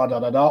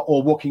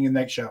or walking in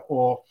nature,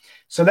 or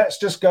so let's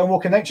just go and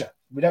walk in nature.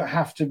 We don't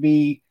have to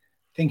be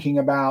thinking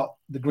about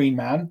the green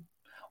man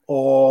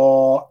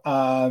or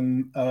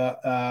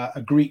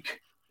a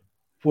Greek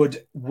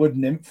wood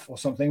nymph or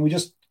something. We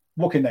just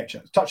walk in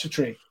nature, touch a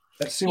tree.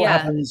 Let's see what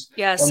happens.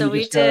 Yeah, so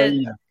we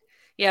did.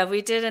 Yeah,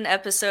 we did an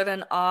episode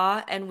on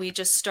awe, and we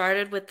just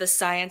started with the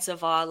science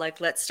of awe.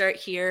 Like, let's start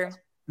here.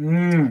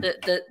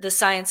 The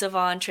science of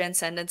awe and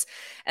transcendence,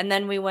 and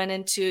then we went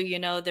into, you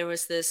know, there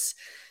was this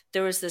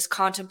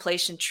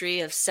contemplation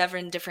tree of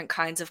 7 different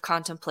kinds of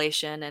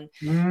contemplation, and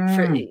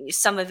for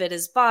some of it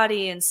is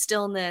body and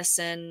stillness,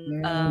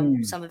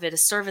 and some of it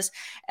is service,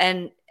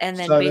 and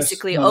then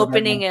basically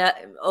opening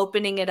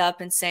it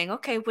up and saying,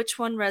 okay, which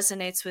one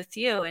resonates with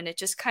you? And it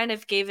just kind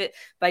of gave it,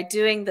 by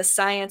doing the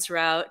science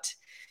route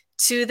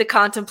to the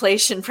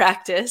contemplation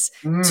practice,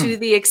 to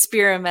the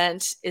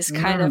experiment, is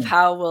kind of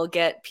how we'll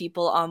get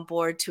people on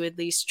board to at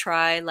least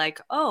try,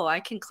 like, oh, I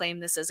can claim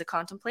this as a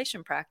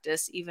contemplation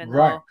practice, even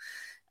though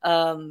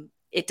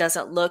it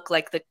doesn't look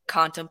like the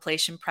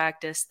contemplation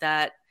practice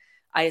that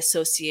I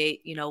associate,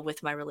 you know,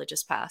 with my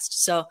religious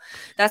past. So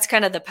that's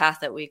kind of the path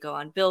that we go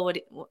on. Bill, what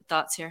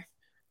thoughts here?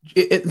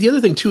 The other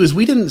thing too is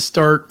we didn't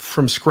start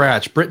from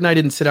scratch. Britt and I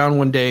didn't sit down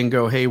one day and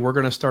go, hey, we're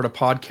going to start a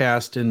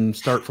podcast and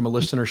start from a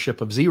listenership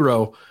of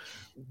 0.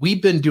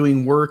 We've been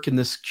doing work in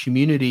this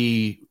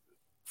community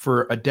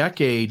for a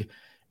decade,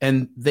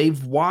 and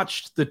they've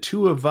watched the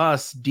two of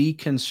us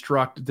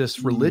deconstruct this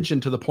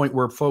religion to the point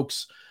where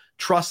folks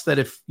trust that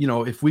if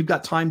we've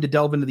got time to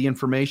delve into the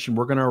information,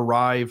 we're going to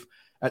arrive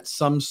at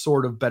some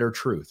sort of better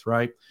truth.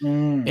 Right.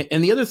 And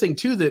the other thing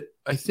too, that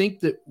I think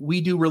that we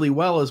do really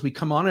well is we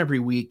come on every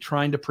week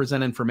trying to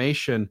present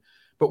information,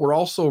 but we're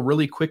also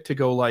really quick to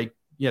go like,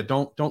 yeah,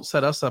 don't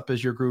set us up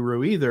as your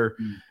guru either.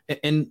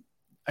 And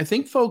I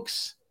think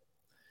folks,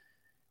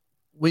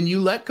 when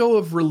you let go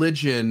of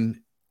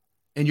religion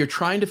and you're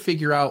trying to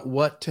figure out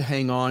what to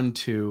hang on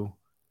to,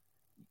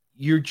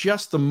 you're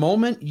just, the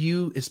moment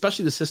you,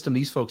 especially the system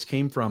these folks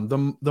came from,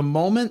 the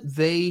moment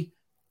they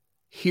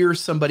hear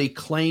somebody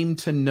claim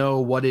to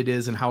know what it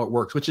is and how it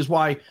works, which is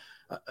why,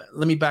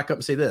 let me back up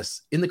and say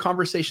this. In the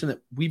conversation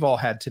that we've all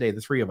had today, the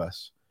 3 of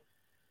us,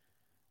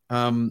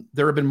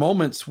 there have been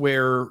moments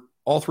where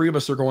all 3 of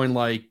us are going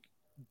like,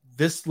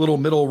 this little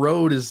middle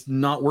road is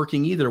not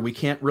working either. We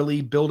can't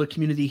really build a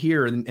community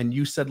here. And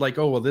you said like,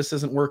 oh, well, this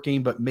isn't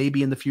working, but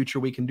maybe in the future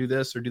we can do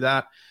this or do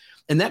that.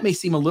 And that may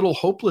seem a little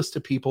hopeless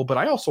to people, but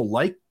I also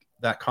like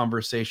that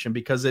conversation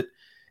because it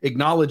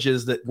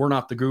acknowledges that we're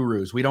not the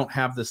gurus. We don't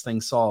have this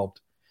thing solved.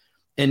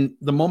 And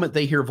the moment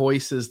they hear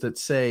voices that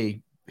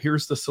say,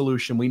 here's the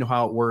solution, we know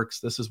how it works,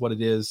 this is what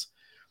it is,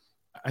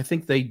 I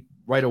think they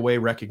right away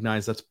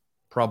recognize that's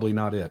probably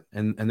not it.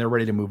 And they're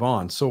ready to move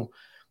on. So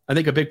I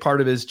think a big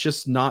part of it is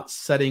just not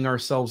setting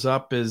ourselves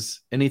up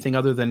as anything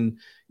other than,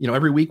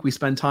 every week we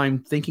spend time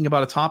thinking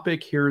about a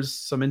topic. Here's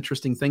some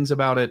interesting things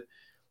about it,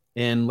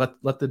 and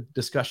let the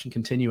discussion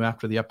continue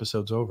after the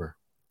episode's over.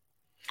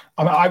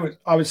 I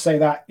would say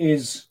that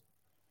is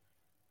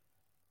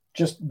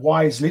just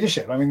wise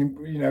leadership. I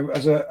mean,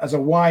 as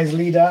a wise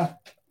leader,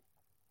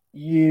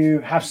 you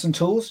have some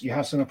tools, you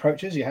have some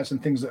approaches, you have some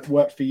things that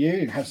work for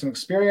you have some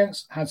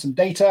experience, had some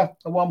data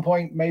at one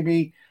point,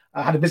 maybe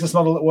had a business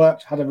model that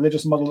worked, had a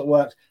religious model that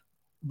worked,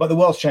 but the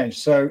world's changed.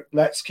 So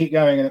let's keep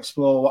going and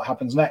explore what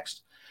happens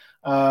next.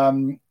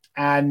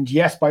 And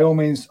yes, by all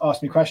means,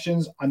 ask me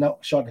questions. I'm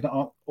not sure I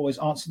can always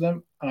answer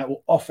them. And I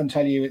will often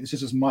tell you, this is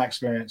just my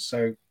experience.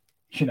 So,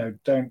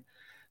 don't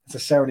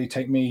necessarily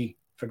take me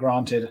for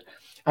granted.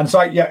 And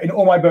so, in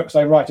all my books,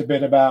 I write a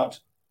bit about,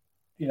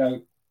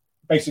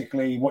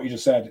 basically what you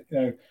just said.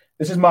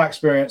 This is my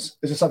experience.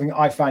 This is something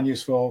I find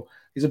useful.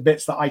 These are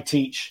bits that I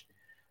teach,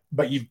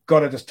 but you've got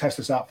to just test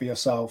this out for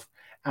yourself.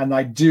 And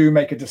I do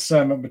make a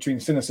discernment between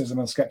cynicism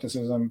and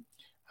skepticism,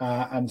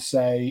 and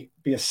say,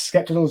 be as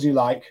skeptical as you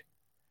like,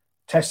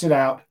 test it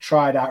out,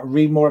 try it out,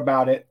 read more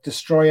about it,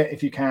 destroy it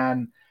if you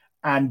can,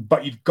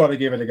 but you've got to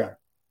give it a go.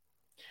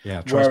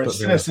 Yeah. Whereas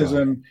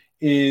cynicism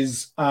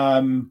is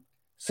an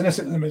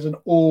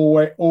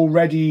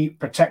already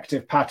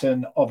protective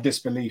pattern of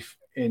disbelief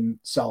in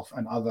self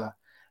and other,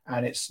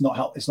 and it's not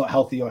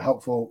healthy or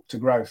helpful to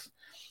growth.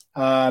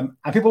 And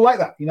people like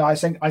that. I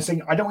think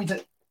I don't want you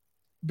to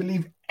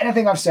believe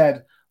anything I've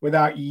said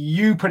without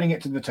you putting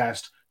it to the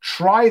test.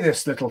 Try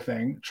this little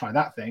thing, try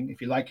that thing.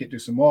 If you like it, do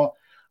some more.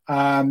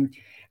 And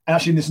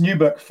actually, in this new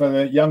book for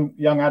the young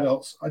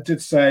adults, I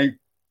did say,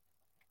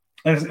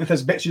 if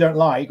there's bits you don't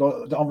like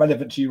or that aren't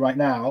relevant to you right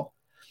now,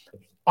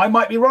 I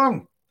might be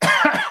wrong,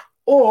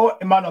 or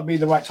it might not be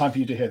the right time for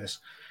you to hear this.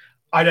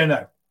 I don't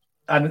know.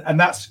 And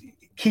that's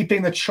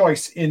keeping the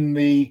choice in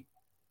the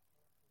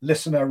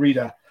listener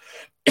reader.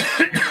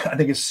 I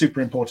think is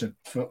super important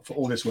for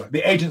all this work.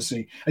 The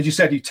agency, as you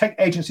said, you take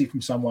agency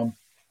from someone,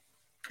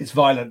 it's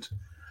violent.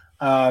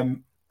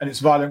 And it's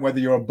violent whether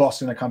you're a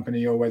boss in a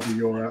company or whether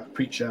you're a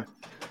preacher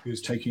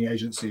who's taking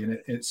agency, and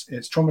it's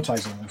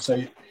traumatizing. And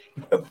so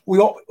we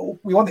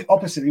want the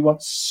opposite. We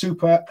want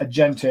super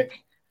agentic,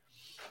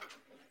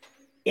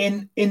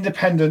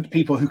 independent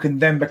people who can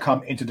then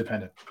become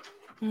interdependent.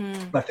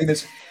 I think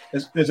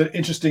there's an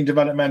interesting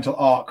developmental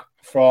arc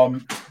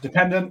from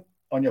dependent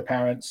on your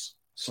parents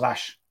 /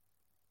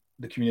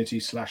 the community /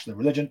 the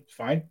religion,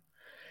 fine.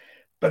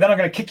 But then I'm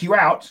going to kick you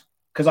out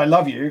because I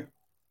love you,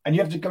 and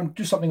you have to go and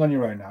do something on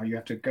your own now. You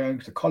have to go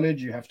to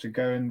college, you have to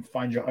go and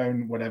find your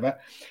own whatever.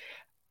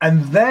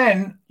 And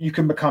then you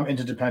can become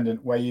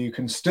interdependent, where you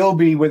can still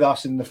be with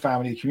us in the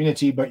family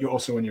community, but you're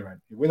also on your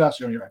own. You're with us,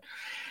 you're on your own.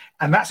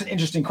 And that's an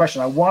interesting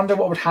question. I wonder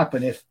what would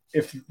happen if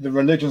the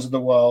religions of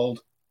the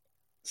world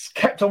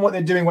kept on what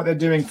they're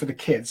doing for the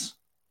kids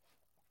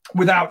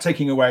without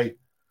taking away,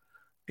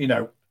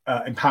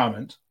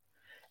 empowerment.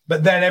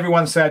 But then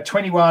everyone said,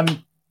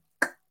 21,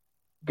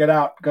 get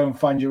out, go and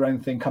find your own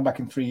thing, come back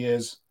in 3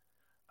 years.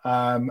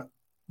 But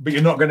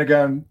you're not going to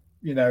go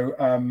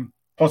and,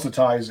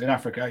 proselytize in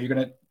Africa. You're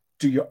going to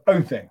do your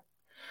own thing.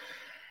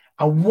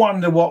 I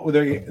wonder what would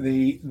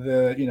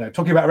the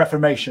talking about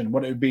Reformation,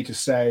 what it would be to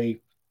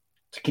say,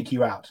 to kick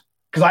you out.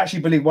 Because I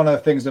actually believe one of the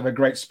things of a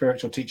great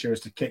spiritual teacher is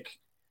to kick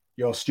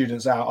your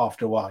students out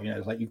after a while.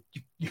 It's like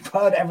you've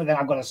heard everything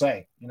I've got to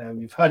say.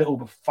 You've heard it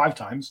all 5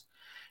 times.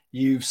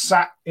 You've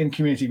sat in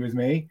community with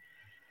me.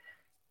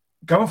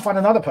 Go and find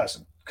another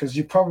person, because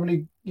you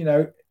probably,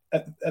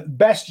 at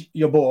best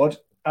you're bored.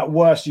 At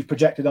worst, you've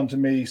projected onto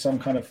me some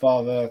kind of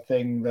father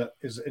thing that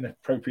is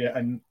inappropriate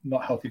and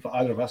not healthy for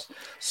either of us.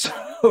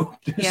 So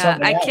yeah,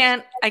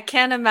 I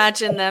can't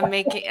imagine them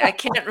making. I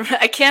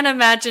can't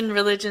imagine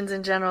religions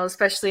in general,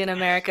 especially in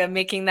America,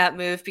 making that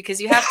move,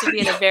 because you have to be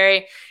in a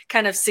very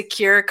kind of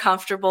secure,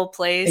 comfortable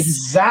place.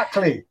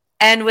 Exactly.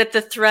 And with the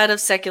threat of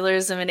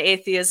secularism and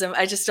atheism,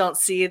 I just don't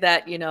see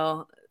that.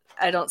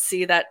 I don't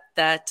see that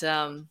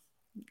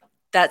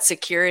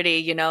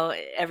security.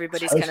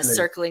 Everybody's Totally. kind of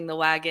circling the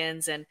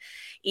wagons, and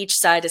each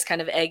side is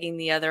kind of egging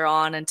the other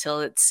on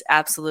until it's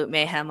absolute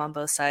mayhem on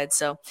both sides.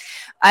 So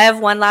I have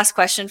one last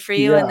question for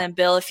you. Yeah. And then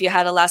Bill, if you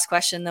had a last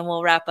question, then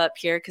we'll wrap up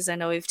here, because I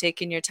know we've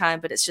taken your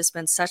time, but it's just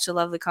been such a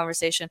lovely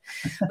conversation.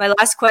 My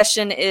last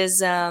question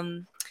is,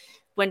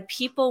 when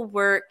people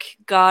work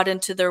God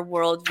into their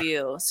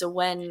worldview, so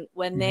when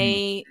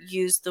they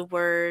use the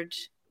word,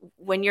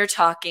 when you're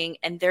talking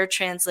and they're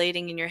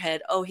translating in your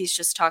head, oh, he's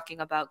just talking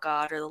about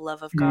God or the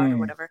love of God or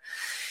whatever.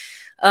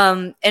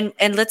 And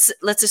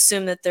let's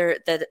assume that they're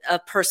a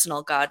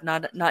personal God,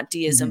 not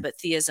deism, but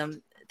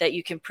theism. that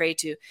you can pray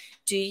to.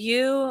 Do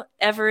you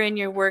ever in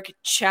your work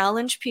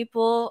challenge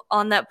people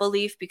on that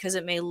belief because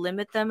it may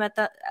limit them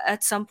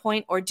at some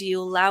point, or do you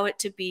allow it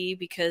to be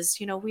because,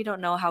 you know, we don't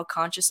know how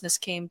consciousness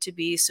came to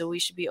be, so we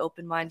should be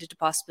open-minded to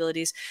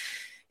possibilities?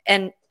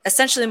 And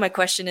essentially my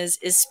question is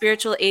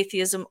spiritual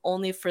atheism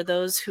only for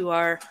those who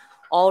are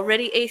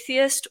already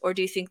atheist, or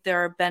do you think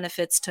there are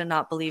benefits to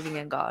not believing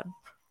in God?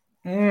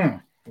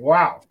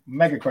 Wow,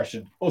 mega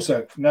question.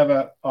 Also,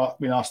 never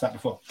been asked that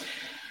before.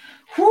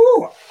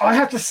 Whew, I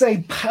have to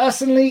say,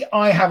 personally,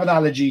 I have an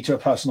allergy to a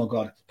personal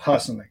God,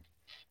 personally.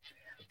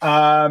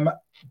 And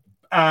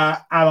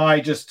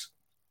I just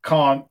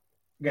can't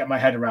get my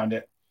head around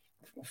it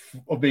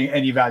or being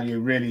any value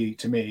really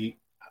to me.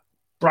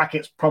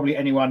 Brackets, probably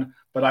anyone,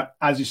 but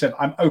as you said,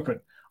 I'm open.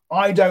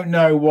 I don't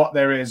know what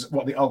there is,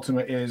 what the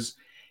ultimate is.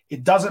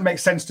 It doesn't make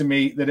sense to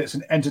me that it's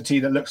an entity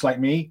that looks like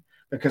me,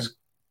 because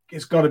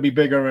it's got to be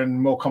bigger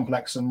and more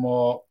complex and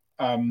more,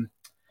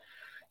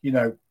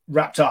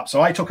 wrapped up.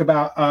 So I talk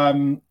about,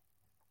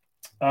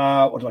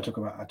 what do I talk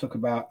about? I talk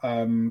about,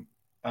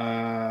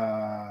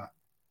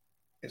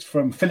 it's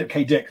from Philip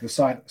K. Dick, the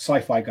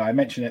sci-fi guy. I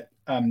mentioned it.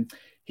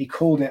 He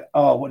called it,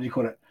 what did he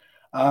call it?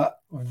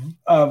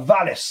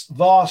 VALIS,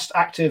 Vast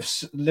Active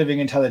Living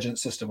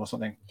Intelligence System or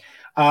something.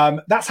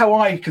 That's how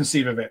I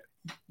conceive of it.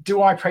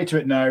 Do I pray to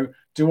it? No.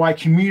 Do I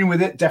commune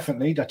with it?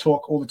 Definitely. I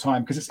talk all the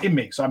time because it's in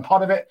me. So I'm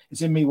part of it.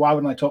 It's in me. Why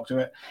wouldn't I talk to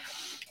it?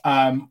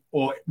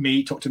 Or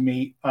me, talk to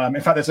me.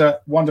 In fact, there's a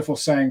wonderful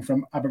saying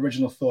from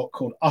Aboriginal thought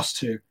called us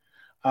two,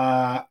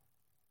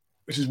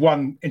 which is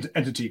one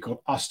entity called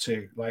us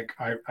two. Like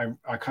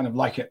I kind of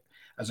like it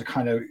as it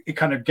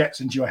kind of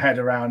gets into your head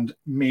around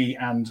me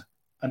and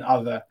an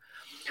other.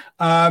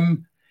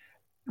 When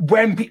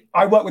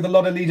I work with a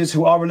lot of leaders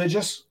who are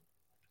religious,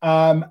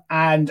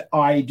 and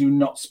I do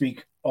not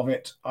speak of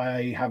it.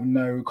 I have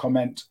no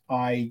comment.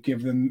 I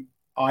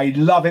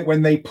love it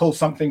when they pull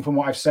something from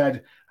what I've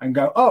said and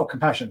go, oh,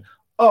 compassion,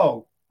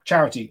 oh,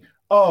 charity,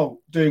 oh,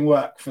 doing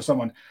work for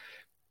someone,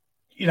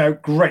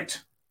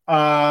 great.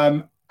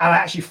 And I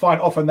actually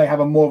find often they have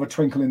more of a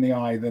twinkle in the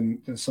eye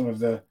than some of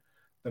the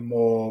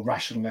more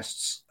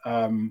rationalists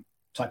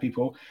type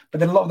people. But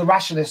then a lot of the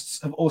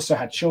rationalists have also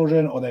had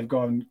children, or they've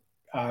gone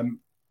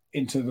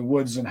into the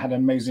woods and had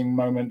an amazing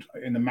moment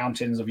in the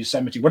mountains of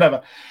Yosemite,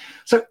 whatever.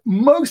 So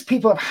most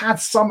people have had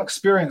some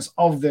experience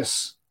of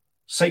this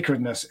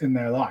sacredness in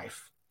their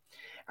life.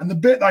 And the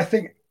bit that I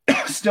think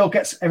still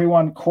gets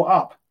everyone caught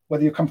up,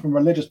 whether you come from a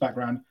religious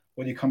background,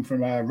 whether you come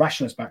from a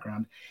rationalist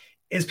background,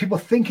 is people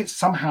think it's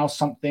somehow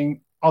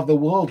something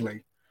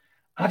otherworldly.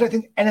 I don't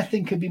think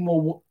anything could be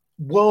more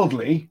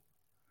worldly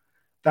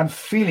than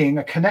feeling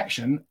a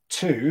connection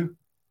to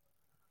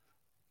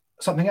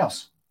something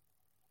else.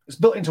 It's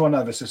built into our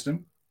nervous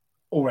system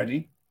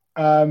already.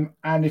 And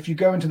if you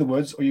go into the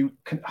woods, or you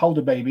can hold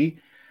a baby,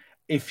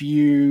 if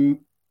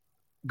you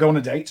go on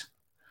a date,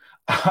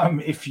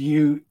 if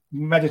you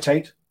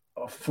meditate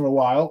for a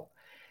while,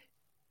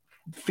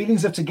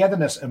 feelings of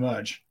togetherness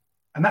emerge.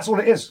 And that's all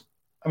it is.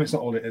 I mean, it's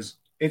not all it is.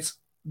 It's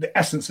the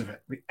essence of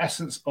it. The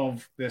essence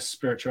of this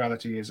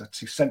spirituality is a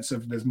sense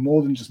of there's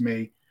more than just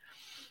me.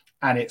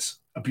 And it's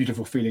a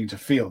beautiful feeling to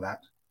feel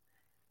that.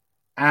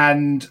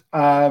 And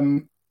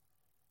I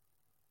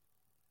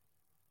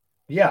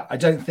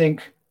don't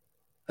think,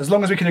 as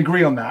long as we can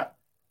agree on that,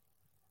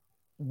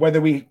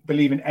 whether we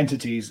believe in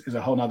entities is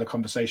a whole nother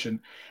conversation.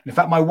 And in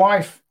fact, my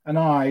wife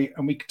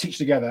and we teach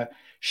together,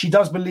 she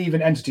does believe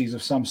in entities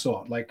of some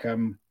sort. Like, I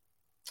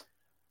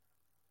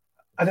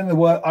don't know the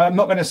word, I'm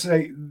not going to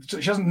say,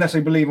 she doesn't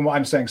necessarily believe in what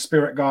I'm saying,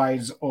 spirit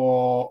guides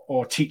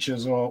or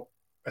teachers or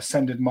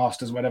ascended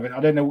masters, whatever. I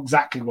don't know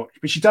exactly what,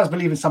 but she does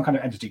believe in some kind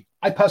of entity.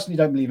 I personally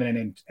don't believe in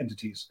any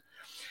entities.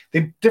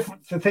 The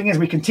thing is,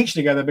 we can teach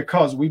together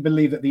because we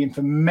believe that the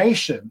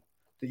information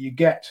that you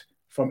get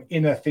from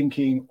inner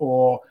thinking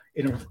or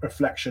inner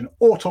reflection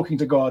or talking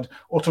to God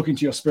or talking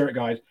to your spirit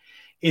guide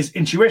is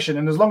intuition.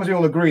 And as long as we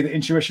all agree that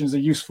intuition is a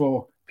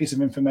useful piece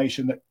of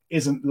information that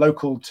isn't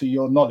local to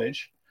your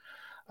knowledge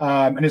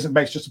and isn't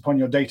based just upon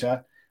your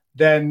data,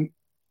 then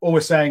all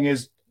we're saying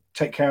is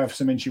take care of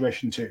some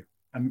intuition too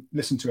and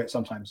listen to it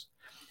sometimes.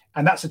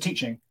 And that's the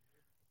teaching.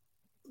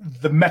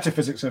 The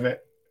metaphysics of it,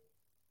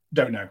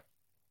 don't know.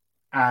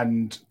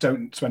 And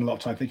don't spend a lot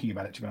of time thinking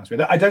about it, to be honest with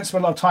you. I don't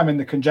spend a lot of time in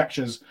the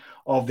conjectures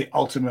of the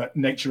ultimate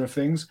nature of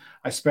things.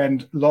 I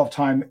spend a lot of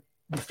time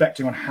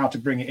reflecting on how to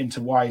bring it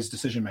into wise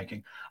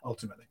decision-making,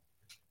 ultimately.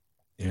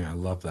 Yeah, I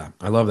love that.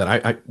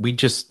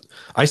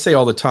 I say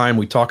all the time,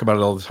 we talk about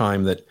it all the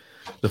time, that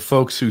the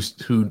folks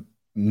who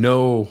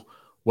know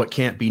what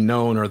can't be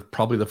known are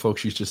probably the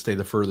folks you should stay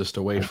the furthest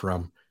away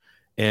from.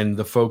 And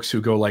the folks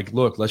who go like,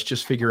 look, let's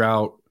just figure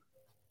out,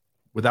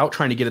 without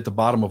trying to get at the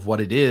bottom of what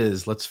it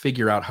is, let's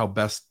figure out how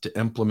best to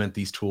implement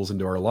these tools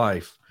into our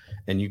life.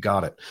 And you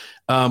got it.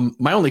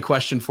 My only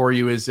question for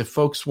you is, if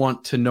folks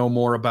want to know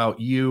more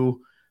about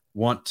you,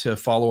 want to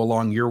follow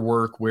along your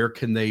work, where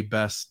can they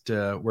best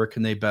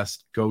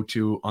go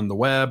to on the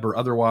web or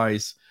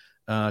otherwise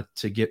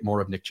to get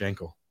more of Nick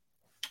Jankel?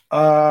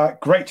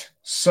 Great.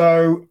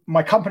 So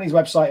my company's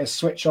website is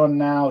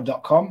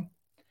switchonnow.com.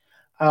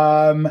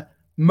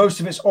 Most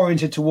of it's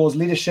oriented towards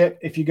leadership.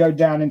 If you go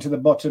down into the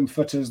bottom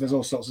footers, there's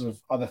all sorts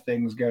of other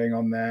things going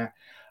on there,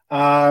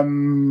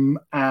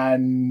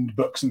 and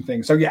books and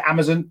things. So yeah,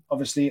 Amazon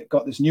obviously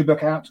got this new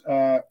book out,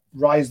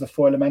 Rise the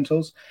Four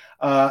Elementals,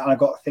 and I've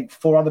got I think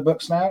 4 other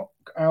books now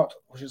out,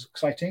 which is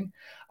exciting.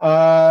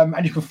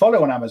 And you can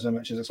follow on Amazon,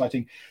 which is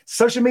exciting.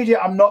 Social media,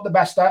 I'm not the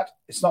best at.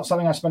 It's not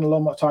something I spend a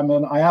lot of time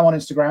on. I am on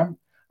Instagram.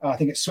 I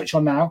think it's Switch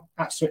On Now,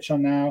 at Switch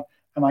On Now,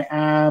 and I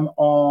am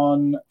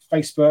on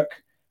Facebook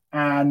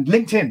and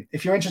LinkedIn.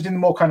 If you're interested in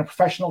more kind of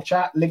professional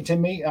chat, LinkedIn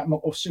me. I'm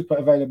super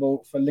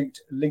available for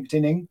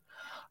LinkedIning.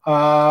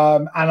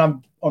 And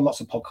I'm on lots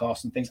of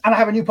podcasts and things. And I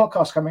have a new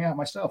podcast coming out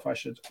myself, I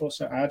should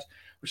also add,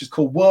 which is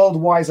called World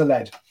Wiser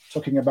Led,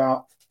 talking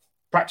about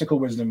practical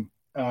wisdom,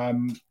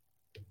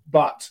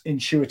 but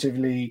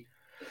intuitively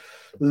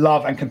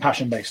love and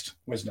compassion-based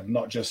wisdom,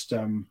 not just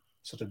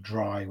sort of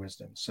dry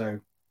wisdom. So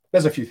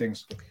there's a few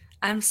things.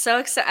 I'm so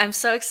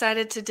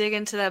excited to dig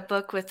into that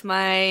book with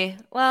my,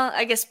 well,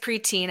 I guess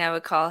preteen, I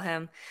would call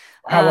him.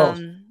 How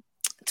old?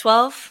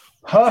 12.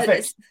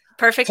 Perfect.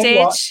 Perfect Tell you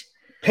what, age.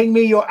 ping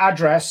me your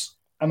address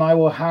and I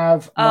will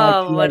have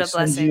what a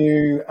send blessing.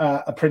 you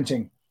a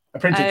printing.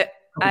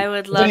 I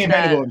would It's love only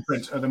available that. in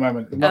print at the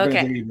moment. I'm not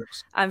going to do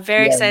ebooks. I'm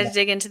very excited to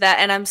dig into that.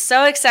 And I'm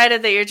so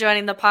excited that you're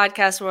joining the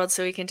podcast world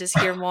so we can just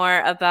hear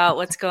more about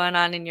what's going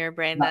on in your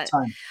brain.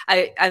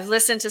 I've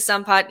listened to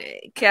some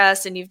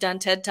podcasts and you've done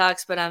TED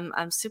Talks, but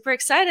I'm super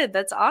excited.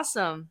 That's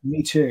awesome.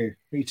 Me too.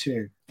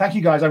 Thank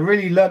you guys. I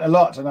really learned a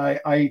lot, and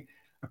I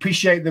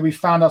appreciate that we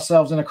found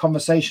ourselves in a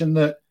conversation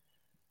that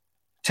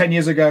 10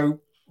 years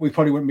ago we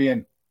probably wouldn't be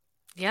in.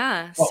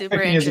 Yeah, Well, super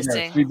 15 years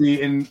interesting. ago, we'd be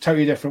in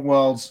totally different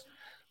worlds.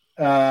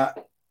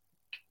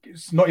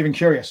 It's not even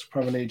curious,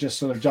 probably just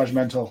sort of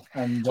judgmental.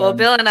 And well,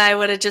 Bill and I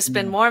would have just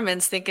been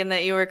Mormons thinking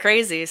that you were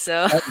crazy.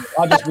 So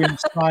I've just been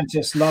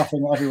scientists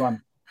laughing at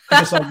everyone.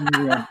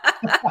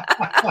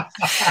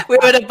 We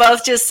would have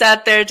both just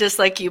sat there just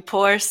like, you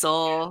poor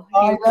soul.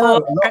 I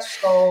know, lost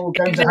soul,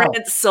 going to hell.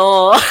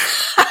 Soul.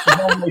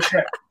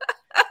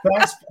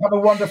 Thanks. Have a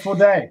wonderful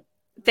day.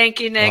 Thank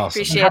you, Nick.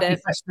 Awesome. Appreciate Happy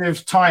it.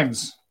 festive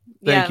times.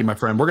 Thank you, my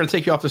friend. We're going to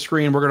take you off the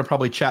screen. We're going to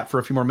probably chat for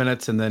a few more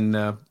minutes and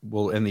then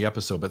we'll end the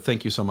episode. But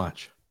thank you so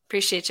much.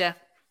 Appreciate you.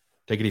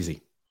 Take it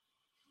easy.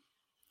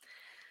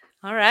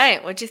 All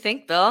right. What'd you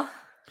think, Bill?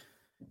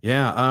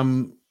 Yeah.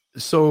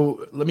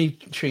 So let me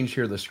change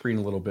here the screen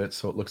a little bit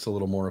so it looks a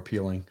little more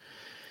appealing.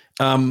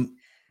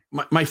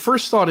 My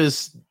first thought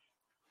is,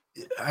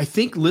 I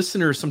think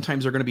listeners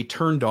sometimes are going to be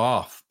turned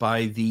off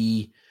by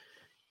the,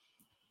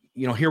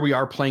 here we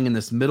are playing in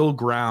this middle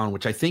ground,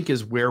 which I think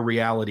is where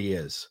reality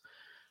is,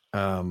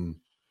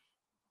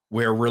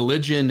 where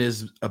religion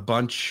is a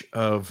bunch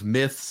of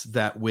myths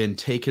that, when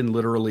taken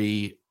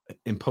literally,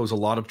 impose a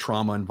lot of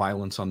trauma and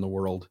violence on the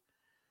world.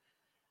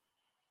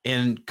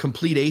 And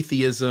complete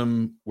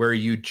atheism, where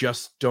you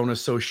just don't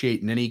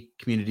associate in any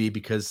community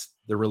because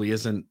there really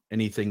isn't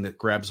anything that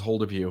grabs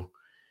hold of you.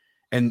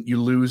 And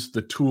you lose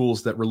the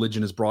tools that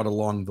religion has brought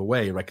along the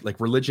way. Like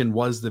religion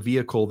was the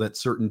vehicle that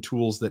certain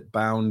tools that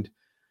bound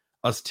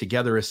us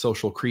together as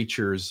social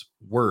creatures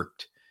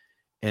worked.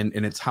 And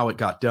it's how it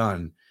got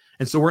done.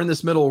 And so we're in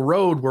this middle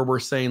road where we're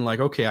saying like,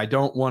 okay, I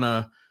don't want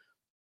to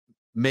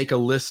make a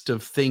list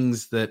of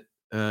things that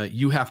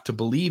you have to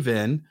believe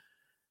in,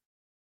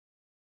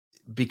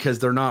 because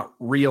they're not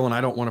real and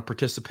I don't want to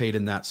participate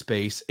in that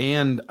space.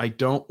 And I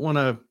don't want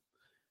to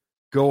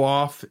go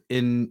off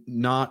and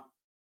not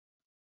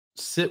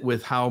sit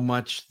with how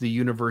much the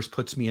universe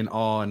puts me in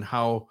awe and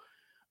how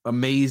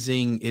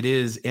amazing it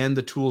is, and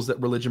the tools that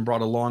religion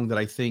brought along that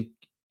I think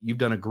you've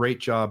done a great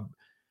job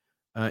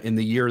in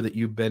the year that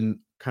you've been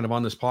kind of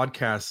on this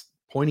podcast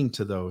pointing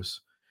to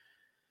those.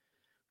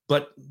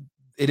 But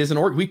it is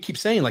we keep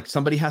saying like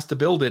somebody has to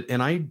build it.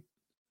 And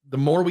the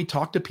more we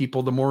talk to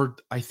people, the more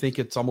I think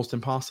it's almost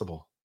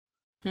impossible.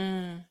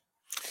 Yeah,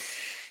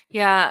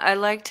 I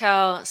liked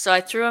how, so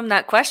I threw him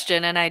that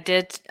question, and I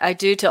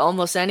do to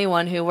almost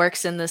anyone who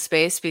works in this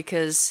space,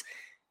 because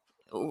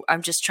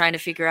I'm just trying to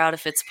figure out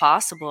if it's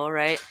possible.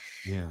 Right.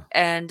 Yeah.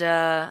 And,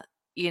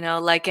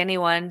 like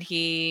anyone,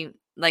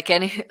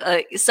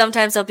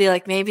 sometimes I'll be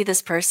like, maybe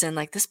this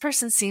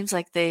person seems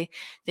like they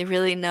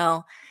really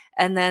know.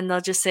 And then they'll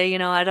just say,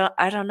 I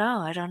don't know.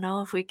 I don't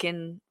know if we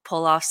can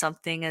pull off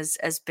something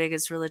as big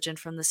as religion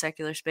from the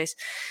secular space.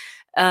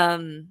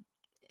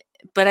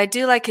 But I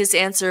do like his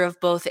answer of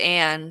both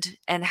and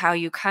how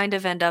you kind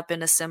of end up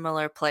in a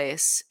similar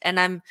place.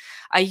 And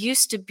I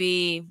used to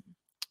be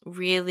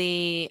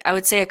really, I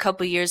would say a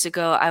couple years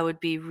ago, it would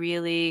be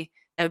really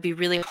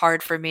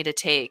hard for me to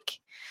take.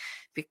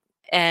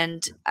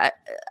 And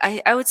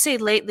I would say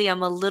lately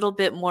I'm a little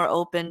bit more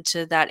open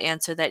to that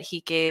answer that he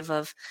gave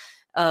of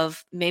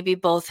maybe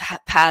both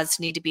paths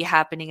need to be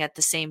happening at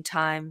the same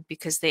time,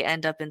 because they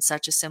end up in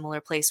such a similar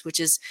place,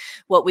 which is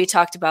what we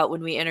talked about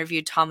when we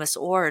interviewed Thomas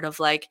Ord, of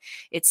like,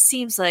 it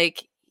seems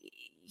like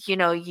you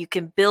know, you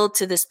can build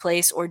to this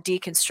place or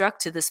deconstruct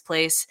to this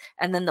place,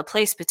 and then the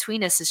place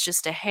between us is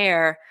just a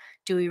hair.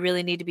 Do we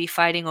really need to be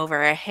fighting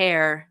over a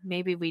hair?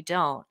 Maybe we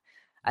don't.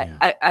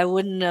 Yeah. I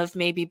wouldn't have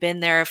maybe been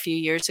there a few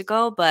years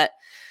ago, but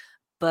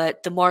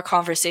the more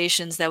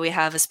conversations that we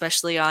have,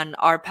 especially on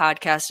our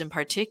podcast in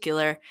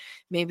particular,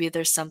 maybe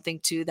there's something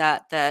to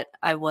that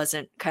I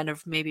wasn't kind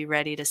of maybe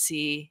ready to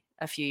see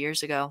a few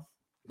years ago.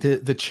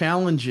 The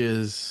challenge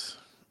is,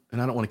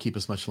 and I don't want to keep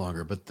us much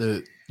longer, but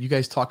you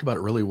guys talked about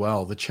it really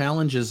well. The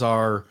challenges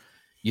are,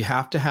 you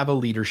have to have a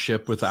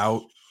leadership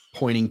without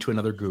pointing to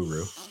another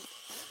guru.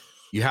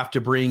 You have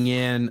to bring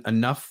in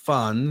enough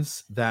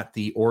funds that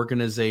the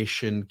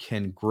organization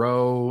can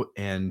grow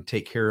and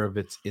take care of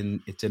its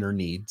inner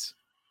needs.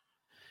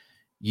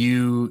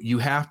 You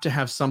have to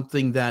have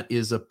something that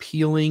is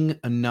appealing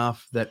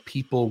enough that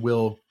people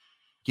will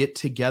get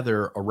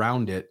together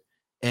around it,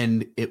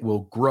 and it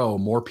will grow.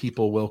 More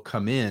people will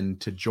come in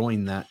to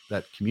join that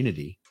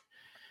community.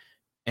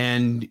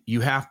 And you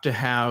have to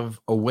have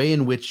a way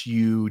in which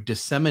you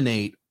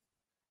disseminate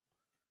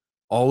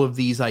all of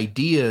these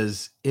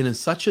ideas in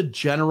such a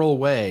general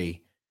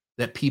way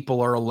that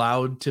people are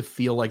allowed to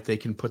feel like they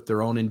can put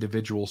their own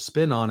individual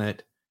spin on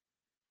it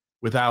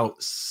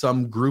without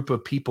some group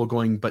of people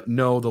going, but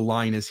no, the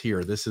line is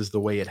here. This is the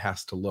way it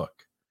has to look.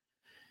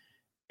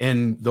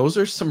 And those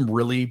are some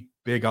really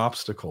big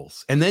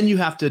obstacles. And then you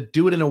have to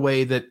do it in a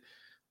way that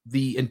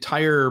the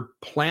entire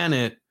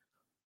planet,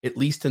 at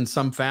least in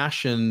some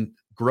fashion,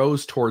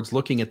 grows towards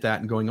looking at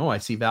that and going, oh, I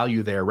see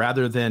value there,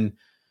 rather than,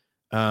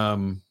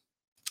 oh,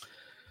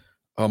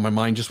 my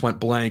mind just went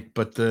blank.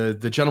 But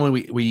the gentleman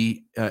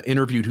we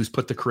interviewed who's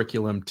put the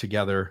curriculum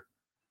together,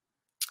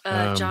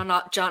 John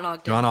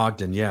Ogden. John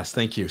Ogden, yes,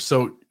 thank you.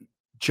 So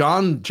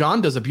John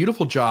does a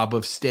beautiful job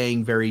of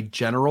staying very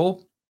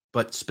general,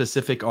 but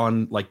specific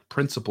on like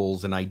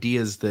principles and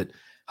ideas that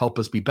help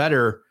us be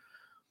better.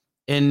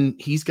 And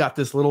he's got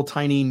this little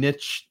tiny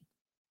niche,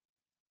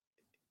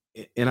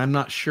 and I'm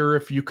not sure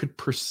if you could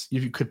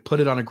put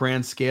it on a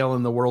grand scale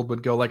and the world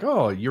would go like,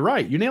 oh, you're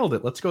right, you nailed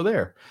it, let's go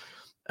there.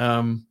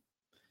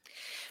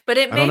 But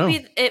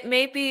it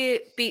may be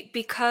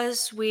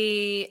because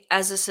we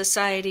as a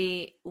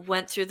society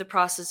went through the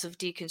process of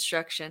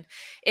deconstruction.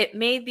 It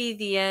may be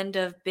the end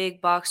of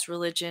big box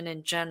religion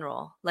in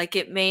general. Like,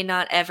 it may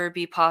not ever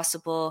be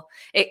possible,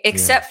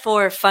 except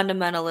for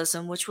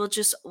fundamentalism, which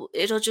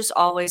it'll just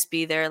always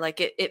be there. Like,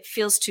 it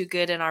feels too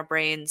good in our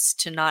brains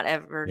to not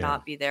ever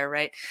not be there,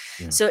 right?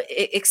 Yeah. So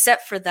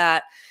except for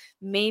that,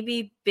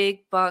 maybe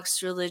big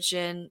box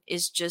religion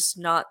is just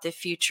not the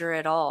future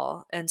at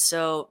all. And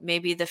so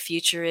maybe the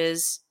future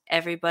is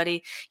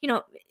everybody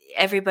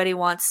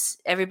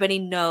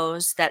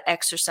knows that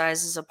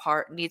exercise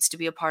needs to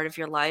be a part of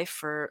your life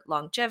for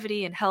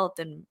longevity and health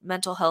and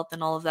mental health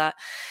and all of that.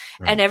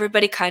 Right. And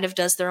everybody kind of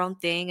does their own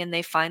thing, and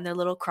they find their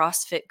little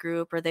CrossFit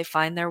group, or they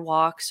find their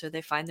walks, or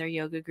they find their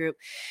yoga group.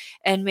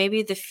 And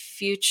maybe the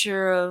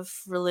future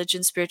of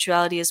religion,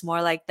 spirituality is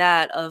more like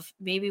that, of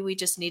maybe we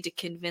just need to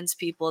convince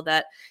people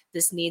that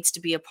this needs to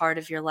be a part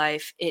of your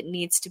life. It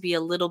needs to be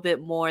a little bit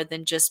more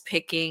than just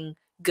picking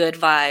good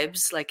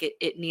vibes. Like,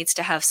 it needs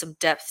to have some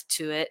depth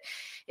to it.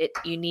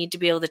 You need to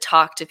be able to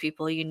talk to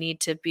people. You need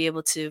to be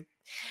able to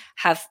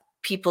have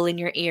people in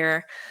your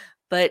ear.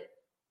 But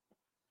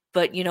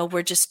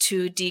we're just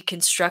too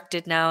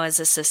deconstructed now as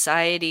a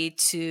society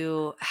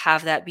to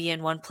have that be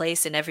in one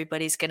place, and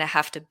everybody's going to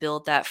have to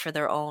build that for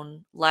their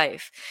own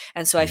life.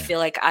 And so I feel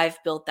like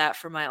I've built that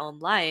for my own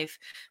life,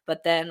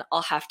 but then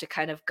I'll have to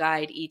kind of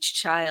guide each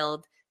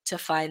child to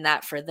find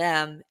that for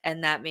them.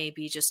 And that may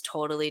be just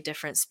totally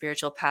different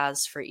spiritual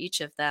paths for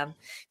each of them.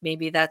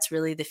 Maybe that's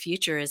really the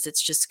future, is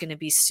it's just going to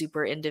be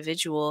super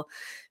individual,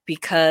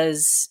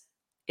 because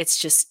it's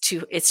just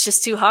too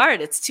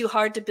hard. It's too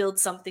hard to build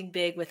something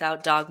big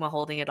without dogma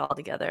holding it all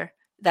together.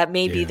 That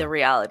may be the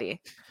reality.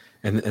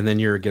 And then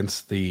you're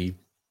against the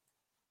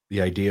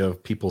idea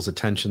of people's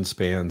attention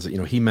spans. You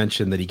know, he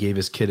mentioned that he gave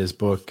his kid his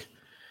book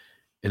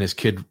and his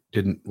kid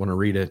didn't want to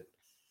read it.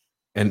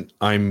 And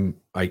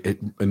it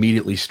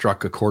immediately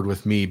struck a chord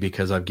with me,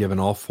 because I've given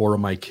all 4 of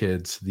my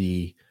kids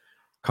the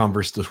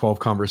 12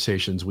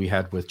 conversations we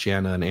had with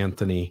Jana and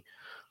Anthony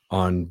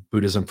on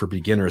Buddhism for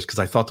beginners, because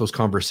I thought those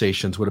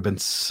conversations would have been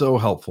so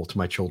helpful to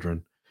my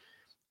children.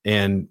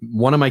 And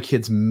one of my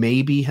kids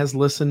maybe has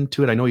listened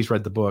to it. I know he's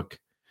read the book.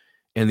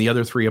 And the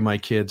other 3 of my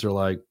kids are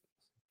like,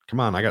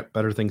 come on, I got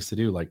better things to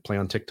do, like play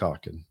on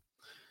TikTok and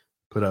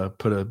put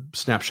a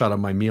snapshot of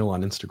my meal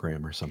on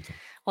Instagram or something.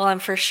 Well, I'm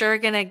for sure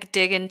going to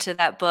dig into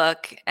that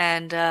book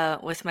and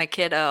with my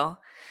kiddo,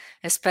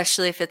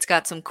 especially if it's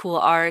got some cool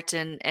art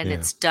and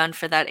it's done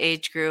for that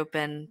age group.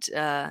 And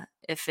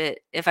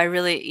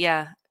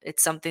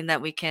it's something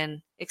that we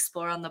can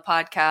explore on the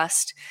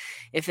podcast,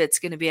 if it's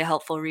going to be a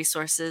helpful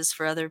resources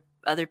for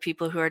other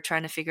people who are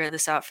trying to figure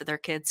this out for their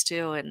kids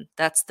too. And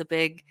that's the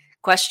big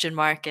question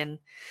mark. And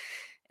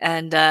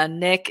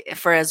Nick,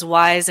 for as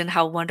wise and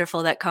how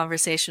wonderful that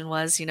conversation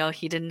was, he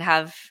didn't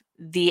have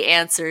the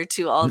answer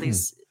to all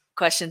these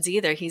questions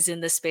either. He's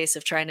in the space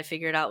of trying to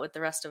figure it out with the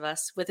rest of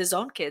us, with his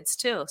own kids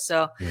too.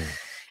 So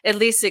at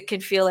least it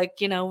can feel like,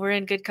 we're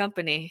in good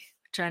company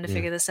trying to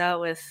figure this out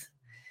with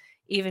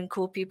even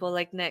cool people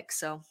like Nick.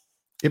 So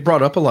it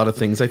brought up a lot of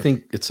things. I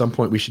think at some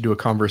point we should do a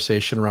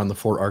conversation around the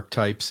 4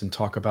 archetypes and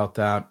talk about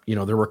that.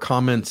 There were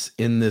comments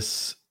in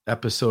this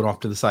episode off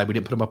to the side. We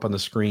didn't put them up on the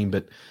screen,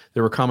 but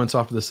there were comments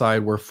off to the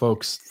side where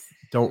folks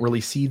don't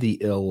really see the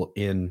ill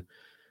in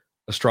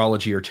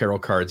astrology or tarot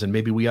cards. And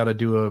maybe we ought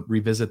to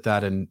revisit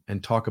that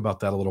and talk about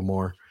that a little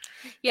more.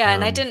 Yeah.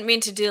 And I didn't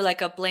mean to do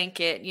like a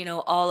blanket,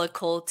 all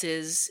occult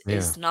is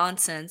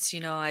nonsense.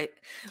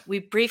 We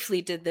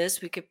briefly did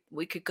this.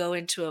 We could go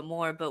into it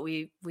more, but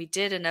we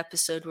did an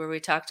episode where we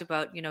talked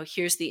about,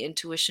 here's the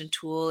intuition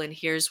tool, and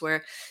here's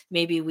where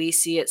maybe we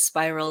see it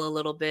spiral a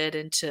little bit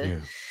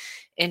into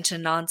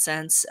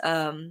nonsense.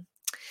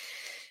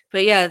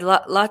 But yeah,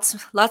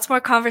 lots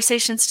more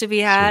conversations to be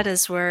had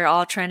as we're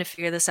all trying to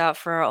figure this out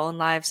for our own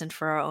lives and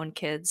for our own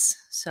kids.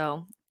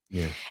 So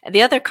and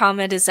the other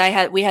comment is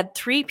we had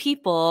 3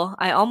 people.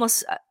 I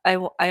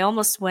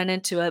almost went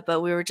into it,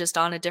 but we were just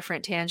on a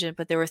different tangent.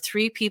 But there were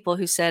 3 people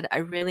who said, I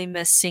really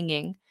miss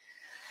singing.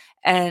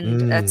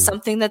 And that's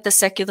something that the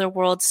secular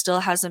world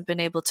still hasn't been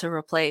able to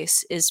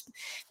replace, is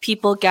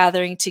people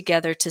gathering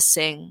together to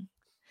sing.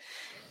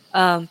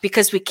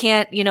 Because we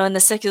can't, in the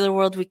secular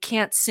world, we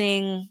can't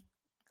sing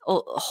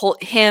whole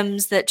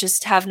hymns that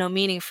just have no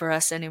meaning for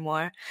us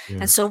anymore.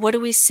 And so what do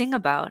we sing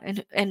about?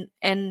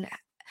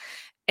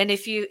 And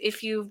if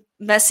you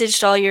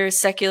messaged all your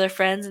secular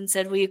friends and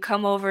said, will you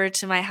come over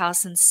to my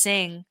house and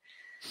sing?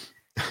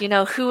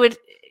 Who would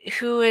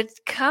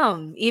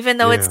come? Even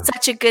though it's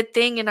such a good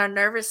thing in our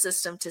nervous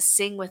system to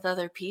sing with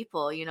other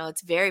people,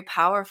 it's very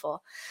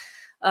powerful.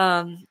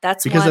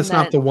 That's because that's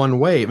not the one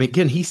way. I mean,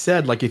 again, he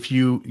said, like, if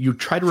you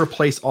try to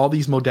replace all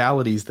these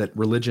modalities that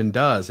religion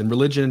does, and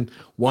religion,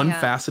 one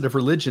facet of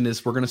religion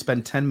is we're going to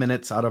spend 10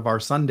 minutes out of our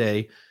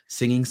Sunday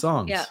singing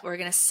songs. Yeah, we're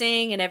going to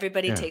sing, and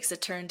everybody takes a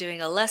turn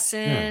doing a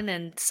lesson,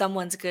 and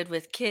someone's good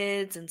with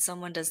kids, and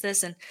someone does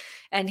this,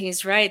 and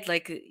he's right.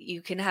 Like,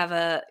 you can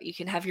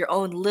have your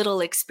own little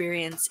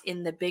experience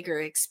in the bigger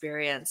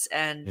experience,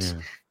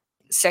 and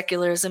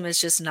secularism is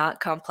just not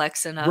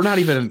complex enough. We're not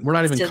even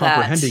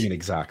comprehending it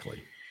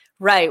exactly.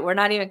 Right. We're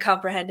not even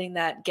comprehending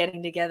that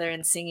getting together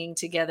and singing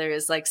together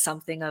is like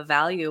something of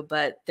value.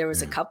 But there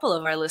was a couple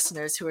of our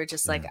listeners who were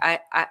just like,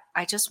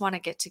 I just want to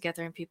get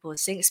together and people would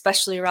sing,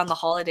 especially around the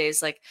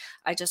holidays. Like,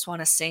 I just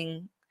want to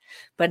sing,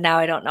 but now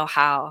I don't know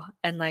how.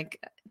 And like,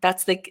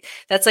 that's like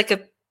a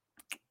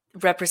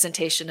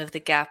representation of the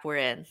gap we're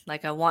in.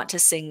 Like, I want to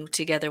sing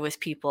together with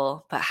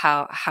people, but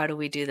how do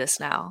we do this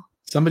now?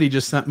 Somebody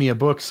just sent me a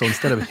book. So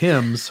instead of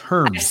hymns,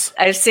 herms.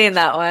 I've seen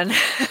that one.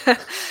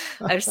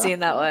 I've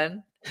seen that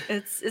one.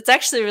 It's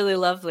actually really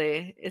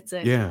lovely. It's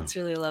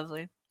really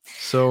lovely.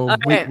 So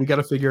we got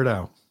to figure it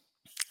out.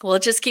 We'll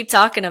just keep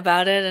talking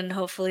about it, and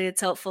hopefully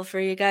it's helpful for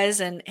you guys.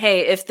 And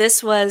hey, if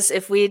this podcast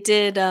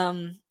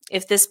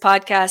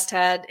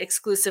had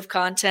exclusive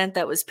content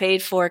that was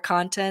paid for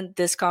content,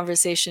 this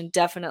conversation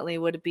definitely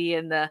would be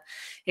in the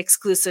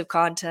exclusive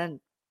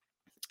content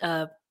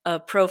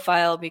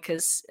profile,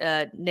 because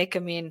Nick, I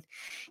mean,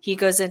 he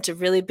goes into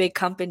really big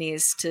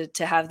companies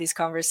to have these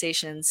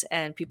conversations,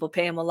 and people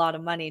pay him a lot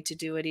of money to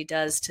do what he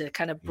does, to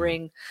kind of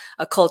bring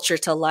a culture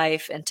to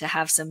life and to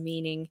have some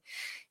meaning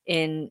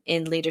in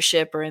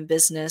leadership or in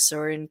business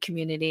or in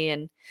community.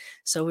 And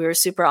so we were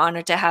super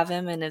honored to have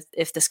him. And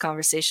if this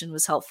conversation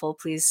was helpful,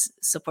 please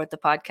support the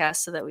podcast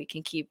so that we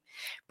can keep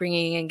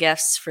bringing in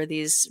guests for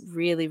these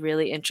really,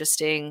 really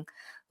interesting,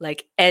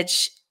 like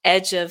edge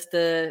of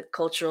the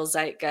cultural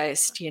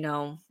zeitgeist,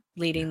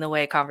 leading the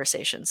way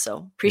conversations.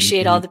 So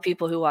appreciate all the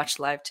people who watched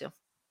live too.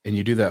 And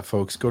you do that,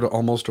 folks. Go to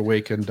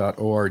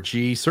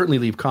almostawakened.org. Certainly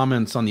leave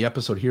comments on the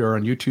episode here or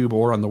on YouTube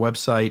or on the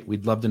website.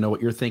 We'd love to know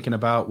what you're thinking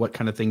about, what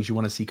kind of things you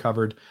want to see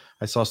covered.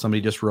 I saw somebody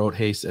just wrote,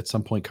 hey, at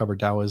some point cover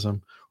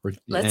Taoism.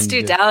 Let's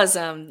do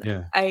Taoism.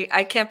 Yeah.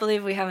 I can't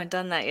believe we haven't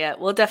done that yet.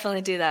 We'll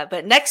definitely do that.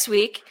 But next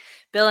week,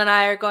 Bill and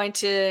I are going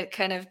to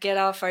kind of get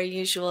off our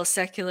usual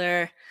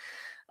secular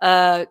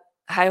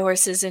high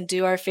horses and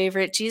do our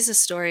favorite Jesus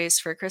stories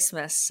for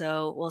Christmas.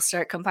 So we'll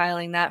start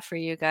compiling that for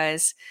you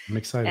guys. I'm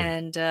excited.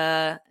 And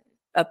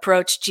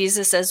approach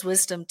Jesus as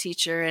wisdom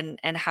teacher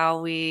and how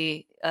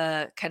we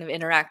kind of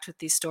interact with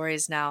these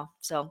stories now.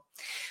 So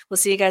we'll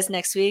see you guys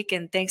next week.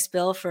 And thanks,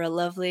 Bill, for a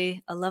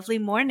lovely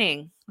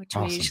morning, which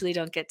we usually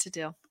don't get to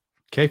do.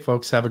 Okay,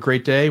 folks, have a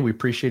great day. We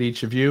appreciate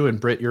each of you. And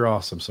Britt, you're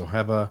awesome. So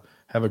have a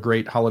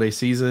great holiday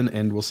season,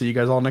 and we'll see you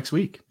guys all next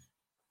week.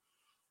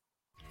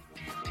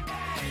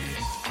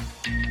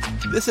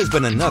 This has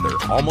been another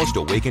Almost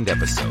Awakened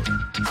episode.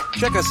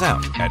 Check us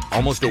out at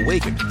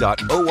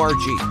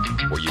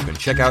almostawakened.org, where you can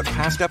check out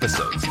past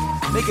episodes,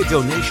 make a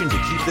donation to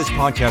keep this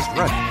podcast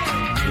running,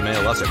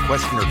 email us a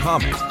question or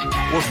comment,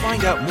 or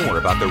find out more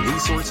about the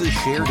resources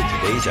shared in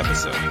today's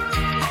episode.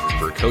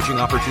 For coaching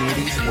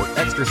opportunities or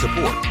extra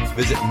support,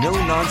 visit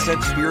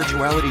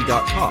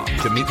NoNonsenseSpirituality.com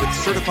to meet with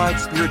Certified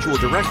Spiritual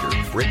Director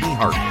Brittany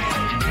Hartman.